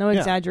was no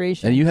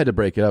exaggeration. And you had to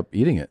break it up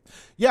eating it.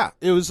 Yeah,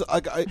 it was.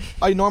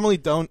 I normally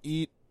don't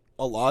eat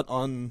a lot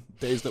on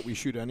days that we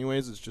shoot.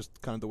 Anyways, it's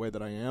just kind of the way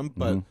that I am.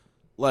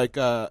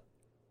 But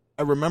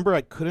I remember I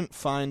couldn't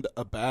find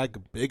a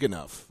bag big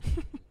enough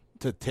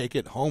to take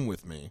it home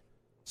with me,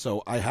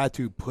 so I had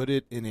to put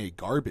it in a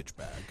garbage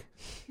bag.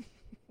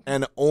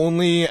 And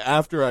only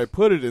after I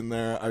put it in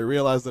there, I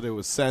realized that it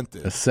was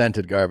scented. A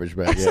scented garbage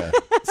bag, yeah.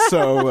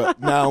 So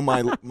now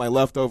my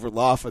leftover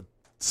lafa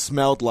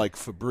smelled like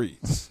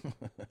Febreze.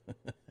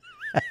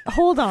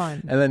 Hold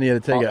on. And then you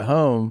had to take it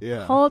home.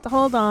 Yeah.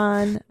 Hold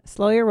on.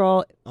 Slow your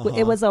roll.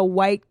 It was a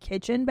white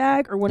kitchen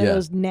bag or one of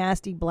those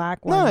nasty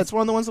black ones? No, it's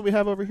one of the ones that we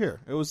have over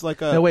here. It was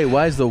like a... No, wait,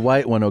 why is the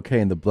white one okay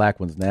and the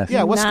black one's nasty?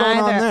 Yeah, what's going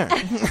on there?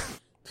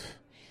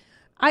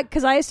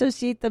 Because I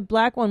associate the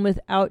black one with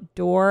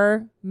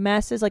outdoor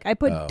messes. Like I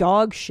put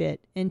dog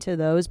shit into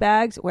those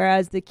bags,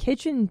 whereas the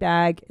kitchen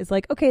bag is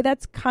like, okay,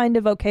 that's kind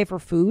of okay for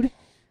food,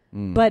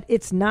 but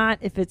it's not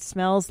if it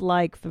smells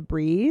like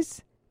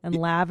Febreze and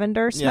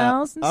lavender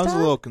smells and I was stuff.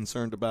 a little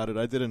concerned about it.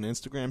 I did an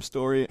Instagram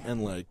story,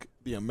 and like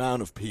the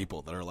amount of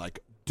people that are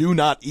like, do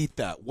not eat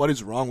that. What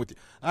is wrong with you?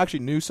 I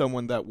actually knew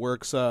someone that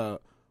works for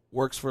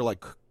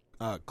like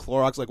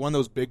Clorox, like one of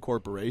those big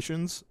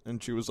corporations,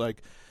 and she was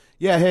like,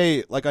 yeah,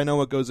 hey, like I know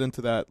what goes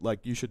into that. Like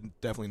you should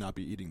definitely not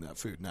be eating that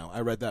food. Now,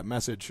 I read that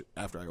message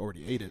after I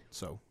already ate it,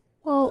 so.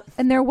 Well,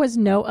 and there was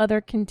no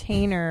other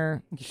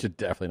container. You should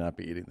definitely not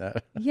be eating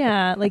that.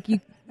 Yeah, like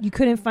you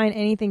couldn't find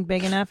anything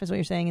big enough, is what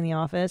you're saying, in the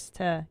office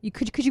to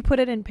could you put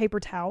it in paper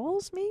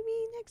towels maybe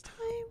next time?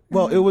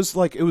 Well, it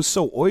was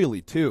so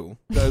oily too.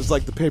 That it was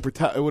like the paper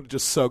towel. It would have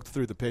just soaked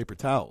through the paper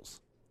towels.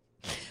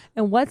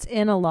 And what's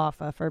in a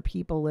loafa for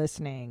people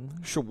listening?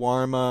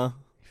 Shawarma,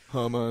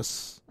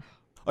 hummus.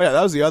 Oh yeah,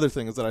 that was the other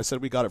thing, is that I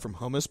said we got it from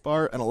Hummus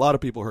Bar, and a lot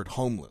of people heard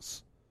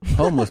homeless.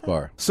 Homeless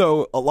Bar.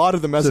 So a lot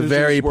of the messages It's a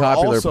very were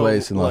popular also,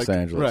 place in Los like,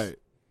 Angeles. Right.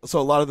 So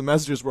a lot of the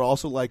messages were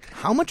also like,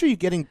 how much are you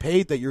getting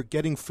paid that you're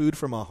getting food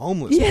from a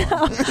homeless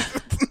bar?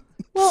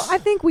 Well, I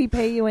think we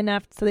pay you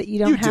enough so that you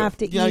don't have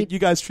to eat. You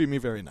guys treat me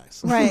very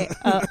nice. Right.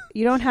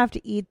 You don't have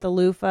to eat the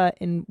loofah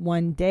in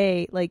one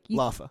day. Like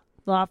Loafa.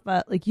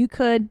 Like you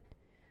could.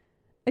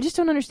 I just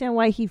don't understand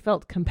why he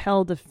felt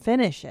compelled to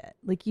finish it.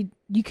 Like you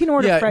can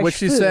order fresh what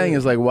she's food. saying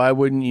is like, why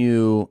wouldn't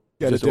you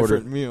Get just a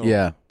different order meal?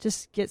 Yeah.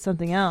 Just get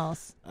something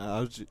else. I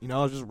was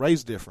just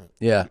raised different.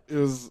 Yeah. It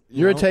was,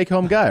 You're a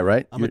take-home guy,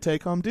 right? I'm a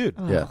take-home dude.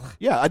 Yeah.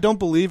 Yeah, I don't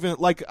believe in,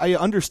 like, I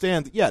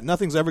understand,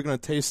 nothing's ever going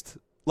to taste,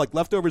 like,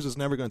 leftovers is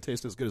never going to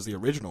taste as good as the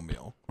original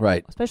meal.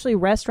 Right. Especially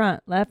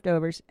restaurant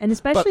leftovers. And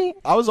especially...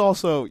 But I was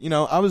also,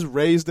 I was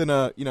raised in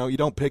a, you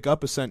don't pick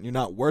up a cent, you're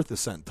not worth a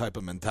cent type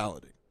of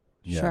mentality.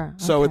 Yeah. Sure.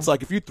 So it's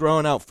like, if you're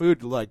throwing out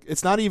food, like,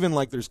 it's not even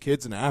like there's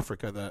kids in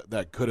Africa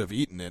that could have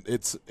eaten it.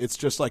 It's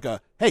just like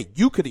hey,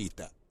 you could eat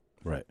that.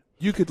 Right.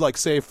 You could like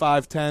save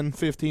 $5, $10,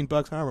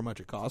 $15, however much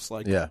it costs.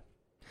 Like, yeah.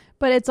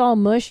 But it's all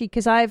mushy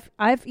because I've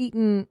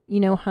eaten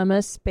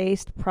hummus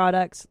based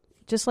products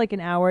just like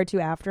an hour or two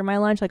after my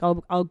lunch. Like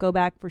I'll go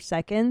back for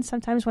seconds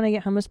sometimes when I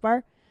get Hummus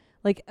Bar.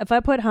 Like if I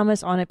put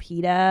hummus on a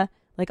pita,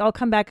 like I'll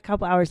come back a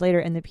couple hours later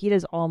and the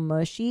pita's all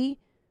mushy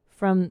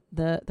from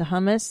the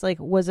hummus. Like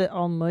was it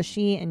all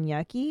mushy and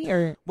yucky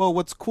or? Well,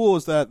 what's cool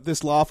is that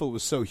this loafa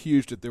was so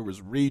huge that there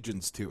was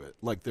regions to it.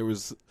 Like there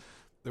was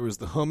the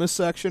hummus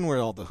section where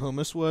all the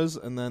hummus was,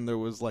 and then there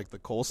was like the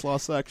coleslaw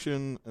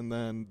section, and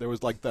then there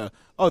was like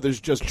there's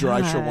just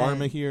dry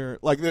shawarma here.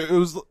 Like it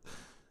was,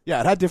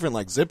 it had different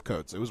like zip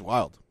codes. It was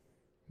wild.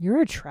 You're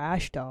a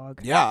trash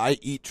dog. Yeah, I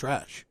eat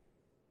trash.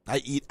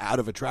 I eat out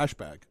of a trash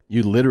bag.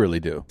 You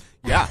literally do.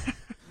 Yeah.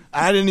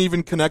 I didn't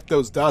even connect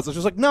those dots. I was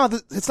just like, no,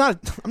 it's not.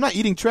 I'm not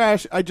eating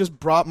trash. I just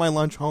brought my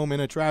lunch home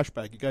in a trash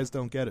bag. You guys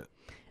don't get it.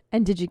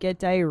 And did you get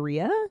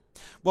diarrhea?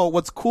 Well,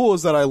 what's cool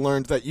is that I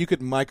learned that you could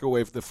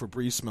microwave the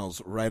Febreze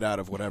smells right out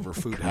of whatever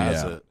food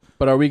has it.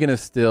 But are we going to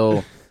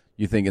still,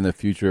 you think in the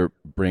future,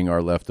 bring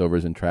our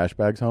leftovers in trash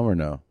bags home or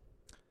no?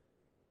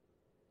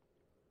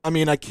 I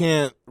mean, I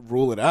can't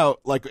rule it out.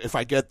 Like, if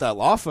I get that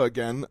loafa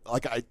again,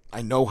 like,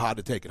 I know how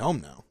to take it home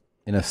now.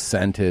 In a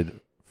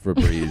scented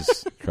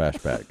Febreze trash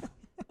bag.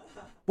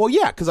 Well,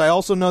 yeah, because I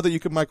also know that you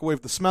could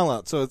microwave the smell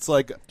out. So it's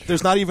like,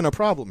 there's not even a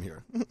problem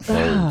here.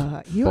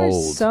 You are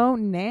so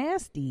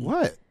nasty.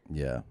 What?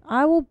 Yeah.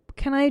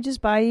 Can I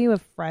just buy you a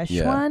fresh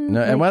one?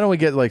 No, and why don't we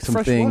get like some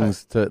fresh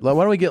things why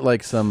don't we get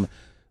like some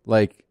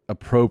like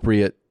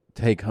appropriate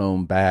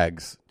take-home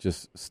bags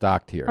just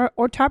stocked here?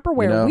 Or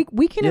Tupperware.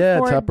 We can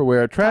afford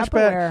Tupperware. Trash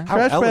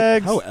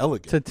bags how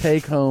elegant. to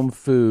take home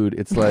food.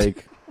 It's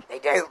like... They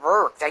don't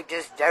work. They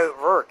just don't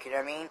work. You know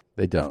what I mean?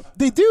 They don't.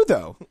 They do,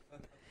 though.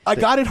 I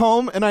got it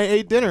home and I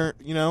ate dinner,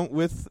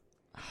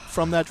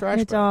 from that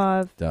trash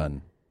bag.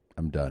 Done.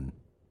 I'm done.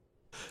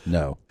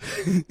 No.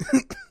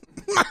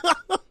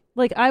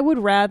 Like, I would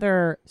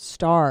rather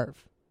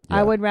starve. Yeah.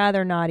 I would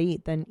rather not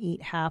eat than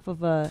eat half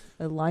of a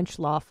lunch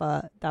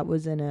loafa that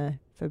was in a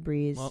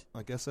Febreze. Well,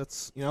 I guess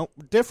that's,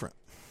 different.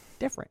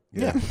 Different.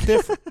 Yeah,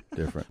 different.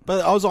 Different.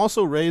 But I was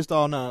also raised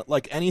on,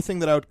 like, anything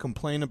that I would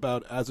complain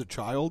about as a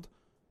child,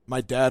 my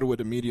dad would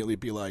immediately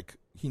be like,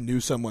 he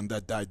knew someone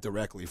that died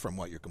directly from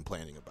what you're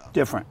complaining about.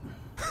 Different.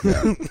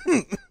 Yeah.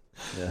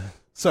 Yeah.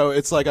 So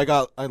it's like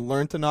I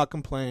learned to not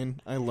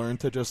complain. I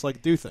learned to just,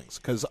 like, do things.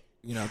 Because,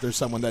 there's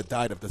someone that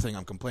died of the thing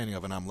I'm complaining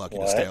of, and I'm lucky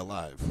to stay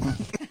alive.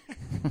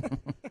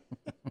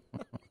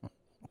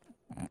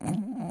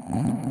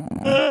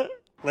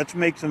 Let's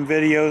make some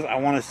videos. I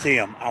want to see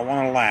them. I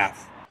want to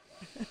laugh.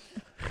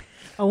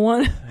 I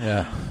want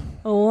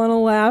to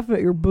laugh at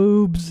your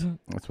boobs.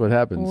 That's what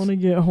happens. I want to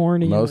get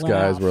horny. Most and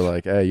guys laugh. were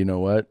like, hey, you know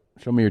what?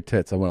 Show me your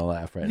tits. I want to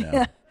laugh right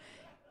now.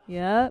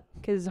 Yep,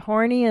 because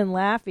horny and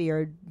laughy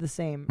are the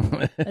same.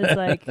 It's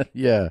like,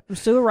 yeah.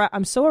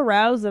 I'm so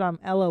aroused that I'm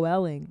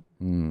LOLing.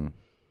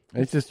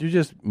 It's just, you're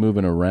just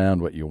moving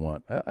around what you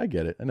want. I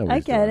get it. I know what I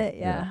he's get doing. it,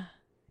 yeah.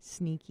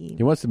 Sneaky.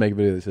 He wants to make a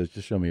video that says,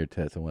 just show me your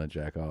tits. I want to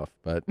jack off.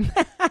 But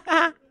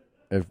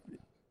if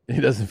he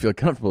doesn't feel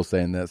comfortable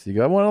saying that, so you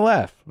go, I want to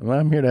laugh.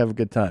 I'm here to have a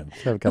good time.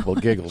 Just have a couple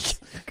of giggles.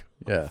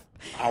 Yeah.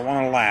 I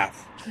want to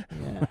laugh.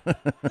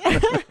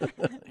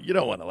 You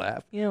don't want to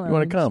laugh. You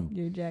want to come.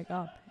 You jack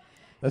off.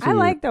 That's I what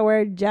like the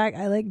word jack.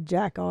 I like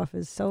jack off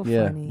is so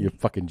funny. You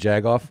fucking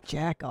jag off.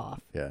 Jack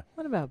off. Yeah.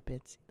 What about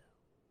Bitsy?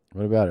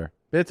 What about her?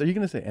 Bits, are you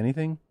going to say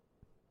anything?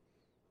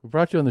 We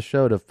brought you on the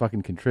show to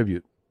fucking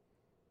contribute.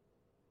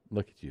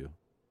 Look at you.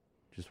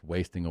 Just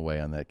wasting away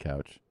on that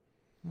couch.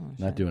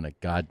 Not doing a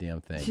goddamn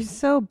thing. She's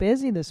so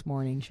busy this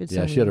morning. She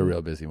had a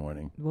real busy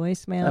morning.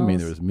 Voicemails. I mean,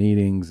 there was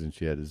meetings, and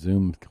she had a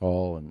Zoom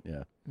call, and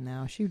yeah.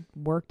 No, she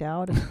worked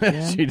out.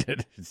 She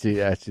did. She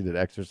did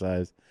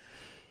exercise.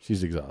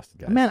 She's exhausted,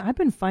 guys. Man, I've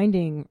been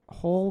finding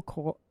whole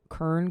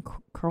corn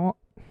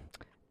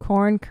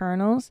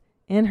kernels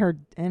in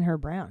her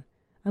brown.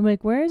 I'm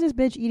like, where is this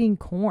bitch eating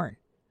corn?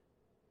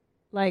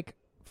 Like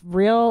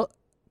real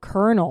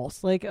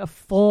kernels, like a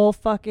full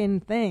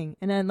fucking thing.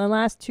 And then the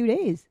last 2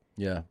 days.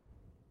 Yeah.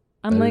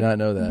 I'm I like, did not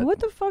know that. What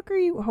the fuck are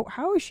you?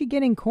 How is she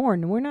getting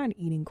corn? We're not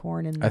eating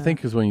corn in. I think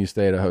because when you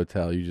stay at a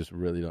hotel, you just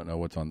really don't know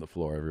what's on the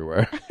floor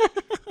everywhere.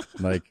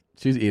 Like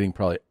she's eating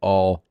probably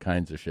all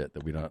kinds of shit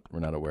that we're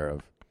not aware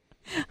of.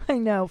 I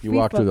know. You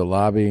walk through the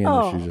lobby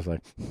and she's just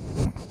like.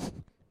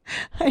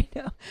 I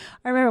know.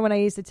 I remember when I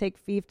used to take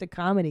Fief to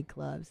comedy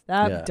clubs.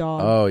 That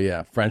dog. Oh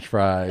yeah, French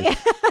fries.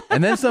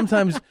 And then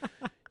sometimes,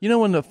 you know,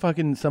 when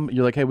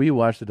you're like, hey, will you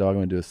watch the dog? I'm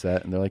gonna do a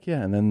set, and they're like,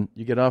 yeah. And then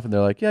you get off, and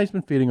they're like, yeah, he's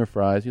been feeding her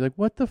fries. You're like,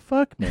 what the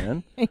fuck,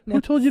 man? Who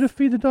told you to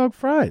feed the dog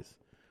fries?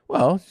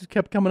 Well, she just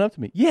kept coming up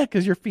to me. Yeah,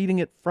 because you're feeding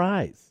it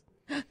fries.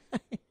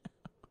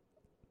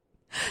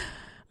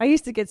 I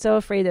used to get so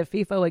afraid that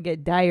FIFA would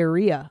get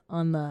diarrhea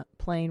on the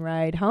plane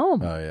ride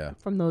home. Oh yeah,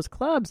 from those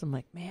clubs. I'm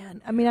like,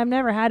 man. I mean, I've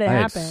never had it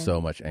happen. I had so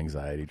much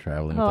anxiety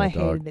traveling. Oh, with that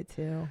dog. hated it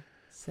too.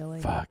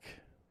 Silly. Fuck.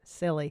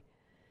 Silly.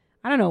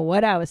 I don't know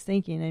what I was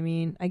thinking. I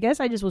mean, I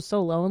guess I just was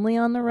so lonely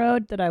on the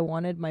road that I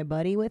wanted my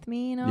buddy with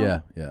me. You know.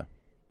 Yeah, yeah.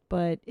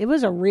 But it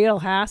was a real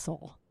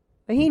hassle.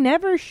 But he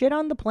never shit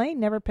on the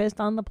plane. Never pissed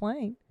on the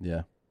plane.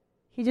 Yeah.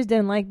 He just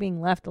didn't like being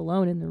left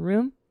alone in the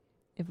room.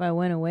 If I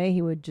went away,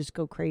 he would just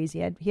go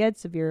crazy. He had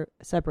severe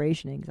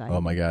separation anxiety.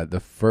 Oh my God. The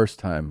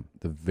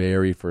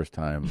very first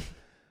time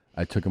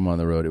I took him on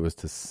the road, it was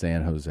to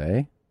San Jose.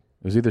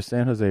 It was either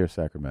San Jose or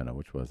Sacramento.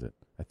 Which was it?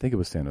 I think it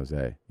was San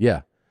Jose.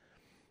 Yeah.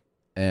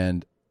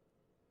 And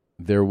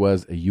there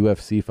was a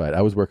UFC fight.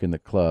 I was working the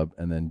club,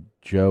 and then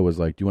Joe was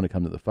like, do you want to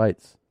come to the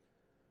fights?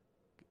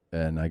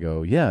 And I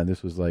go, yeah. And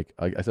this was like,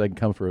 I said I can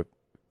come for a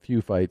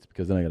few fights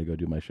because then I got to go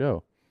do my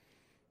show.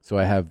 So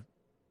I have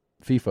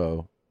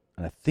FIFO,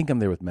 and I think I'm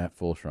there with Matt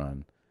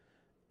Fulshron,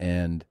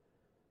 and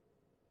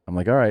I'm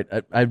like, all right,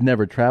 I've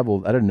never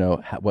traveled. I don't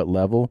know what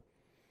level.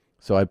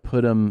 So I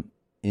put him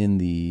in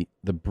the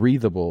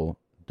breathable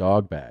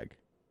dog bag.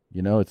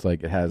 You know, it's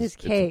like it has, his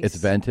case. It's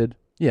vented.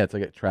 Yeah, it's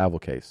like a travel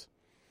case.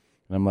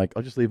 And I'm like,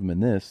 I'll just leave him in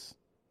this.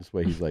 This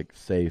way he's like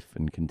safe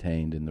and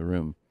contained in the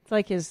room. It's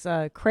like his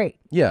crate.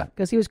 Yeah.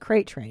 Because he was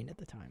crate trained at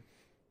the time.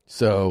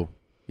 So,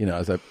 you know,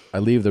 as I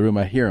leave the room,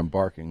 I hear him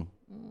barking.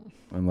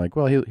 I'm like,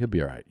 well, he'll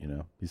be all right, you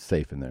know. He's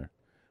safe in there.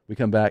 We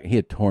come back, he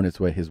had torn his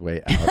way out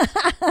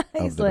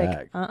of the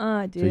bag.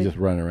 Dude. So he's just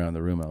running around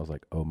the room. I was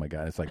like, oh my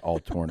God, it's like all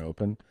torn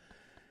open.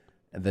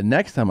 And the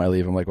next time I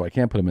leave, I'm like, well, I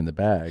can't put him in the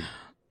bag.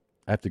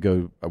 I have to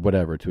go,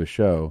 to a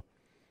show.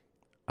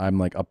 I'm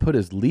like, I'll put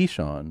his leash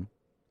on,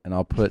 and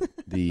I'll put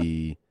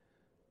the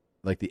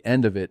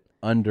end of it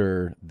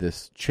under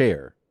this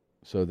chair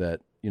so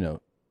that, you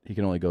know, he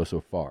can only go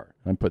so far.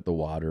 And I put the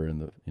water in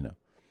the, you know.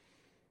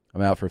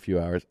 I'm out for a few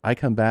hours. I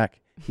come back.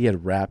 He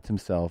had wrapped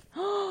himself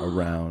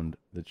around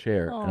the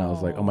chair. And I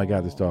was like, oh my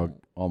God, this dog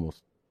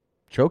almost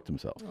choked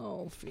himself.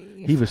 Oh,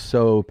 Fee. He was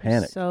so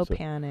panicked. So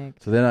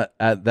panicked. So then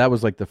that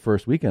was like the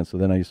first weekend. So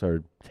then I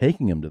started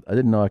taking him I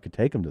didn't know I could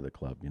take him to the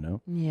club, you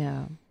know?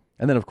 Yeah.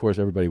 And then, of course,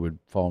 everybody would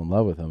fall in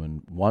love with him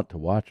and want to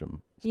watch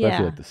him,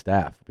 especially like the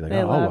staff. Be like,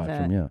 I'll watch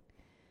him, yeah.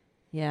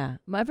 Yeah.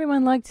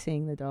 Everyone liked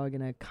seeing the dog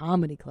in a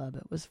comedy club.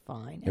 It was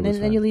fine. And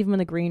then you leave him in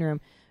the green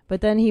room. But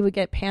then he would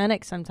get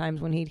panicked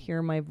sometimes when he'd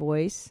hear my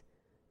voice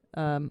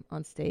on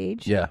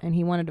stage. Yeah. And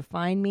he wanted to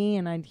find me,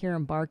 and I'd hear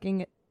him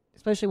barking,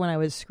 especially when I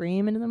was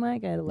screaming into the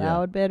mic. I had a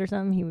loud bit or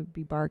something. He would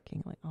be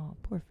barking. Like, oh,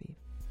 poor Fee.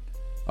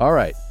 All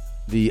right.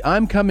 The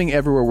I'm Coming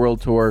Everywhere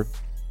World Tour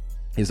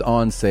is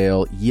on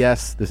sale.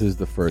 Yes, this is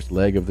the first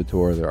leg of the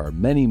tour. There are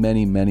many,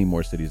 many, many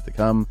more cities to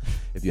come.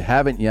 If you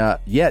haven't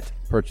yet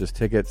purchased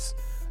tickets,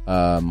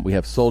 we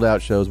have sold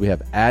out shows. We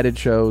have added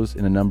shows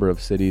in a number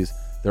of cities.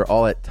 They're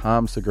all at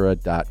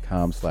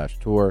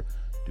tomsegura.com/tour.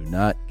 Do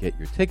not get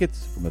your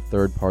tickets from a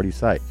third-party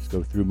site. Just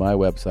go through my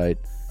website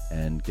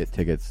and get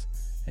tickets,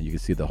 and you can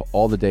see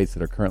all the dates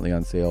that are currently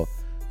on sale.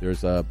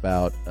 There's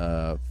about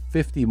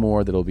 50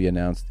 more that will be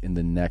announced in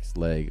the next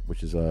leg,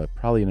 which is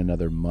probably in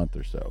another month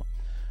or so.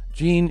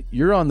 Gene,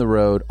 you're on the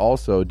road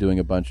also doing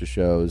a bunch of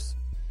shows.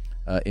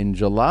 In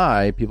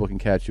July, people can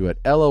catch you at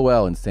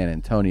LOL in San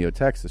Antonio,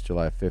 Texas,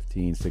 July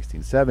 15,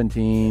 16,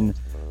 17.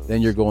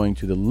 Then you're going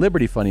to the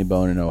Liberty Funny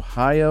Bone in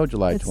Ohio,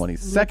 July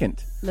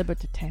 22nd.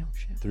 Liberty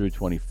Township. Through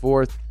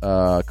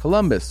 24th.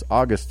 Columbus,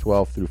 August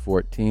 12th through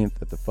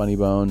 14th at the Funny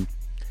Bone.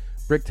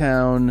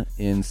 Bricktown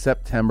in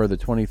September the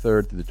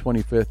 23rd through the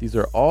 25th. These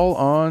are all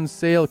on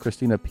sale.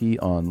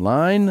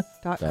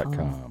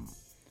 ChristinaPOnline.com.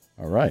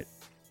 All right.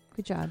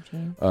 Good job,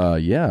 Gene.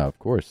 Yeah, of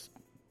course.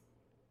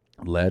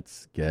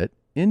 Let's get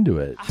into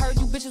it. I heard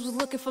you bitches was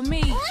looking for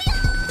me.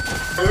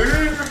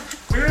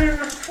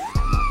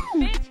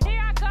 Bitch,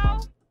 here I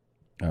go.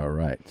 All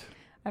right.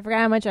 I forgot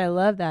how much I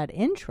love that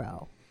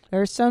intro. There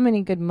are so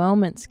many good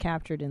moments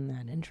captured in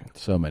that intro.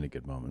 So many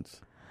good moments.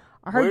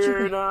 I heard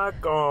We're not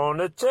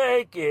gonna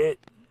take it.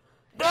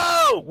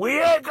 No,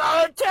 we ain't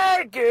gonna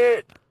take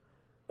it.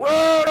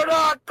 We're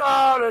not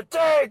gonna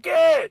take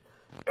it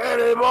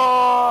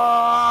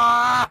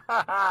anymore.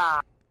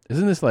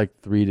 Isn't this like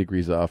 3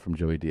 degrees off from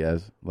Joey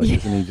Diaz? Like,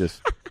 isn't he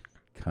just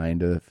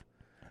kind of?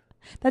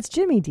 That's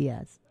Jimmy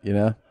Diaz. You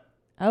know?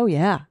 Oh,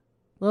 yeah. A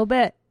little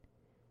bit.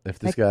 If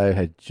this guy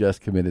had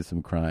just committed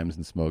some crimes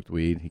and smoked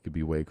weed, he could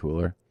be way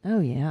cooler. Oh,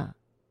 yeah.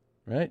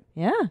 Right?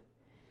 Yeah.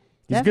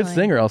 He's a good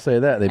singer, I'll say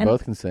that. They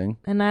both can sing.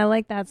 And I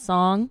like that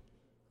song.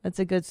 That's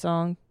a good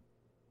song.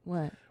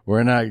 What?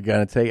 We're not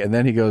going to take it. And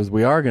then he goes,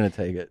 we are going to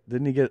take it.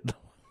 Didn't he get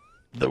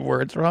the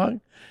words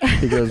wrong?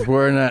 He goes,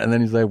 we're not. And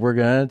then he's like, we're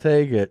going to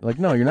take it. Like,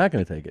 no, you're not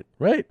going to take it.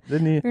 Right?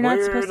 Didn't he? You're not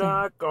supposed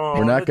to.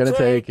 We're not going to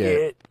take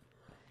it.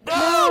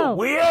 No,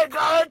 we ain't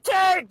gonna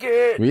take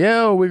it.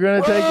 Yeah, we're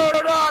going to take it.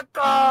 We're not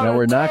gonna No,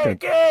 we're not going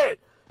take it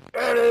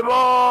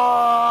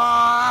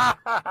anymore.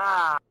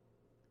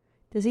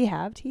 Does he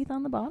have teeth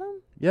on the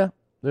bottom? Yeah,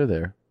 they're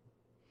there.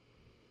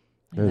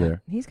 They're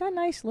there. He's got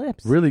nice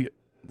lips. Really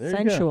there you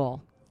go.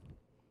 Sensual.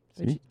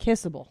 See?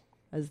 Kissable,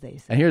 as they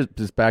say. And here's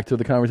just back to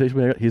the conversation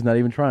we had. He's not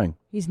even trying.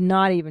 He's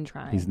not even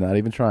trying. He's not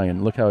even trying.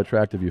 And look how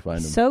attractive you find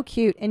him. So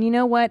cute. And you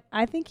know what?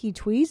 I think he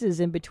tweezes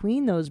in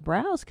between those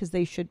brows because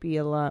they should be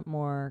a lot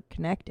more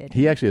connected.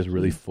 He actually has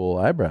really full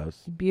eyebrows.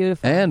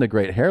 Beautiful. And a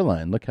great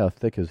hairline. Look how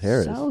thick his hair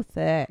is. So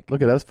thick.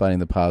 Look at us finding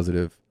the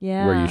positive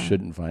where you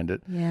shouldn't find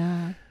it.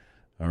 Yeah.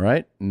 All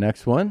right.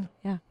 Next one.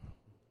 Yeah.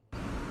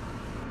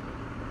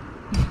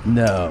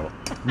 No.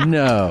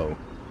 No.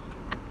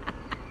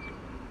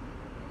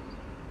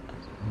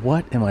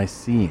 What am I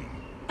seeing?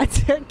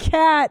 It's a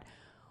cat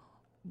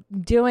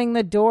doing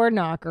the door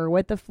knocker.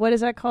 What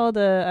is that called?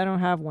 I don't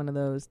have one of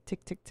those.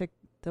 Tick, tick, tick.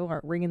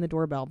 Door, ringing the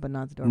doorbell, but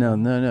not the doorbell.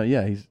 No.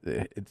 Yeah, it's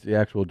the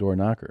actual door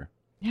knocker.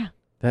 Yeah.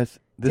 This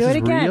Do is it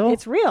again. real?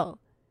 It's real.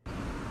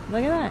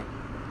 Look at that.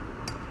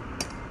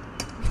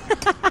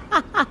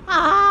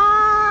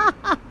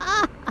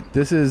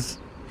 This is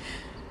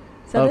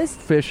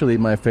officially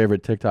my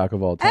favorite TikTok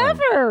of all time.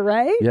 Ever,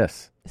 right?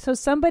 Yes. So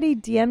somebody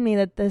DM'd me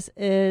that this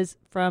is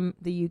from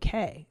the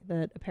UK.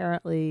 That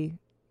apparently.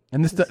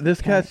 And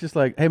this cat's just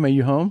like, hey, man,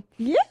 you home?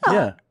 Yeah.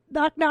 Yeah.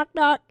 Knock, knock,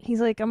 knock. He's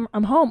like,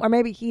 I'm home. Or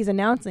maybe he's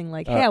announcing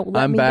like, hey,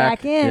 let I'm me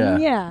back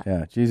in. Yeah.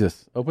 Yeah.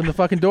 Jesus. Open the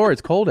fucking door.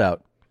 It's cold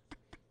out.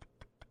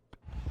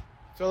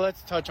 So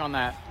let's touch on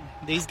that.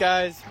 These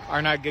guys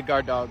are not good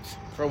guard dogs.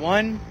 For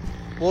one,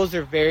 wolves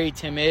are very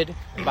timid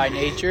by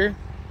nature.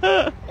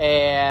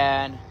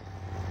 And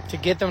to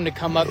get them to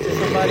come up to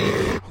somebody,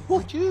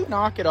 would you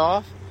knock it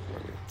off?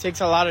 It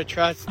takes a lot of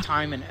trust,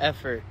 time, and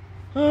effort.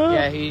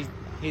 Yeah,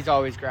 he's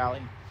always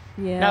growling.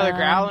 Yeah. Now the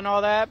growl and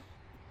all that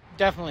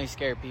definitely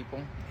scare people.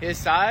 His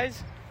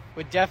size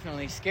would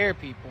definitely scare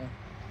people.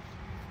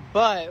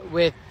 But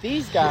with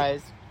these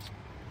guys,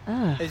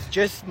 it's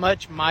just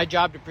much my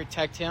job to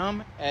protect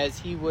him as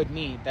he would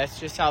me. That's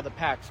just how the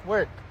packs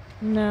work.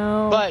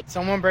 No. But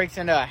someone breaks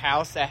into a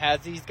house that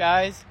has these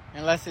guys,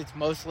 unless it's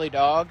mostly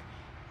dog,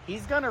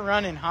 he's going to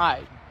run and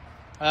hide.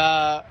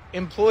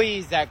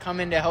 Employees that come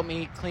in to help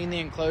me clean the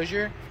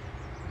enclosure,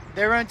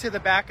 they run to the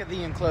back of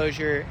the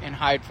enclosure and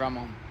hide from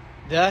them.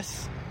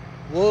 Thus,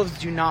 wolves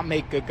do not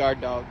make good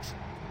guard dogs.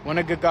 Want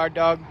a good guard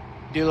dog?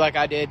 Do like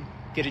I did.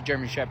 Get a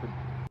German Shepherd.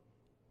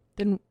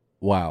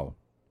 Wow.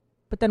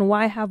 But then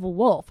why have a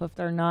wolf if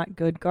they're not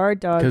good guard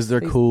dogs? Because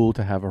they're cool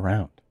to have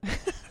around.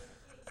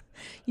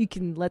 You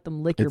can let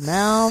them lick your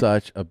mouth.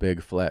 Such a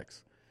big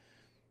flex.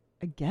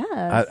 I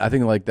guess. I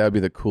think like that would be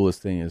the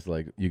coolest thing is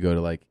like you go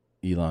to like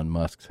Elon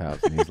Musk's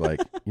house and he's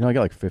like, I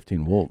got like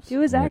 15 wolves.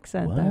 Do his I'm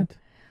accent like, though. what?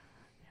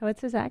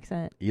 What's his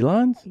accent?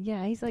 Elon's?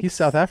 Yeah, he's like he's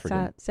South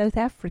African. South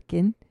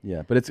African.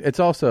 Yeah, but it's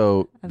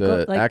also I've the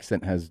got, like-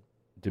 accent has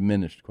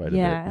diminished quite a bit.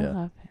 Yeah, I love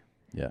him.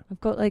 Yeah.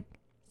 I've got like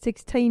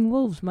 16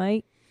 wolves,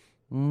 mate.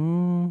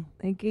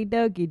 Okie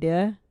dokie,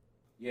 duh.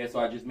 Yeah, so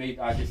I just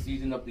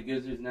seasoned up the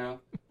gizzards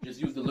now.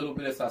 Just used a little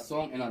bit of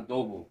sazon and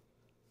adobo.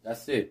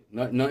 That's it.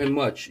 Nothing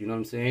much, you know what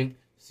I'm saying?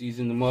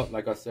 Season them up,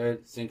 like I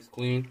said, sinks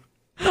clean.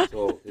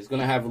 So it's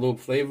going to have a little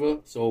flavor.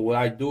 So what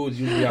I do is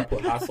usually I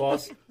put hot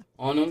sauce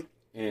on them,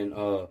 and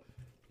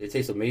it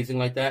tastes amazing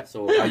like that.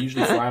 So I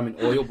usually fry them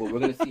in oil, but we're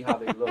going to see how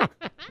they look.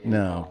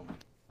 No.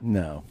 We're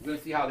going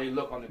to see how they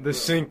look on the grill. The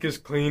sink is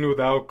clean with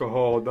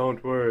alcohol,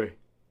 don't worry.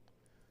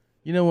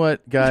 You know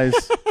what, guys?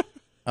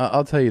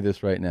 I'll tell you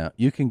this right now.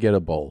 You can get a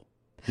bowl.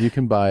 You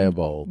can buy a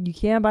bowl. You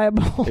can buy a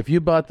bowl. If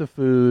you bought the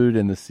food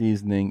and the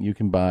seasoning, you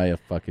can buy a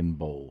fucking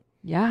bowl.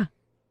 Yeah.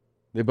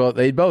 They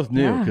both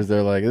knew Yeah. because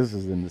they're like, this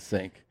is in the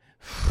sink.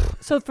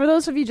 So for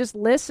those of you just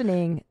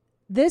listening,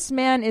 this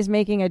man is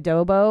making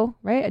adobo,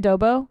 right?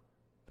 Adobo?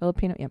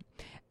 Filipino,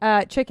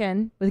 yeah.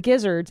 Chicken with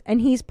gizzards,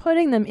 and he's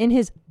putting them in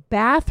his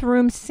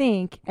bathroom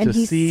sink, and to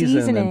he's season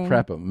seasoning. and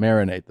prep them,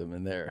 marinate them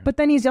in there. But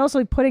then he's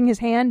also putting his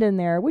hand in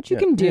there, which you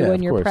can do when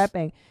of you're course.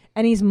 prepping.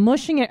 And he's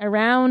mushing it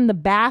around the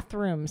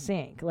bathroom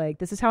sink. Like,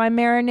 this is how I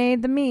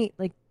marinate the meat.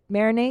 Like,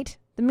 marinate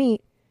the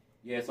meat.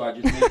 Yeah, so I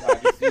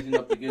just season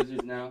up the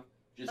gizzards now.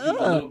 Just use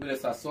a little bit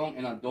of sazon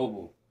and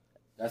adobo.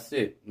 That's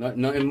it.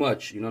 Nothing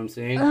much. You know what I'm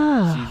saying?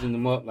 Season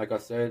them up, like I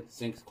said.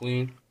 Sink's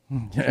clean.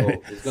 So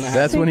it's gonna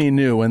That's when he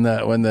knew when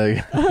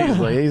the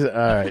he's like, all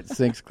right,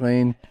 sink's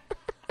clean.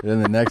 And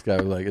then the next guy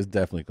was like, it's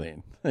definitely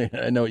clean.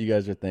 I know what you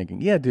guys are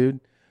thinking. Yeah, dude.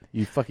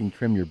 You fucking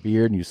trim your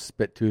beard and you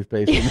spit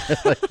toothpaste in there.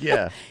 Like,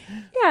 yeah.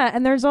 Yeah,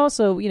 and there's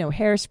also,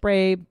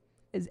 hairspray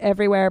is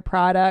everywhere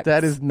product.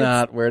 That is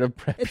not where to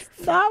prep.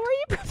 It's not where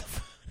you prep the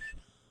food.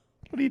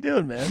 What are you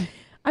doing, man?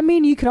 I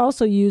mean, you could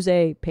also use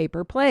a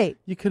paper plate.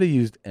 You could have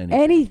used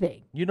anything.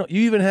 Anything. You don't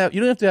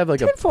have to have like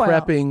Tinfoil. a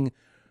prepping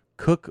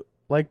cook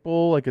like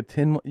bowl, like a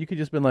tin. You could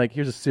just been like,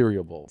 here's a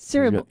cereal bowl.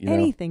 Cereal bowl,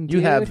 anything,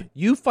 dude.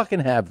 You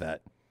fucking have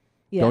that.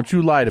 Yeah. Don't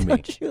you lie to me.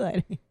 Don't you lie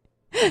to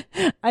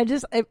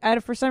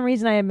me. For some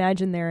reason, I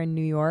imagine they're in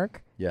New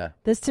York. Yeah.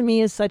 This to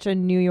me is such a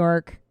New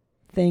York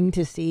thing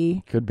to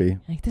see. Could be.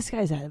 Like, this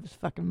guy's out of his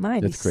fucking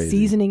mind. It's He's crazy.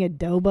 seasoning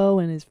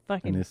adobo in his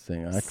fucking And this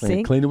thing, I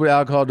sink. clean it with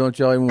alcohol. Don't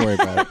y'all even worry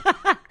about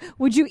it.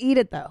 Would you eat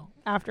it, though,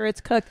 after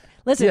it's cooked?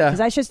 Listen, Yeah. because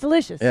that shit's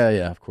delicious.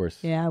 Yeah, of course.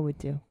 Yeah, I would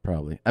too.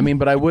 Probably. I mean,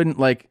 but I wouldn't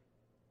like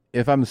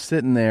if I'm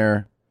sitting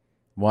there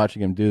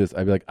watching him do this.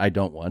 I'd be like, I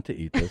don't want to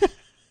eat this.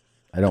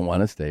 I don't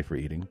want to stay for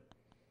eating.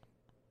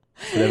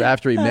 But if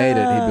after he made it,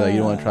 he'd be like, you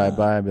don't want to try it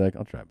by? I'd be like,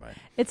 I'll try it by.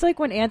 It's like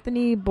when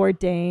Anthony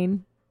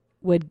Bourdain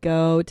would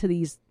go to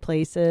these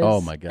places.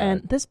 Oh, my God.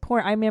 And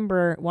I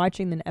remember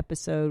watching an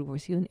episode,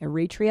 was he in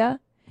Eritrea?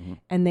 Mm-hmm.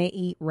 And they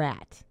eat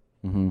rat.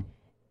 Mm-hmm.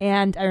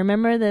 And I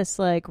remember this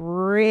like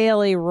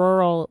really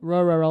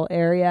rural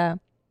area,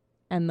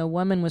 and the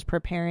woman was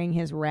preparing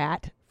his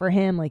rat for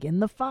him, like in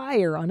the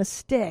fire on a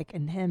stick,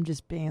 and him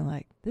just being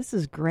like, this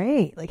is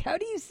great. Like, how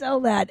do you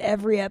sell that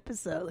every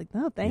episode? Like,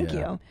 no, thank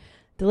you.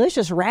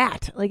 Delicious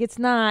rat. Like, it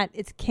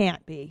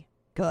can't be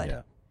good.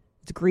 Yeah.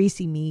 It's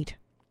greasy meat.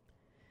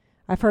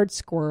 I've heard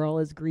squirrel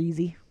is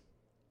greasy.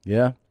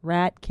 Yeah.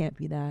 Rat can't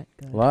be that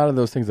good. A lot of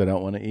those things I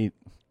don't want to eat.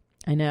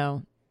 I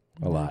know.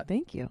 A lot.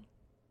 Thank you.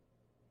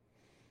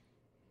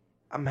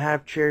 I'm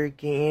half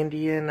Cherokee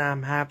Indian,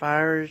 I'm half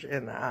Irish,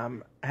 and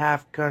I'm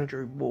half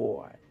country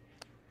boy.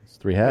 It's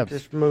three halves. I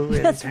just moved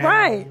in That's town.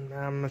 right.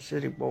 I'm a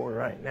city boy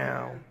right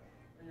now.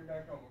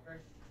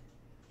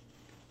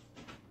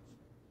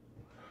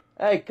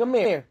 Hey, come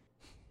here.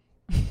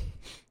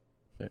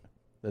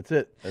 That's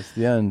it. That's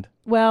the end.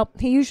 Well,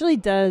 he usually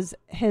does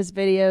his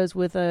videos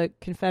with a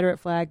Confederate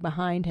flag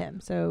behind him.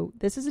 So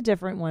this is a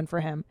different one for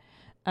him.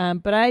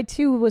 But I,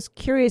 too, was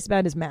curious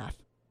about his math.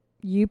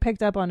 You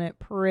picked up on it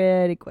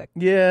pretty quick.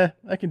 Yeah,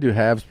 I can do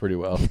halves pretty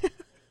well.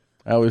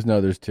 I always know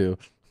there's two.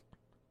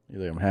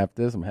 You're like, I'm half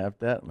this, I'm half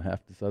that, I'm half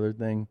this other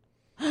thing.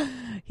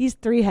 He's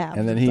three halves.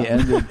 And then he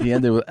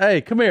ended with,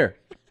 hey, come here.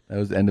 That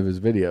was the end of his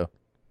video.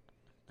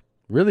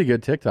 Really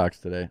good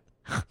TikToks today.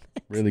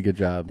 Really good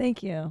job.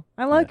 Thank you.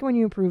 I like when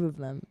you approve of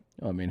them.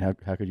 Oh, I mean, how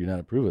could you not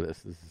approve of this?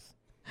 This is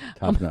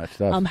top-notch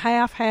stuff. I'm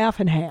half,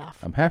 and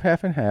half. I'm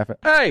half, and half.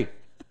 Hey,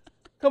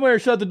 come here,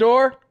 shut the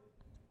door.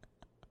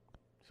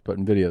 Just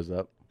putting videos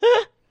up.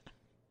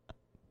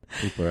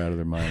 People are out of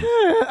their minds.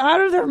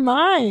 Out of their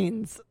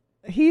minds.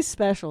 He's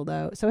special,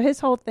 though. So his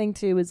whole thing,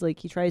 too, is like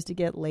he tries to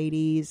get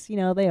ladies. You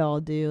know, they all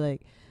do.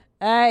 Like,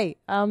 hey,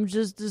 I'm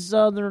just a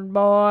Southern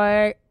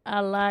boy. I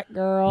like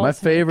girls. My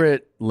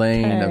favorite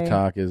lane Okay. of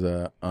talk is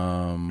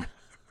I'm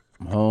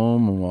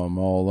home and I'm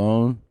all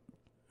alone.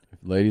 If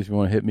ladies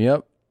want to hit me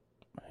up.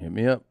 And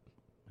you're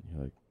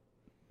like,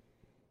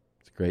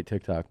 it's a great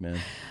TikTok, man.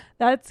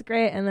 That's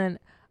great. And then,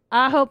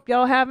 I hope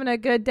y'all having a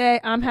good day.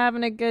 I'm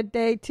having a good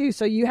day, too.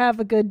 So you have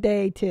a good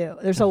day, too.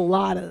 There's a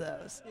lot of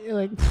those. You're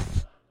like,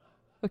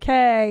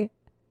 okay.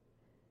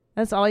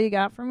 That's all you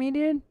got for me,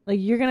 dude? Like,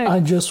 you're going I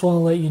to... just want to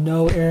let you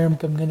know,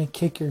 Eric, I'm going to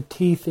kick your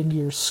teeth into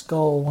your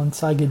skull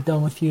once I get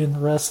done with you in the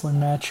wrestling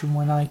match. And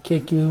when I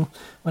kick your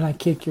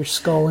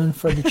skull in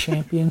for the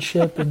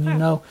championship, and you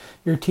know,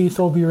 your teeth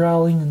will be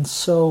rattling, and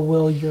so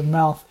will your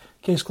mouth.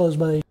 Case closed,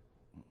 buddy.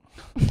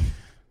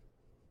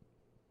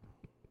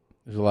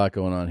 There's a lot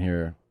going on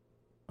here.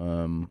 I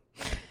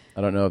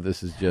don't know if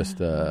this is just,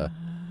 some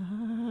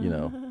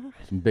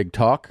big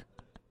talk.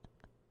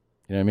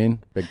 You know what I mean?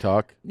 Big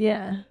talk.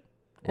 Yeah.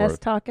 Or- Us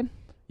talking.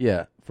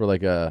 Yeah, for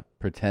like a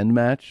pretend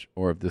match,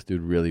 or if this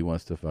dude really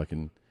wants to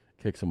fucking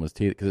kick someone's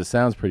teeth, because it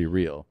sounds pretty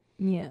real.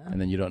 Yeah. And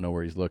then you don't know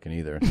where he's looking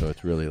either, so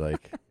it's really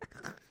like,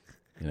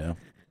 you know.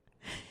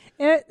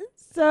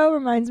 It's so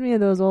reminds me of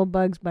those old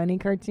Bugs Bunny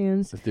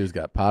cartoons. This dude's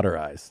got Potter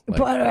eyes. Like,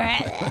 Potter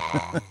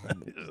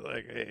he's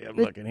like, hey, I'm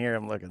looking here,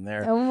 I'm looking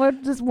there. And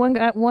what? Just one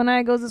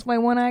eye goes this way,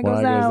 one eye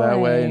goes that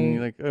way. way, and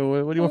you're like,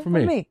 oh, what do you want from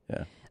me?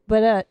 Yeah.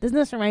 But doesn't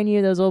this remind you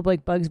of those old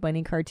like Bugs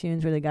Bunny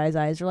cartoons where the guy's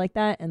eyes are like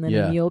that, and then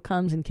Yeah. a mule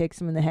comes and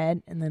kicks him in the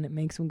head, and then it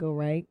makes him go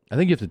right? I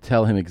think you have to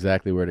tell him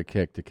exactly where to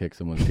kick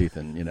someone's teeth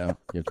in, you know?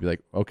 You have to be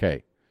like,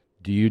 okay,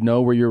 do you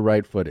know where your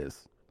right foot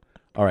is?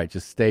 All right,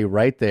 just stay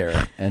right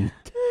there and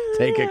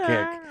take a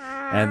kick.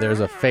 And there's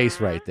a face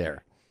right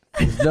there.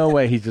 There's no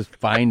way he's just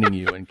finding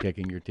you and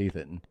kicking your teeth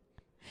in.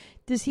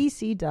 Does he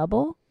see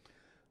double?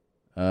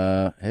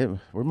 Hey,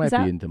 we might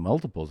that- be into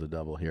multiples of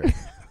double here.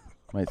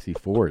 Might see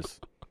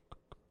fours.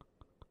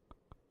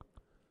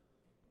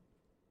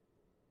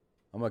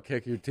 I'm going to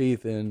kick your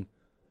teeth in.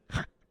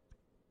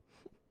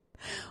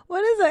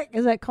 What is that?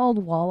 Is that called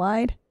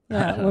wall-eyed?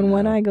 Yeah, when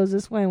one eye goes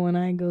this way, one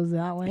eye goes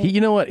that way. You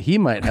know what? He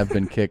might have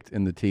been kicked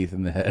in the teeth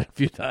in the head a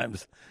few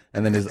times,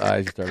 and then his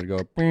eyes started to go,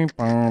 bing,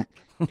 bong.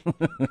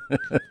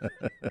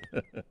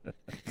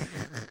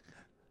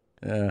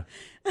 Yeah.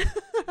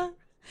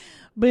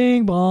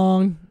 Bing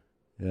bong.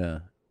 Yeah.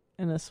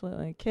 And that's what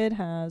a kid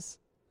has.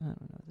 I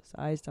don't know. His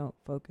eyes don't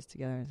focus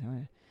together.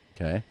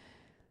 Okay.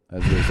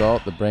 As a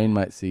result, the brain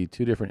might see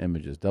two different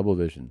images, double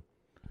vision.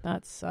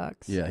 That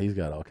sucks. Yeah, he's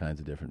got all kinds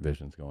of different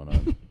visions going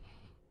on.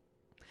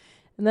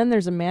 And then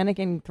there's a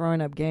mannequin throwing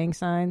up gang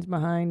signs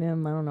behind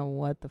him. I don't know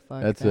what the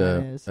fuck that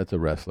is. That's a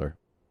wrestler.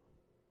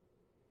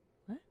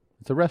 What?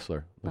 It's a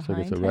wrestler. Looks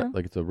like Behind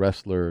him? it's a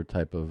wrestler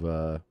type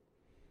of,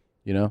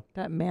 you know?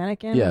 That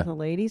mannequin Yeah. with a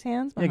lady's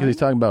hands Yeah, behind because he's him?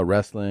 talking about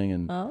wrestling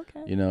and, Oh,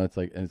 okay. you know, it's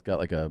like, and it's got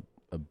like a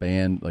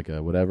band, like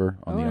a whatever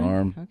on the All right.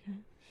 arm. Okay,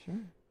 sure.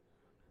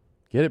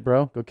 Get it,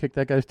 bro. Go kick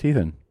that guy's teeth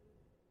in.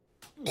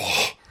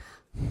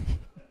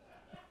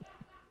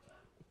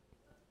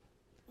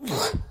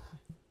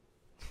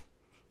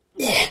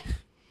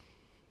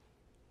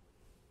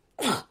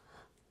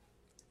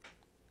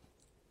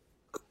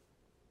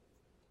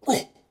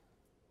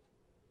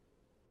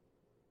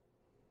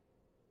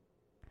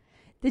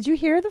 Did you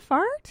hear the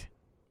fart?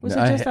 Was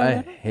No, it just I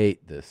on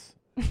hate this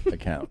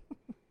account.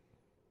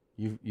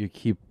 You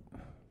keep.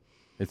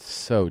 It's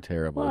so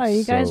terrible. Why? It's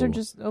You guys so- are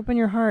just open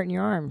your heart and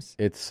your arms.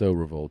 It's so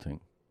revolting.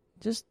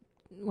 Just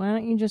why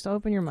don't you just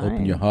open your mind?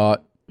 Open your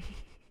heart,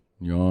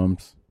 your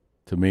arms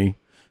to me.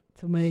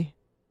 To me.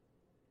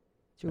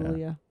 Yeah,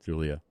 Julia.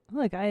 Julia.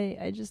 Look,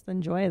 I just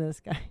enjoy this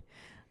guy.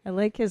 I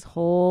like his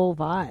whole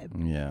vibe.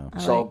 Yeah.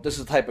 So this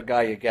is the type of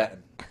guy you're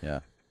getting.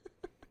 Yeah.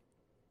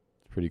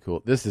 It's pretty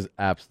cool. This is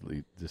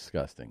absolutely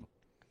disgusting.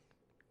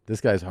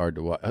 This guy's hard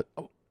to watch.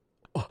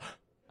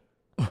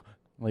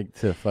 Like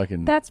to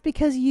fucking. That's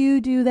because you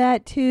do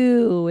that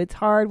too. It's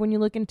hard when you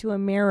look into a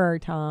mirror,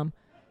 Tom.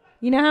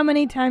 You know how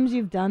many times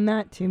you've done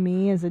that to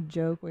me as a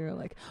joke where you're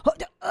like,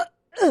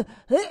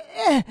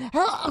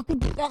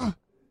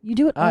 you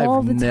do it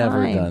all the time. I've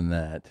never done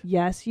that.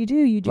 Yes, you do.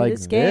 You do Like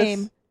this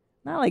game.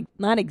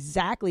 Not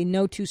exactly.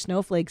 No two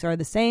snowflakes are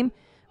the same,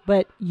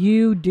 but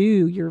you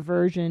do your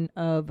version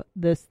of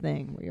this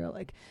thing where you're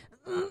like,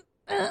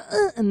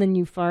 and then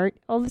you fart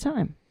all the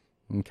time.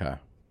 Okay.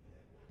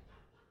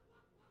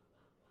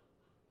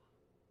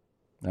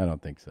 I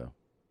don't think so.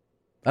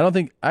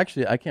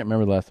 Actually, I can't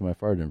remember the last time I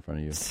farted in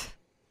front of you.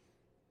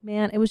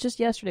 Man, it was just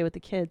yesterday with the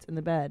kids in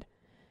the bed.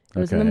 It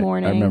was in the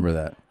morning. I remember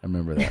that.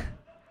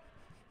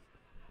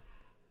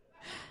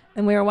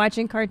 And we were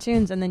watching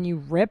cartoons, and then you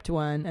ripped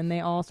one, and they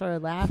all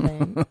started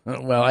laughing.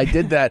 Well, I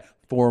did that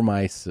for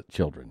my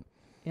children.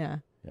 Yeah.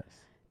 Yes.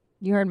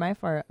 You heard my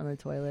fart on the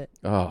toilet.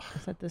 Oh.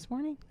 Was that this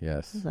morning?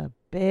 Yes. It was a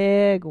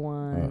big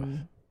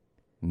one.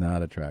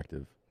 Not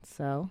attractive.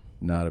 So?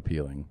 Not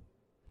appealing.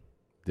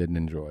 Didn't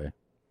enjoy.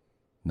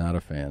 Not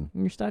a fan.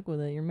 You're stuck with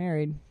it. You're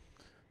married.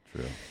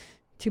 True.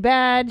 Too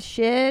bad.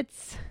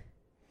 Shits.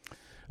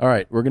 All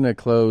right, we're going to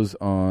close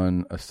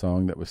on a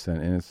song that was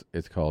sent in.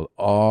 It's called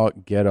Aw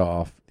Get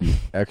Off, the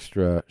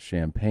Extra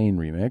Champagne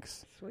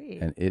Remix. Sweet.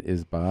 And it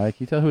is by, can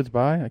you tell who it's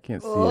by? I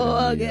can't see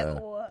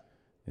it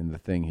in the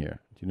thing here.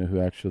 Do you know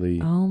who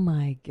actually Oh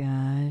my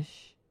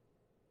gosh.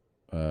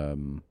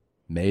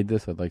 made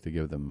this? I'd like to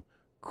give them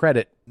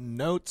credit.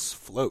 Notes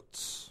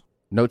Floats.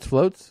 Notes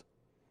Floats?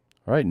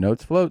 All right,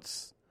 Notes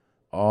Floats.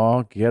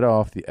 Aw Get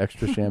Off, the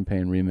Extra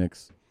Champagne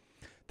Remix.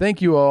 Thank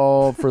you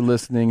all for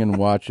listening and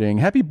watching.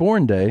 Happy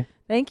Born Day.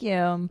 Thank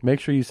you. Make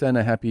sure you send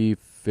a happy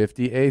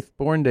 58th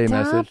Born Day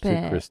Stop message to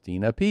it.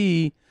 Christina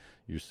P.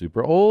 You're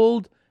super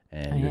old,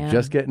 and I you're am.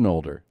 just getting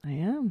older. I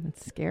am.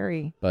 It's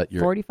scary. But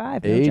you're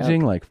 45. no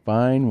aging joke. like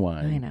fine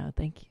wine. I know.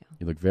 Thank you.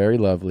 You look very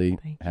lovely.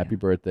 Happy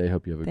birthday.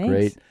 Hope you have a Thanks.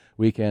 great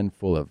weekend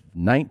full of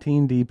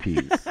 19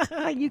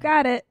 DPs. You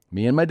got it.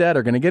 Me and my dad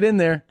are going to get in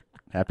there.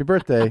 Happy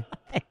birthday.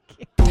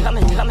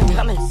 Coming.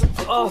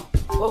 Oh.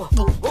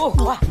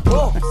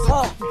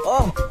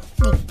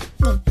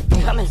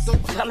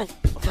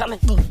 Coming.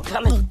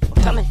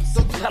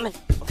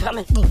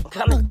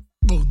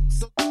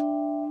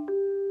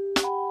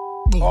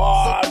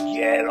 Oh,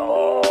 get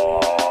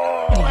off!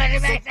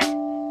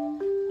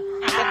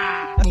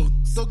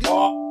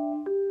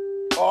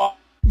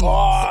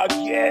 Oh.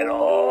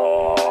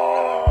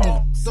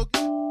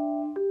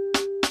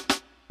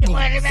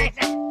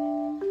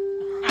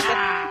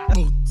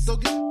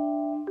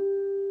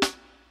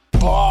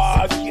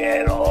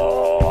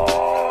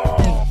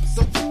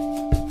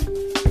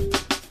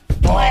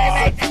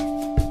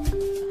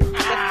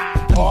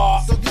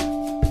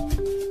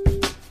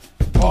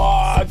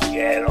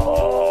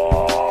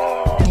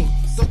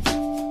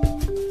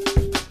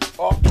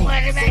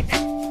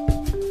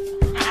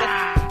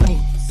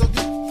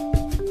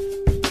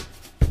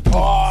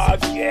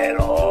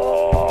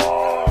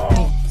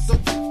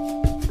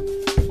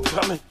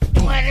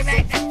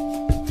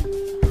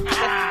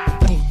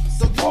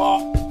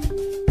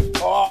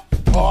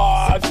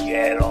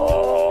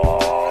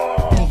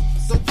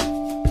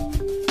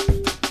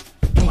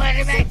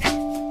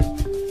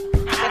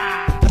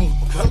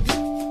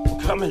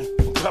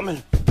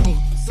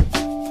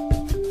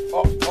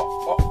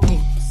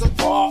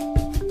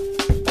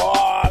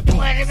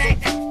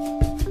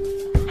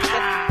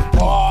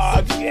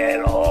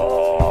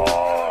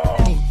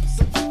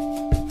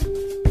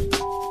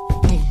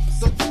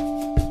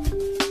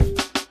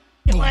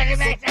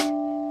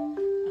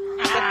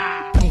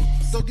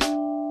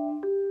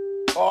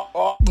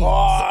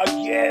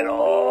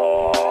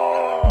 quiero.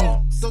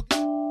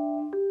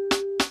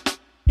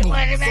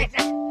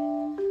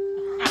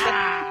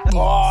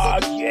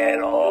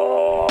 Quiero.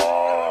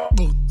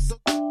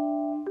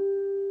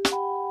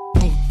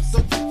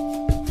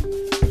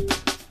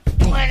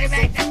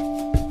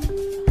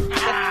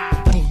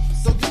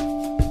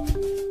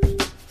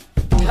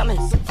 Coming.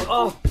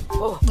 Oh,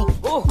 oh,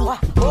 oh,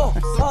 oh,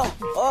 oh,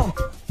 oh.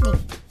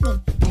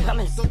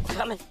 Coming,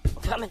 coming,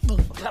 coming,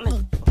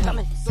 coming,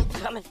 coming,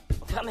 coming,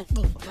 coming,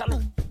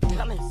 coming,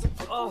 coming.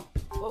 Oh,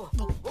 oh,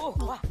 oh,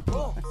 oh,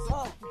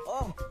 oh,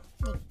 oh.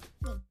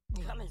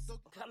 Coming,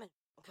 coming,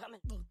 coming,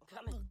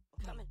 coming,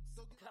 coming,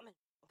 coming,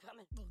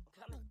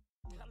 coming.